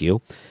could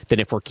argue, that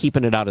if we're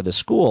keeping it out of the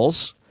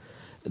schools,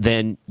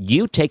 then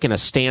you taking a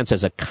stance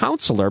as a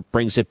counselor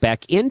brings it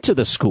back into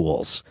the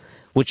schools,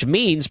 which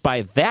means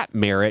by that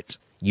merit,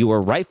 you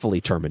were rightfully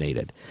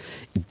terminated.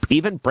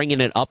 Even bringing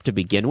it up to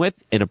begin with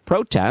in a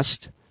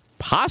protest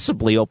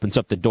possibly opens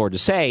up the door to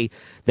say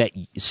that,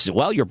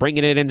 well, you're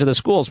bringing it into the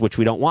schools, which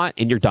we don't want,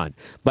 and you're done.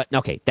 But,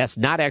 okay, that's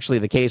not actually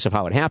the case of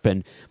how it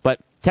happened, but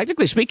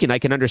technically speaking, I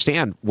can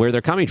understand where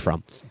they're coming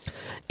from.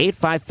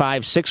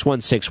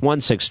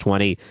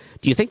 855-616-1620.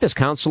 Do you think this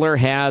counselor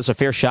has a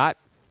fair shot?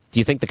 Do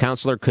you think the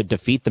counselor could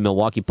defeat the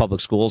Milwaukee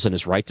Public Schools and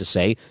his right to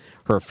say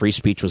her free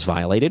speech was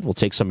violated? We'll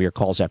take some of your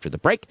calls after the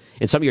break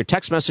and some of your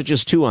text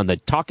messages, too, on the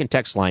talk and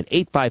text line,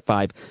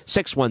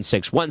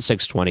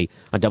 855-616-1620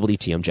 on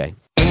WTMJ.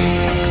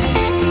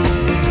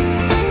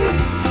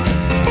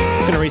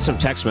 I'm going to read some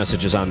text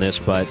messages on this,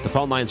 but the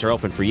phone lines are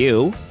open for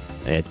you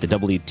at the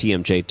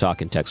WTMJ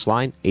talk and text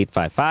line,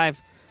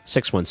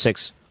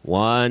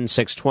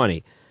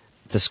 855-616-1620.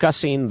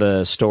 discussing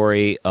the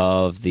story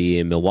of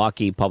the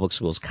Milwaukee Public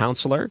Schools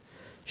counselor.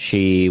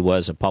 She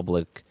was a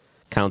public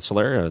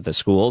counselor of the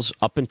schools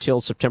up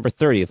until September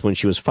 30th when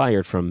she was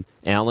fired from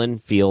Allen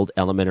Field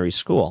Elementary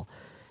School.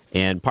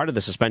 And part of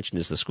the suspension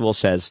is the school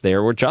says they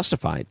were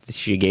justified.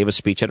 She gave a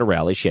speech at a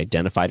rally. She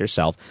identified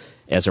herself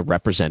as a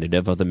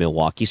representative of the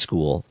Milwaukee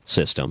school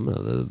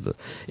system.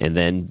 And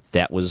then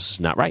that was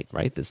not right?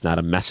 That's not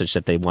a message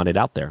that they wanted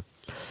out there.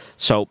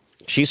 So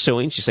she's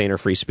suing. She's saying her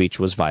free speech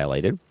was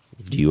violated.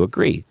 Do you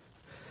agree?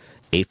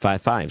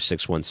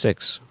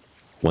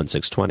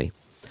 855-616-1620.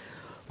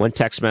 One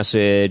text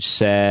message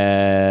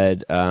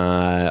said,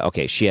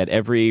 she had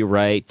every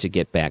right to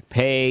get back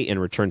pay and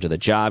return to the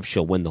job.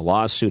 She'll win the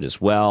lawsuit as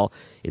well.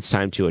 It's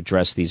time to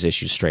address these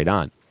issues straight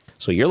on.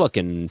 So you're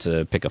looking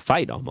to pick a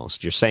fight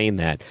almost. You're saying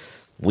that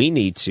we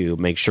need to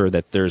make sure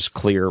that there's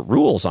clear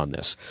rules on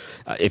this.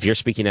 If you're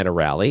speaking at a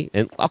rally,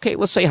 and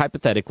let's say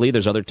hypothetically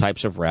there's other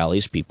types of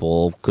rallies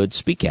people could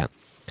speak at.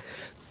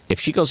 If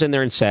she goes in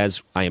there and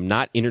says, I am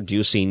not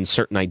introducing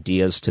certain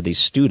ideas to these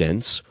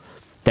students,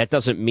 that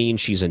doesn't mean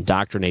she's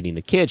indoctrinating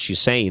the kids.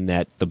 She's saying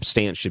that the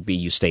stance should be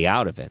you stay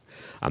out of it.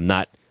 I'm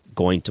not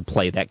going to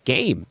play that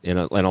game in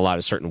a lot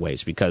of certain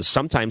ways, because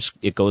sometimes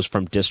it goes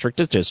from district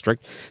to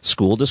district,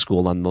 school to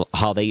school on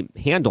how they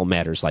handle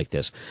matters like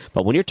this.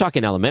 But when you're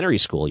talking elementary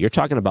school, you're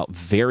talking about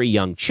very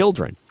young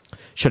children.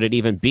 Should it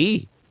even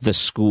be the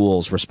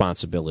school's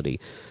responsibility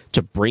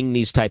to bring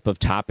these type of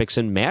topics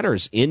and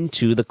matters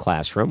into the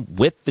classroom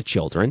with the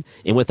children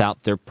and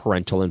without their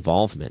parental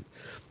involvement?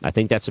 I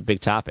think that's a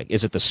big topic.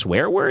 Is it the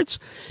swear words?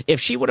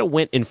 If she would have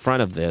went in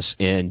front of this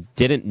and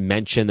didn't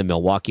mention the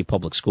Milwaukee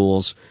Public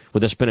Schools,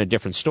 would this been a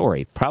different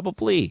story?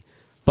 Probably,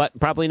 but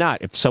probably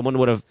not. If someone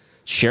would have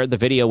shared the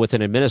video with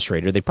an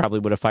administrator, they probably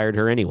would have fired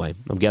her anyway.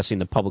 I'm guessing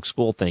the public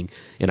school thing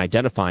and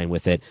identifying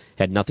with it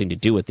had nothing to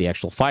do with the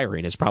actual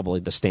firing. It's probably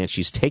the stance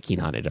she's taking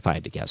on it, if I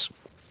had to guess.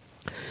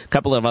 A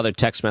couple of other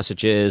text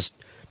messages.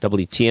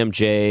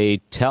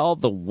 WTMJ, tell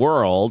the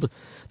world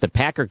the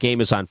Packer game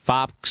is on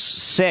Fox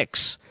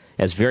 6.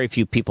 As very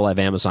few people have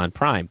Amazon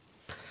Prime.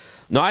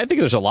 No, I think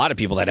there's a lot of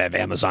people that have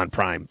Amazon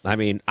Prime. I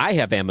mean, I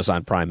have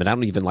Amazon Prime, and I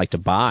don't even like to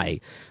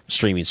buy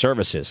streaming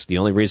services. The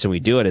only reason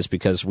we do it is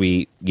because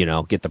we,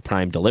 get the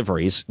Prime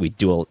deliveries. We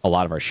do a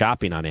lot of our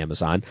shopping on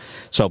Amazon.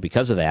 So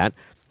because of that,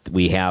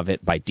 we have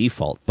it by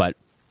default. But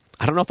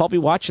I don't know if I'll be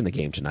watching the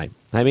game tonight.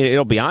 I mean,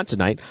 it'll be on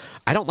tonight.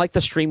 I don't like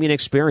the streaming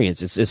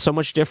experience. It's so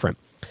much different.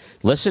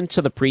 Listen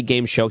to the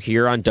pregame show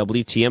here on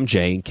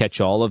WTMJ and catch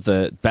all of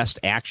the best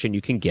action you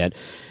can get.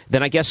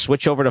 Then I guess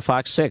switch over to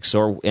Fox 6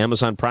 or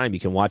Amazon Prime. You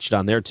can watch it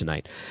on there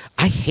tonight.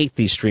 I hate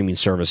these streaming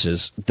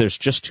services. There's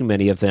just too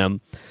many of them.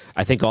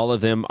 I think all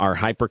of them are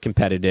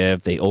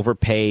hyper-competitive. They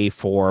overpay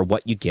for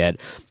what you get,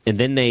 and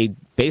then they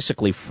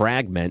basically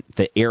fragment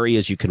the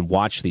areas you can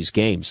watch these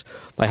games.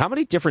 Like, how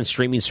many different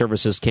streaming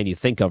services can you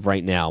think of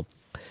right now?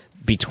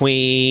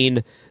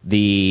 Between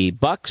the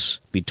Bucks,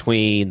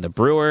 between the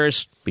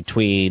Brewers,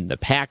 between the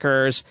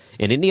Packers,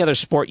 and any other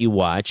sport you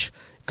watch,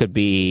 could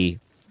be,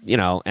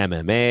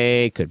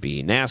 MMA, could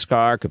be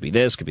NASCAR, could be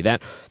this, could be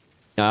that.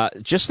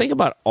 Just think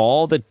about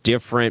all the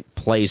different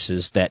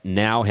places that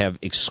now have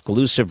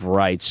exclusive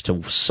rights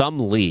to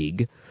some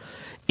league.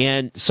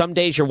 And some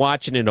days you're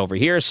watching it over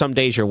here, some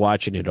days you're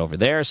watching it over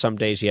there, some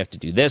days you have to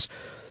do this.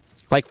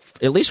 Like,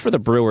 at least for the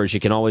Brewers, you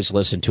can always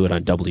listen to it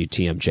on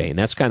WTMJ, and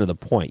that's kind of the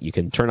point. You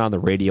can turn on the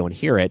radio and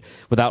hear it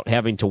without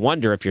having to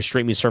wonder if your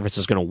streaming service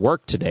is going to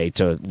work today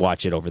to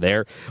watch it over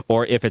there,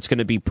 or if it's going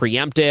to be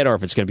preempted, or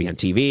if it's going to be on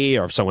TV,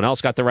 or if someone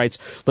else got the rights,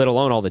 let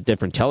alone all the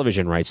different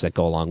television rights that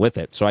go along with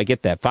it. So I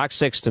get that. Fox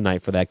 6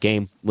 tonight for that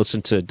game.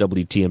 Listen to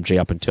WTMJ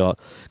up until,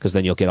 because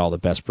then you'll get all the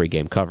best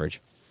pregame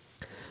coverage.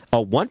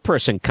 One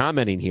person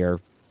commenting here,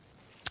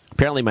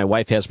 apparently my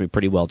wife has me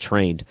pretty well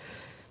trained.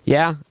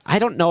 Yeah, I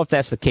don't know if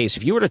that's the case.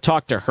 If you were to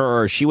talk to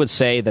her, she would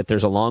say that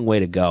there's a long way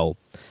to go.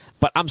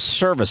 But I'm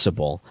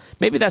serviceable.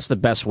 Maybe that's the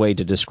best way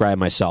to describe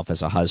myself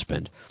as a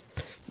husband.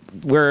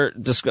 We're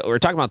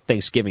talking about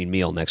Thanksgiving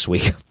meal next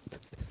week.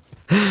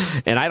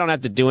 And I don't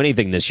have to do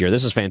anything this year.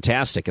 This is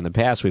fantastic. In the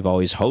past, we've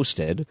always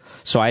hosted,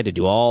 so I had to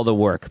do all the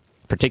work,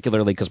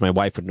 particularly because my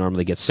wife would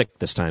normally get sick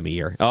this time of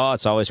year. Oh,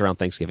 it's always around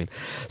Thanksgiving.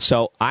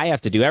 So I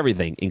have to do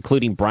everything,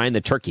 including brine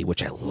the turkey,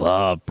 which I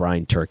love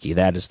brine turkey.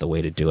 That is the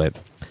way to do it.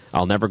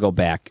 I'll never go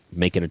back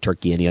making a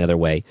turkey any other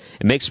way.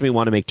 It makes me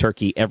want to make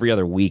turkey every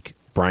other week,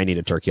 brining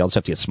a turkey. I'll just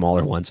have to get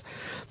smaller ones.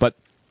 But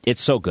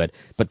it's so good.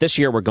 But this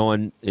year we're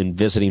going and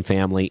visiting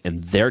family,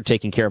 and they're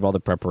taking care of all the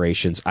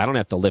preparations. I don't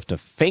have to lift a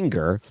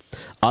finger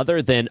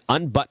other than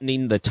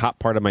unbuttoning the top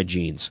part of my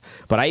jeans.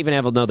 But I even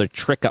have another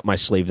trick up my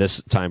sleeve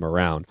this time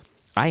around.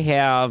 I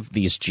have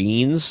these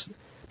jeans,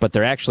 but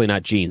they're actually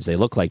not jeans. They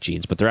look like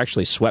jeans, but they're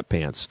actually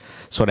sweatpants.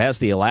 So it has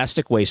the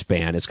elastic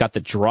waistband. It's got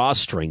the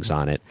drawstrings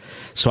on it.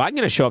 So I'm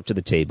going to show up to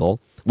the table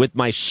with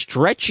my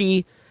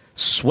stretchy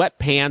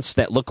sweatpants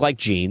that look like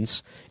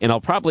jeans, and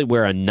I'll probably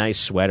wear a nice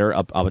sweater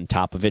up on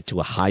top of it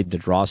to hide the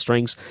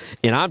drawstrings,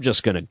 and I'm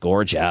just going to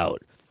gorge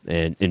out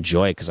and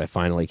enjoy it because I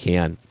finally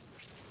can.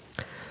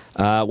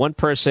 One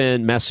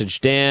person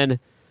messaged in,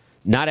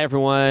 not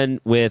everyone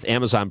with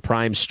Amazon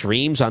Prime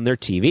streams on their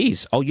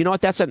TVs. Oh, you know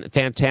what? That's a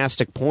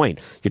fantastic point.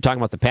 You're talking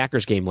about the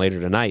Packers game later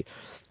tonight.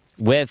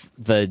 With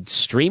the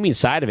streaming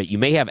side of it, you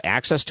may have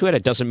access to it.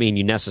 It doesn't mean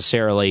you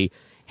necessarily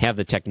have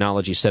the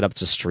technology set up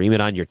to stream it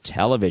on your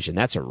television.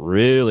 That's a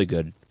really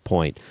good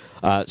point.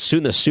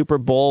 Soon the Super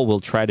Bowl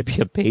will try to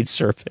be a paid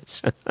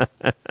service.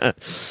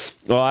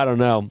 Well, I don't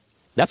know.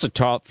 That's a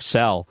tough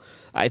sell.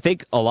 I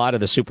think a lot of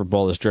the Super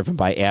Bowl is driven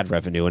by ad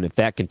revenue, and if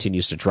that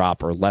continues to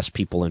drop or less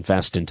people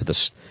invest into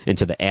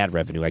the ad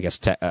revenue, I guess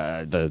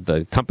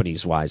the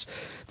companies wise,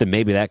 then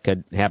maybe that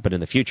could happen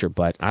in the future.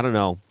 But I don't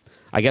know.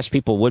 I guess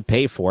people would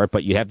pay for it,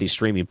 but you have these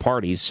streaming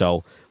parties,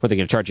 so are they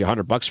going to charge you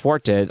 $100 for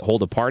it to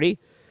hold a party?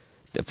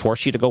 To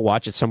force you to go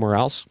watch it somewhere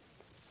else?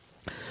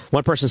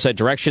 One person said,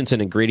 directions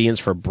and ingredients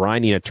for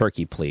brining a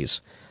turkey,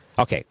 please.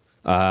 Okay,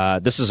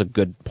 this is a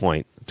good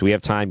point. Do we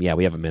have time? Yeah,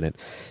 we have a minute.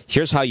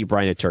 Here's how you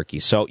brine a turkey.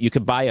 So you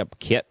could buy a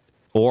kit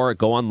or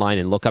go online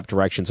and look up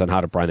directions on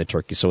how to brine the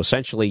turkey. So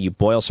essentially, you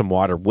boil some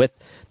water with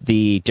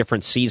the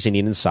different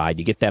seasoning inside.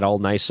 You get that all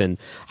nice and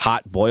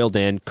hot, boiled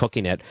in,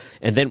 cooking it.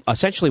 And then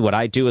essentially what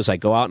I do is I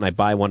go out and I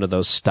buy one of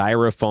those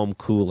styrofoam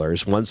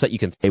coolers, ones that you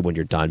can throw when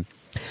you're done.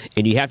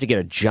 And you have to get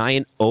a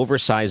giant,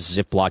 oversized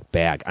Ziploc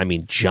bag. I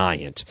mean,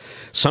 giant.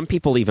 Some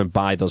people even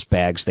buy those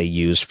bags they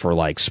use for,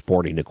 like,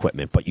 sporting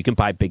equipment, but you can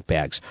buy big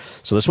bags.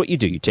 So this is what you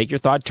do. You take your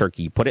thawed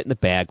turkey, you put it in the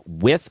bag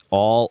with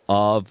all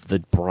of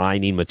the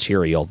brining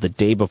material the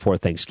day before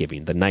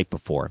Thanksgiving, the night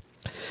before.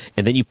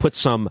 And then you put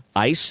some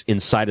ice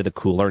inside of the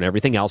cooler and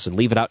everything else and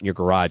leave it out in your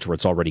garage where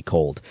it's already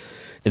cold.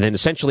 And then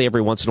essentially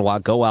every once in a while,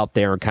 go out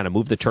there and kind of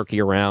move the turkey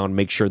around,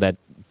 make sure that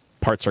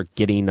parts are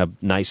getting a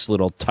nice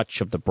little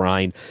touch of the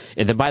brine.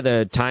 And then by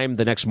the time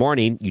the next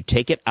morning, you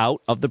take it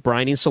out of the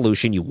brining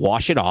solution, you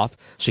wash it off,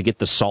 so you get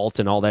the salt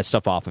and all that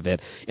stuff off of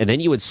it. And then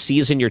you would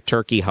season your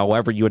turkey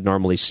however you would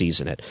normally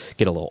season it.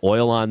 Get a little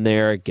oil on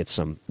there, get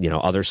some,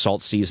 other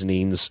salt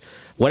seasonings,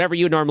 whatever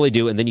you normally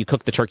do, and then you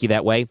cook the turkey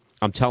that way.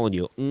 I'm telling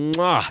you,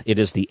 it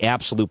is the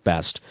absolute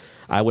best.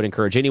 I would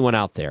encourage anyone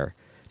out there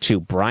to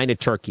brine a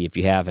turkey if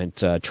you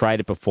haven't tried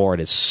it before. It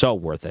is so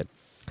worth it.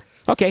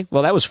 Okay,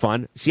 well, that was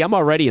fun. See, I'm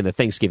already in the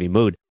Thanksgiving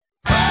mood.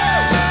 So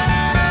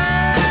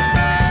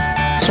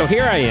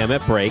here I am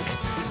at break,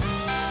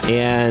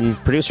 and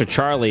producer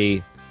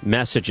Charlie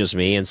messages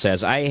me and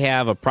says, I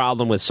have a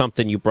problem with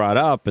something you brought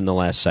up in the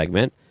last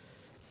segment.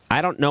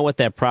 I don't know what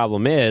that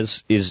problem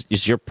is.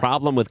 Is your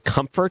problem with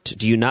comfort?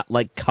 Do you not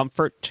like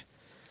comfort?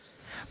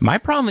 My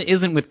problem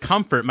isn't with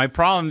comfort. My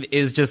problem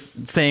is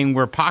just saying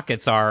where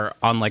pockets are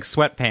on, like,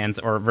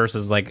 sweatpants or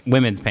versus, like,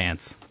 women's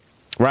pants.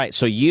 Right.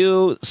 So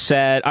you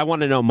said, I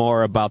want to know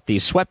more about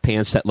these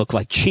sweatpants that look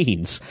like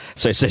jeans.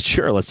 So I said,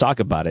 sure, let's talk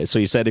about it. So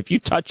you said, if you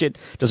touch it,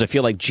 does it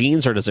feel like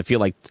jeans or does it feel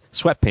like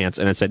sweatpants?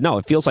 And I said, no,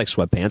 it feels like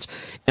sweatpants.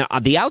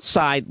 And the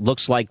outside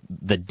looks like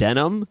the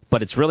denim,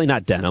 but it's really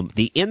not denim.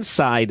 The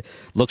inside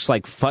looks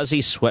like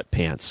fuzzy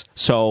sweatpants.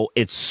 So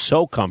it's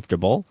so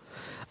comfortable.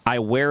 I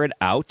wear it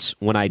out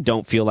when I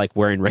don't feel like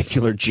wearing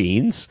regular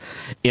jeans.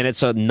 And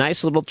it's a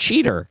nice little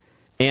cheater.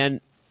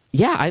 And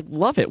yeah, I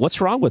love it.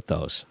 What's wrong with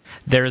those?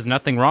 There is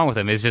nothing wrong with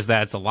them. It's just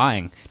that it's a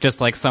lying. Just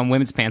like some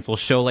women's pants will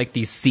show like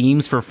these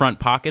seams for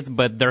front pockets,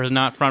 but they're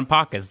not front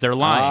pockets. They're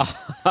lying.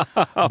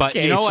 Okay, but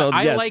you know what? so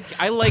I yes.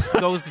 like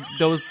those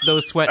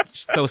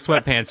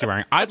sweatpants you're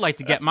wearing. I'd like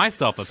to get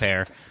myself a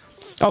pair.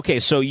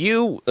 Okay, so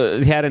you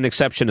had an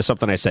exception to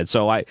something I said.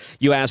 So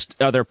you asked,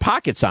 are there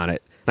pockets on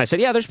it? And I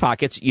said, yeah, there's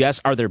pockets. You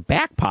asked, are there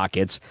back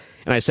pockets?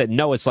 And I said,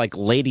 no, it's like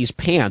ladies'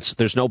 pants.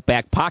 There's no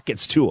back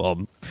pockets to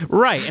them.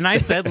 Right, and I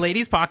said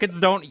ladies'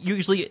 pockets don't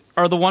usually,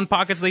 are the one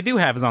pockets they do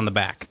have is on the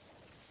back.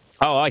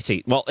 Oh, I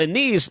see. Well, in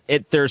these,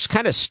 there's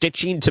kind of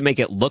stitching to make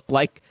it look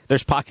like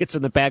there's pockets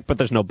in the back, but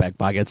there's no back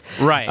pockets.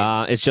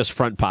 Right. It's just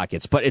front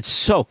pockets, but it's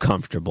so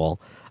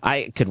comfortable.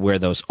 I could wear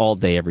those all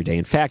day, every day.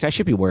 In fact, I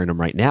should be wearing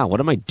them right now. What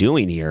am I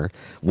doing here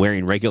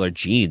wearing regular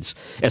jeans?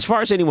 As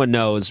far as anyone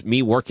knows,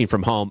 me working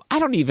from home, I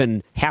don't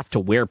even have to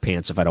wear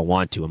pants if I don't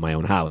want to in my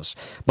own house.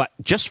 But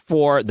just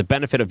for the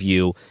benefit of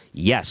you,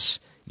 yes,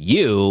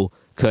 you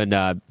could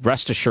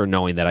rest assured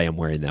knowing that I am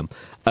wearing them.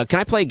 Can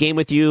I play a game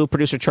with you,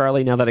 Producer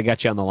Charlie, now that I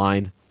got you on the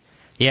line?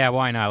 Yeah,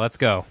 why not? Let's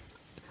go.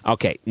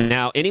 Okay.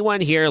 Now, anyone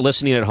here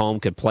listening at home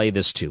could play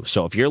this too.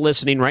 So if you're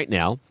listening right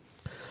now,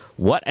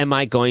 what am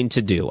I going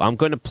to do? I'm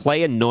going to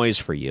play a noise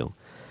for you,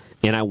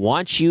 and I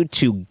want you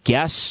to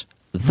guess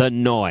the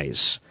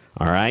noise.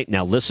 All right?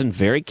 Now, listen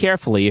very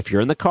carefully. If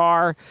you're in the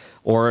car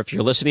or if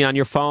you're listening on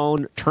your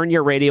phone, turn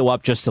your radio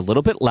up just a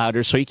little bit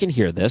louder so you can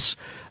hear this.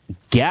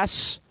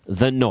 Guess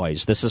the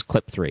noise. This is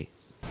clip 3.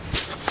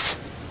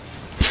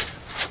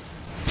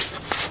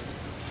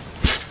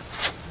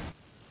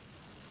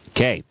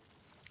 Okay.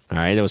 All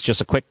right. It was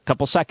just a quick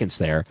couple seconds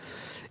there.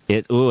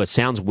 It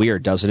sounds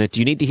weird, doesn't it? Do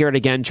you need to hear it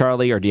again,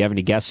 Charlie, or do you have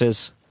any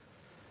guesses?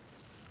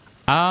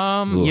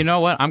 You know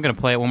what? I'm going to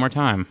play it one more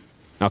time.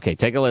 Okay,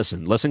 take a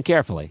listen. Listen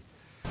carefully.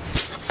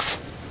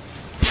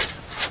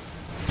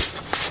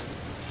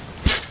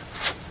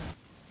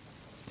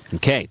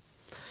 Okay.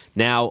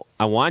 Now,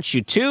 I want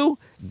you to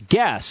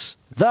guess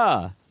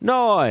the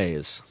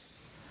noise.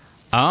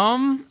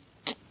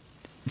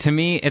 To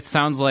me, it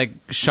sounds like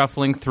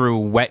shuffling through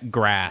wet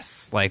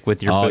grass, like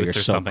with your boots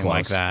or something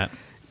like that.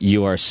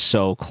 You are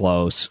so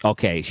close.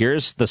 Okay,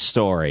 here's the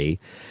story.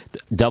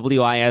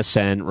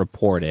 WISN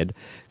reported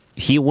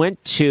he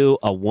went to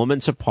a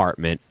woman's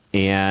apartment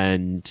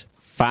and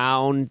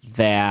found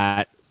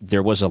that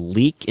there was a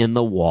leak in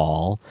the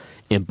wall,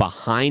 and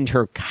behind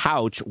her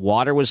couch,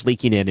 water was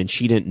leaking in, and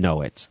she didn't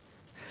know it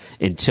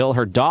until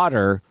her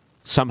daughter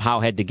somehow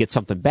had to get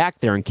something back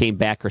there and came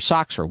back, her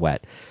socks were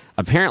wet.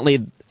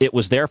 Apparently, it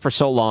was there for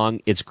so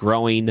long, it's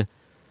growing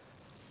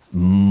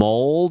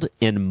mold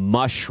and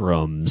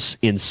mushrooms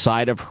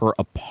inside of her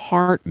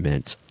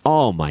apartment.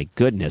 Oh, my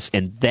goodness.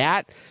 And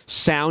that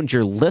sound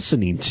you're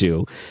listening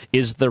to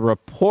is the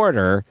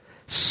reporter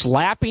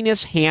slapping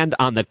his hand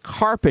on the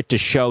carpet to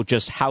show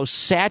just how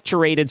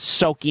saturated,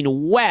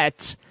 soaking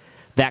wet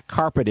that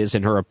carpet is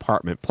in her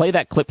apartment. Play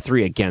that clip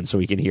 3 again so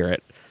we can hear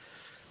it.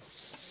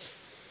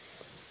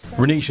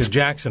 Renisha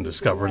Jackson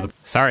discovered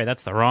Sorry,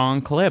 that's the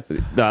wrong clip.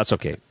 No, that's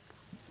okay.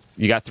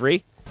 You got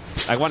 3?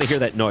 I want to hear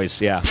that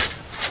noise, yeah.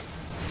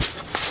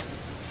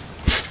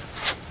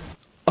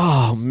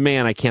 Oh,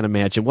 man, I can't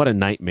imagine. What a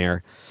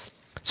nightmare.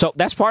 So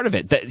that's part of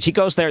it. She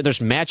goes there,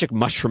 there's magic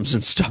mushrooms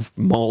and stuff,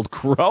 mold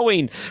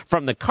growing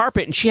from the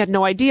carpet, and she had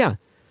no idea.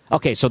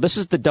 Okay, so this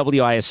is the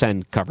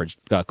WISN coverage,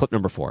 clip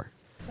number 4.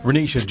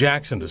 Renisha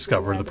Jackson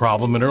discovered the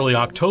problem in early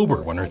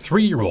October when her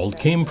 3-year-old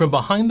came from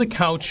behind the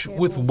couch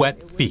with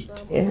wet feet.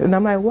 And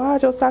I'm like, why are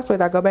your socks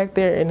wet? I go back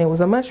there, and it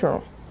was a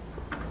mushroom.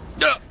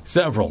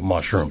 Several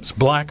mushrooms,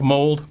 black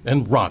mold,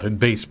 and rotted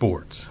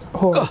baseboards.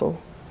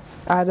 Horrible.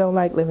 I don't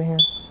like living here.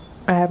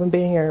 I haven't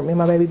been here. Me and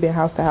my baby been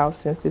house to house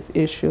since this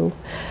issue,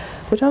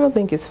 which I don't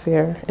think is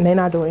fair, and they're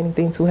not doing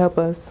anything to help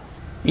us.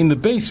 In the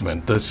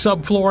basement, the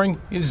subflooring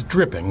is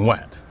dripping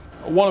wet.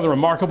 One of the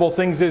remarkable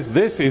things is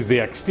this is the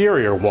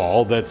exterior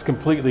wall that's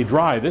completely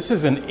dry. This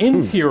is an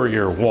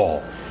interior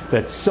wall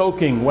that's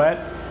soaking wet.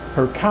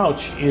 Her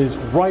couch is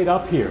right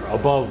up here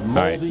above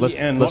moldy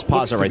let's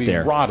pause it right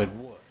there. Rotted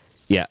wood.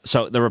 Yeah,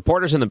 so the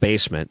reporter's in the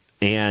basement,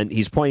 and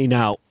he's pointing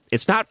out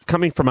it's not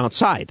coming from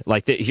outside.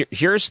 Like,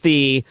 here's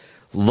the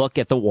look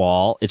at the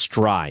wall. It's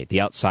dry,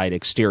 the outside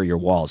exterior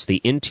wall. It's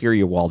the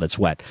interior wall that's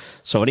wet.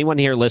 So anyone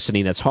here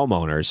listening that's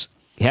homeowners,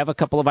 have a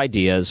couple of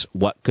ideas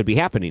what could be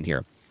happening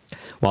here.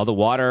 Well, the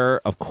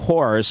water, of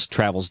course,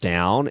 travels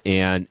down,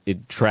 and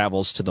it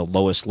travels to the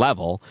lowest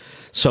level.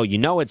 So you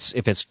know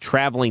if it's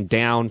traveling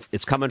down,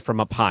 it's coming from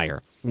up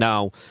higher.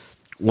 Now,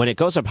 when it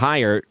goes up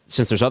higher,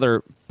 since there's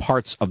other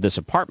parts of this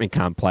apartment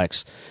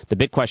complex, the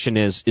big question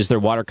is there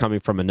water coming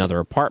from another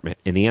apartment?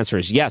 And the answer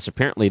is yes.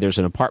 Apparently, there's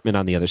an apartment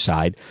on the other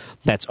side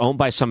that's owned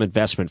by some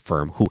investment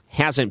firm who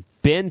hasn't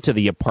been to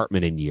the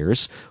apartment in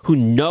years, who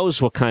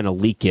knows what kind of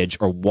leakage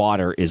or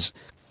water is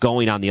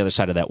going on the other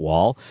side of that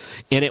wall.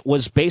 And it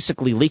was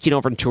basically leaking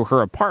over into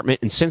her apartment.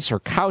 And since her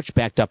couch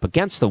backed up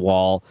against the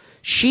wall,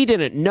 she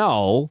didn't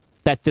know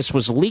that this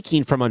was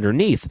leaking from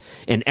underneath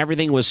and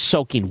everything was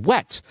soaking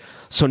wet.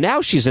 So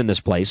now she's in this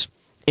place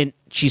and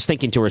she's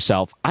thinking to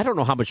herself, I don't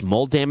know how much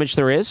mold damage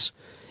there is.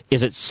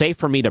 Is it safe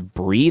for me to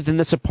breathe in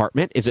this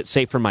apartment? Is it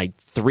safe for my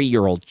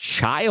 3-year-old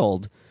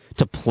child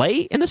to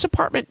play in this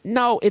apartment?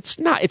 No, it's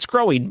not. It's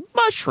growing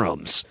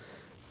mushrooms.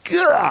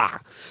 Gah!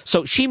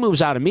 So she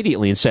moves out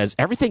immediately and says,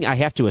 everything I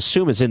have to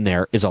assume is in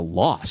there is a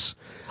loss.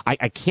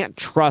 I can't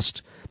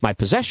trust my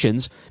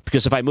possessions,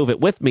 because if I move it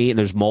with me and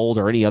there's mold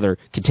or any other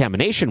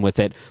contamination with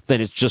it,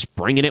 then it's just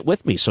bringing it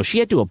with me. So she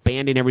had to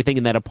abandon everything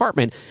in that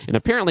apartment. And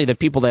apparently the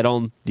people that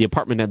own the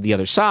apartment on the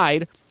other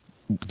side,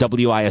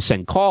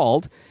 WISN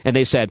called, and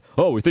they said,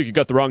 oh, we think you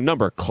got the wrong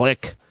number.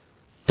 Click.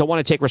 Don't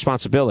want to take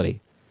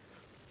responsibility.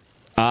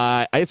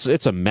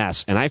 It's a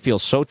mess, and I feel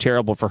so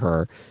terrible for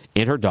her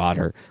and her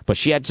daughter, but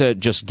she had to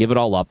just give it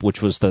all up, which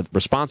was the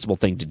responsible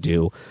thing to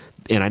do.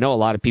 And I know a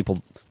lot of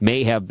people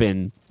may have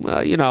been,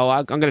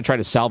 I'm going to try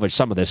to salvage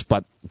some of this,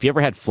 but if you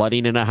ever had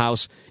flooding in a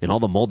house and all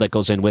the mold that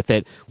goes in with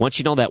it, once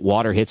you know that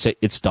water hits it,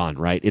 it's done,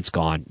 right? It's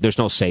gone. There's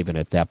no saving it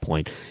at that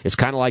point. It's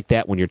kind of like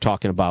that when you're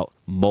talking about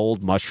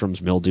mold,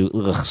 mushrooms, mildew.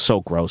 Ugh, so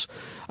gross.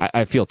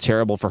 I feel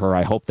terrible for her.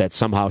 I hope that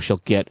somehow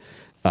she'll get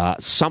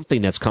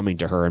something that's coming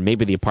to her, and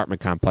maybe the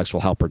apartment complex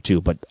will help her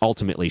too, but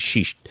ultimately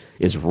she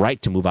is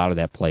right to move out of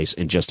that place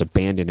and just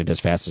abandon it as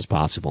fast as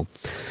possible.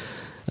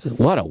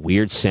 What a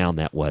weird sound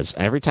that was.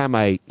 Every time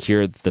I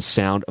hear the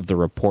sound of the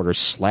reporter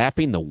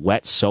slapping the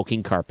wet,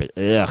 soaking carpet.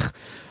 Ugh.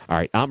 All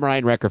right, I'm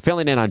Ryan Recker,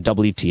 filling in on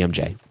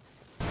WTMJ.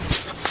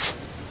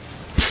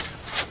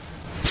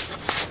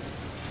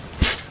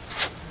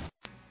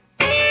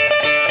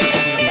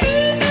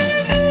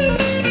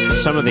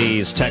 Some of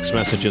these text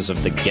messages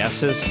of the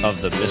guesses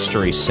of the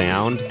mystery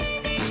sound.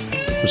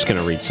 I'm just going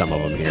to read some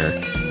of them here.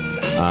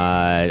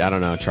 I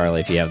don't know, Charlie,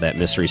 if you have that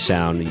mystery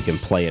sound, you can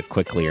play it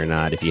quickly or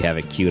not if you have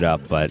it queued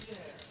up, but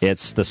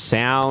it's the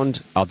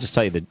sound. I'll just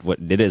tell you what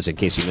it is in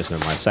case you missed it in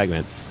my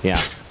segment. Yeah.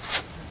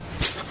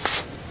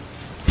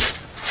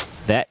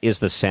 That is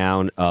the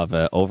sound of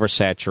an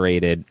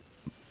oversaturated,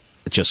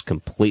 just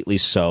completely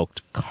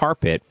soaked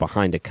carpet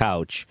behind a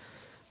couch,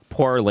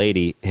 poor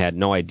lady had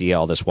no idea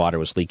all this water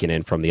was leaking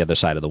in from the other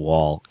side of the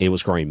wall. It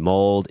was growing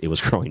mold. It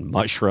was growing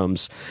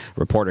mushrooms.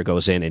 Reporter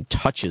goes in and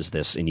touches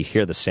this, and you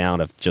hear the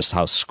sound of just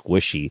how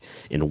squishy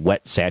and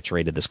wet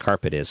saturated this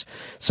carpet is.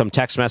 Some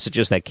text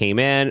messages that came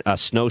in,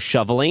 snow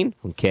shoveling,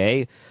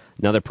 okay.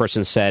 Another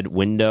person said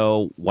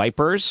window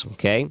wipers,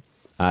 okay.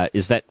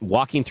 Is that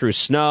walking through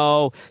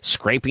snow,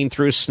 scraping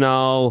through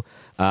snow?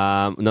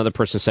 Another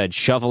person said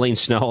shoveling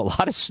snow. A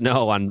lot of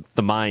snow on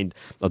the mind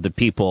of the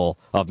people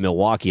of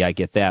Milwaukee. I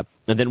get that.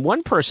 And then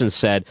one person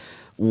said,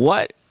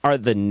 what are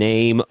the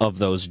name of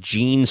those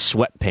jean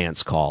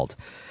sweatpants called?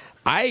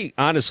 I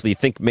honestly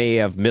think may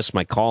have missed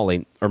my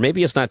calling, or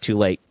maybe it's not too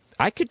late.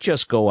 I could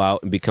just go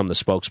out and become the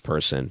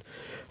spokesperson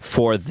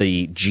for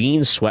the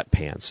jean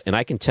sweatpants. And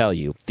I can tell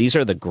you, these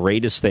are the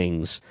greatest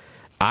things.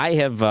 I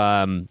have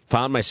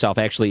found myself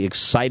actually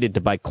excited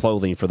to buy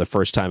clothing for the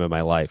first time in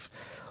my life.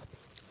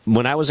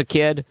 When I was a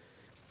kid,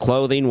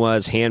 clothing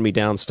was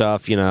hand-me-down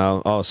stuff,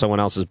 someone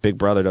else's big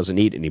brother doesn't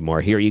eat anymore.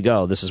 Here you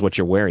go. This is what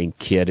you're wearing,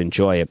 kid.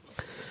 Enjoy it.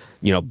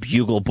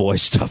 Bugle Boy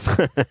stuff.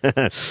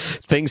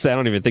 Things that I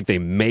don't even think they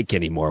make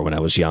anymore when I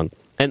was young.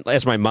 And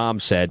as my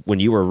mom said, when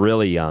you were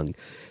really young,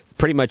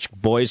 pretty much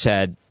boys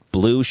had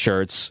blue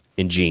shirts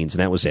and jeans,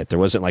 and that was it. There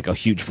wasn't like a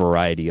huge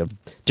variety of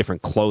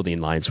different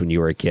clothing lines when you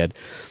were a kid.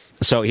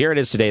 So here it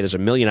is today. There's a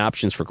million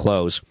options for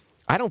clothes.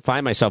 I don't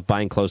find myself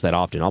buying clothes that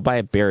often. I'll buy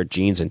a pair of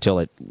jeans until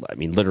it,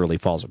 literally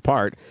falls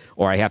apart,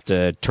 or I have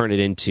to turn it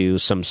into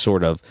some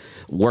sort of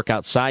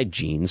workout side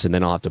jeans, and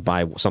then I'll have to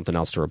buy something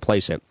else to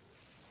replace it.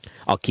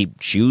 I'll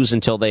keep shoes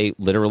until they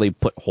literally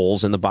put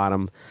holes in the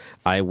bottom.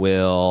 I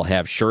will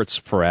have shirts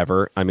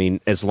forever.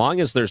 As long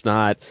as there's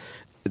not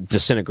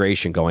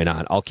disintegration going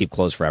on, I'll keep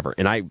clothes forever.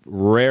 And I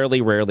rarely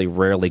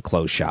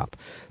clothes shop.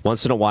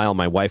 Once in a while,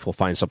 my wife will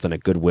find something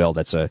at Goodwill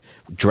that's a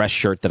dress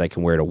shirt that I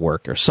can wear to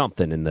work or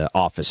something in the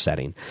office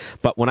setting.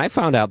 But when I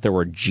found out there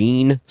were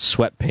jean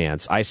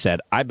sweatpants, I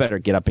said, I better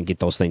get up and get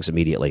those things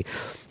immediately.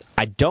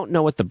 I don't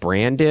know what the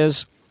brand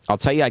is. I'll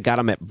tell you, I got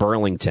them at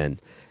Burlington.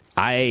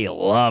 I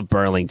love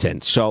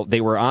Burlington. So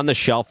they were on the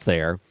shelf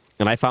there,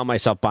 and I found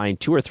myself buying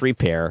 2 or 3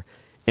 pair.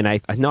 And I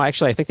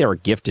think they were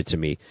gifted to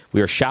me.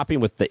 We were shopping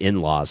with the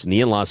in-laws, and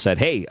the in-laws said,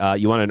 hey,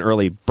 you want an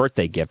early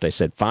birthday gift? I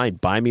said, fine,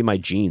 buy me my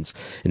jeans.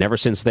 And ever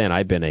since then,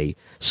 I've been a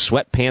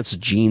sweatpants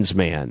jeans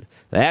man.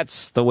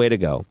 That's the way to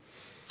go.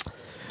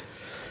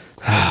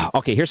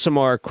 Okay, here's some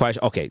more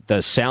questions. Okay,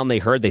 the sound they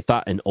heard, they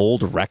thought an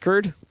old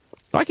record.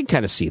 I can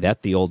kind of see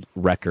that, the old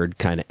record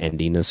kind of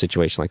ending in a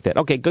situation like that.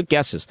 Okay, good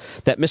guesses.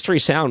 That mystery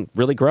sound,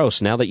 really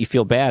gross. Now that you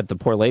feel bad, the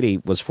poor lady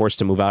was forced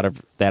to move out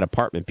of that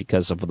apartment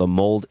because of the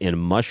mold and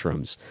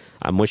mushrooms.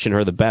 I'm wishing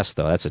her the best,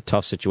 though. That's a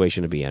tough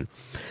situation to be in.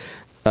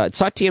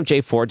 Saw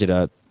TMJ4 did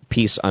a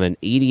piece on an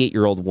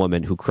 88-year-old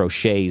woman who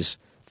crochets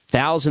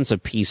thousands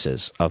of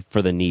pieces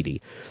for the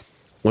needy.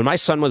 When my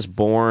son was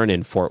born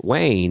in Fort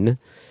Wayne,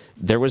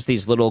 there was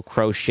these little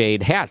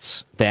crocheted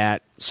hats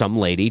that some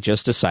lady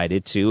just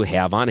decided to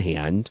have on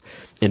hand,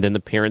 and then the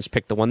parents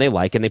pick the one they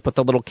like, and they put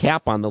the little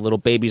cap on the little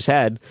baby's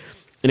head,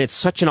 and it's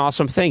such an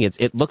awesome thing.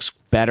 It looks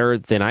better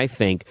than, I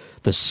think,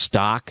 the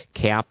stock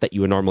cap that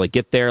you would normally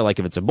get there. Like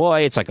if it's a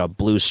boy, it's like a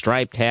blue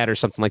striped hat or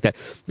something like that.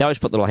 They always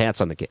put little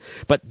hats on the kid.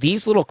 But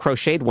these little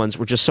crocheted ones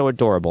were just so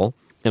adorable,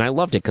 and I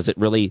loved it because it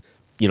really,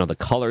 the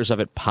colors of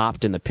it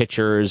popped in the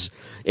pictures.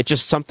 It's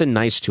just something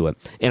nice to it.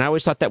 And I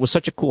always thought that was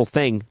such a cool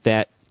thing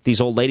that these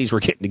old ladies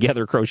were getting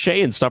together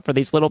crocheting stuff for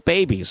these little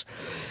babies.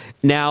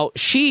 Now,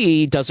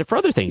 she does it for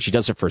other things. She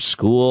does it for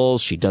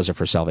schools. She does it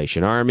for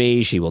Salvation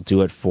Army. She will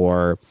do it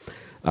for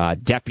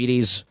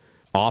deputies,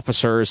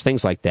 officers,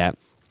 things like that.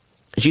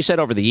 She said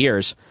over the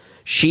years,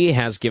 she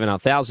has given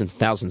out thousands and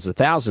thousands and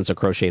thousands of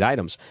crocheted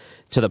items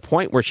to the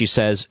point where she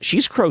says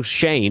she's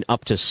crocheting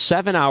up to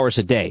 7 hours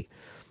a day.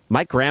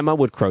 My grandma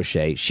would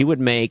crochet. She would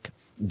make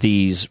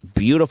these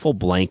beautiful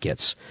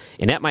blankets.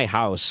 And at my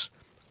house,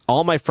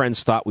 all my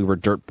friends thought we were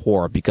dirt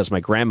poor because my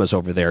grandma's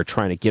over there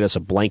trying to get us a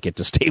blanket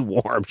to stay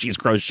warm. She's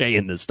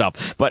crocheting this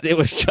stuff. But it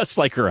was just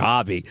like her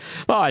hobby.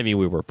 Well, we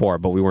were poor,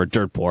 but we weren't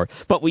dirt poor.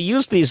 But we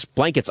used these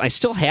blankets. I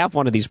still have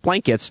one of these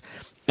blankets,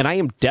 and I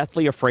am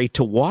deathly afraid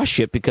to wash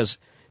it because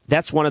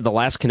that's one of the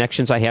last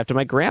connections I have to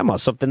my grandma,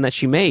 something that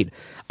she made.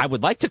 I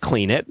would like to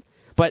clean it,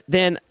 but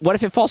then what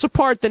if it falls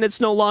apart? Then it's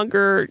no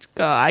longer,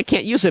 I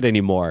can't use it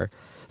anymore.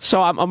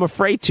 So I'm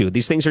afraid to.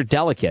 These things are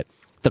delicate.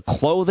 The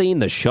clothing,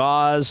 the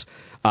shawls.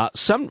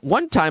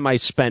 One time I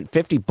spent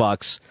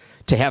 $50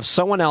 to have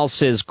someone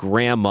else's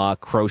grandma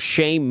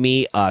crochet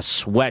me a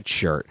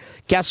sweatshirt.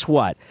 Guess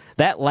what?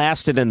 That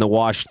lasted in the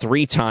wash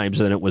 3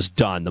 times and it was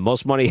done. The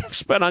most money I've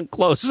spent on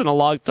clothes in a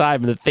long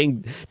time, and the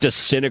thing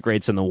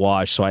disintegrates in the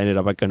wash. So I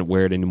couldn't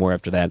wear it anymore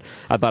after that.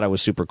 I thought it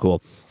was super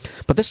cool.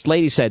 But this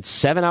lady said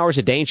 7 hours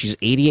a day, and she's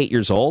 88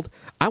 years old.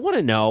 I want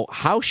to know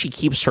how she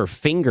keeps her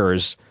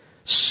fingers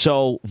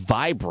so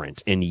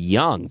vibrant and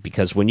young,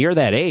 because when you're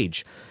that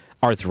age,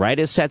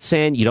 arthritis sets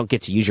in, you don't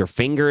get to use your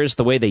fingers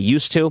the way they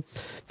used to,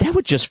 that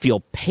would just feel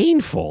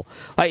painful.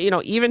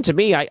 Even to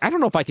me, I don't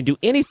know if I can do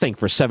anything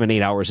for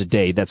 7-8 hours a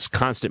day that's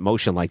constant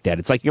motion like that.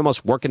 It's like you're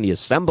almost working the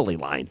assembly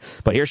line.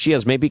 But here she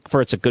is, maybe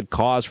it's a good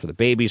cause for the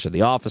babies or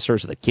the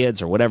officers or the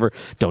kids or whatever,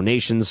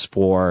 donations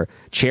for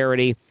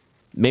charity.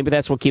 Maybe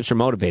that's what keeps her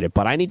motivated.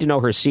 But I need to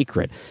know her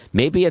secret.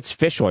 Maybe it's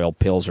fish oil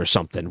pills or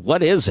something.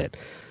 What is it?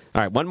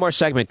 All right, one more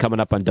segment coming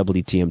up on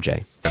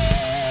WTMJ.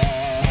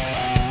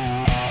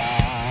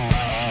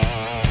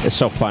 It's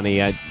so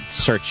funny. I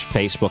search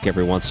Facebook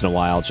every once in a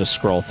while, just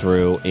scroll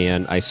through,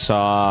 and I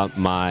saw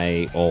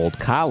my old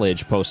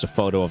college post a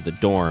photo of the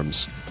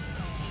dorms.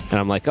 And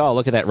I'm like, oh,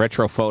 look at that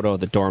retro photo of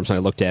the dorms. And I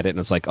looked at it, and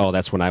it's like, oh,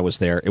 that's when I was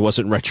there. It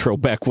wasn't retro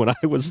back when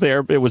I was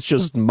there. It was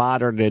just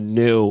modern and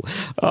new.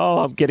 Oh,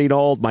 I'm getting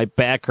old. My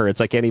back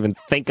hurts. I can't even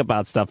think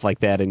about stuff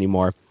like that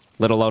anymore,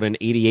 let alone an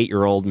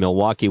 88-year-old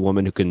Milwaukee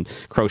woman who can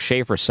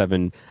crochet for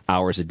 7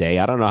 hours a day.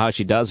 I don't know how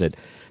she does it.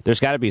 There's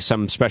got to be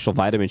some special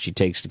vitamin she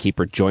takes to keep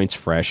her joints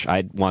fresh.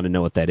 I'd want to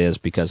know what that is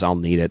because I'll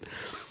need it.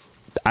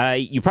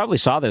 You probably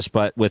saw this,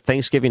 but with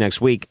Thanksgiving next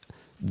week,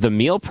 the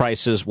meal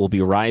prices will be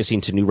rising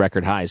to new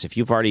record highs. If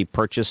you've already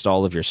purchased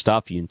all of your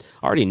stuff, you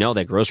already know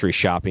that grocery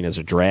shopping is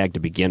a drag to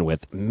begin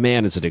with.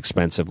 Man, is it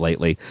expensive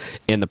lately.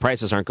 And the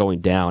prices aren't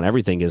going down.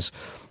 Everything is,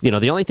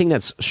 the only thing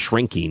that's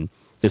shrinking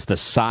is the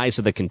size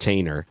of the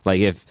container. Like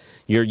if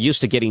you're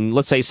used to getting,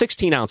 let's say,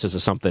 16 ounces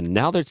of something,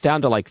 now it's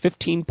down to like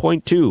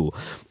 15.2.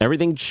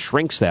 Everything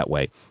shrinks that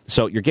way.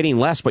 So you're getting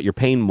less, but you're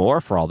paying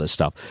more for all this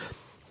stuff.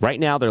 Right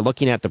now, they're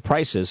looking at the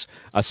prices.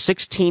 A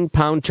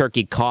 16-pound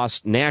turkey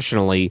costs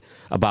nationally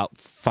about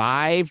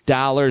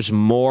 $5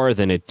 more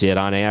than it did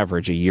on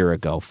average a year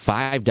ago.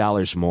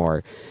 $5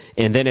 more.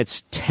 And then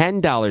it's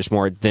 $10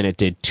 more than it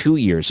did 2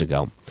 years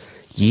ago.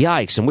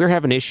 Yikes. And we're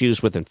having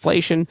issues with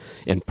inflation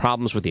and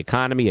problems with the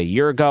economy a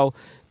year ago.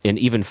 And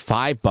even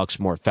 $5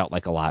 more felt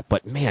like a lot.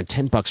 But man,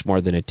 $10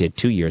 more than it did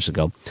 2 years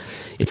ago.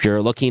 If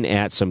you're looking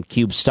at some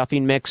cube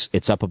stuffing mix,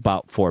 it's up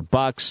about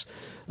 $4.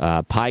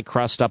 Pie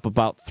crust up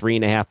about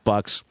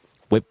 $3.50.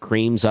 Whipped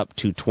cream's up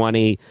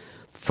 $2.20.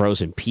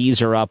 Frozen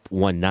peas are up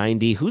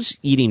 $1.90. Who's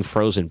eating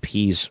frozen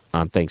peas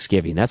on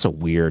Thanksgiving? That's a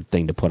weird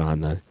thing to put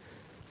on the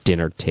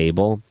dinner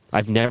table.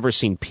 I've never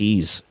seen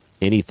peas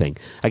anything.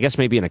 I guess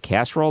maybe in a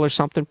casserole or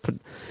something.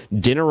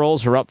 Dinner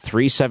rolls are up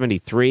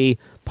 $3.73.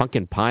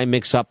 Pumpkin pie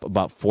mix up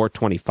about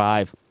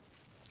 $4.25.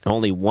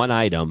 Only one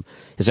item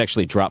has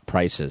actually dropped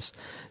prices.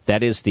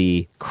 That is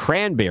the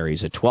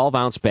cranberries, a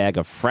 12-ounce bag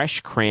of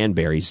fresh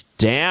cranberries,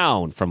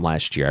 down from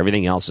last year.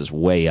 Everything else is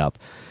way up.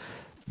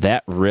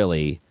 That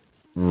really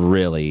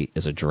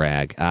is a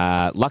drag.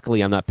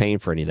 Luckily, I'm not paying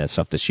for any of that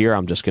stuff this year.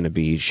 I'm just going to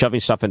be shoving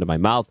stuff into my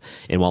mouth,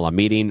 and while I'm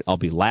eating, I'll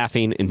be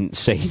laughing and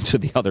saying to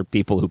the other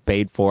people who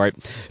paid for it,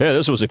 "Hey,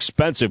 this was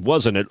expensive,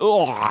 wasn't it?"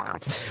 While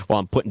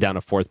I'm putting down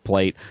a fourth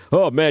plate.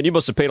 "Oh, man, you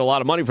must have paid a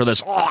lot of money for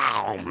this."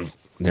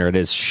 There it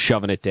is,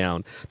 shoving it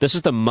down. This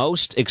is the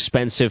most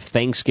expensive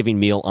Thanksgiving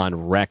meal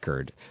on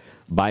record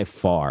by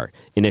far.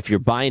 And if you're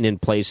buying in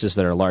places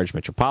that are large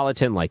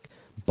metropolitan, like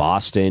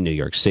Boston, New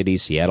York City,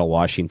 Seattle,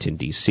 Washington,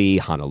 D.C.,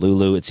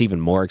 Honolulu, it's even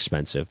more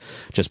expensive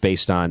just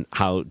based on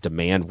how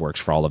demand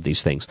works for all of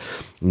these things.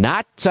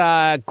 Not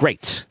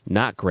great.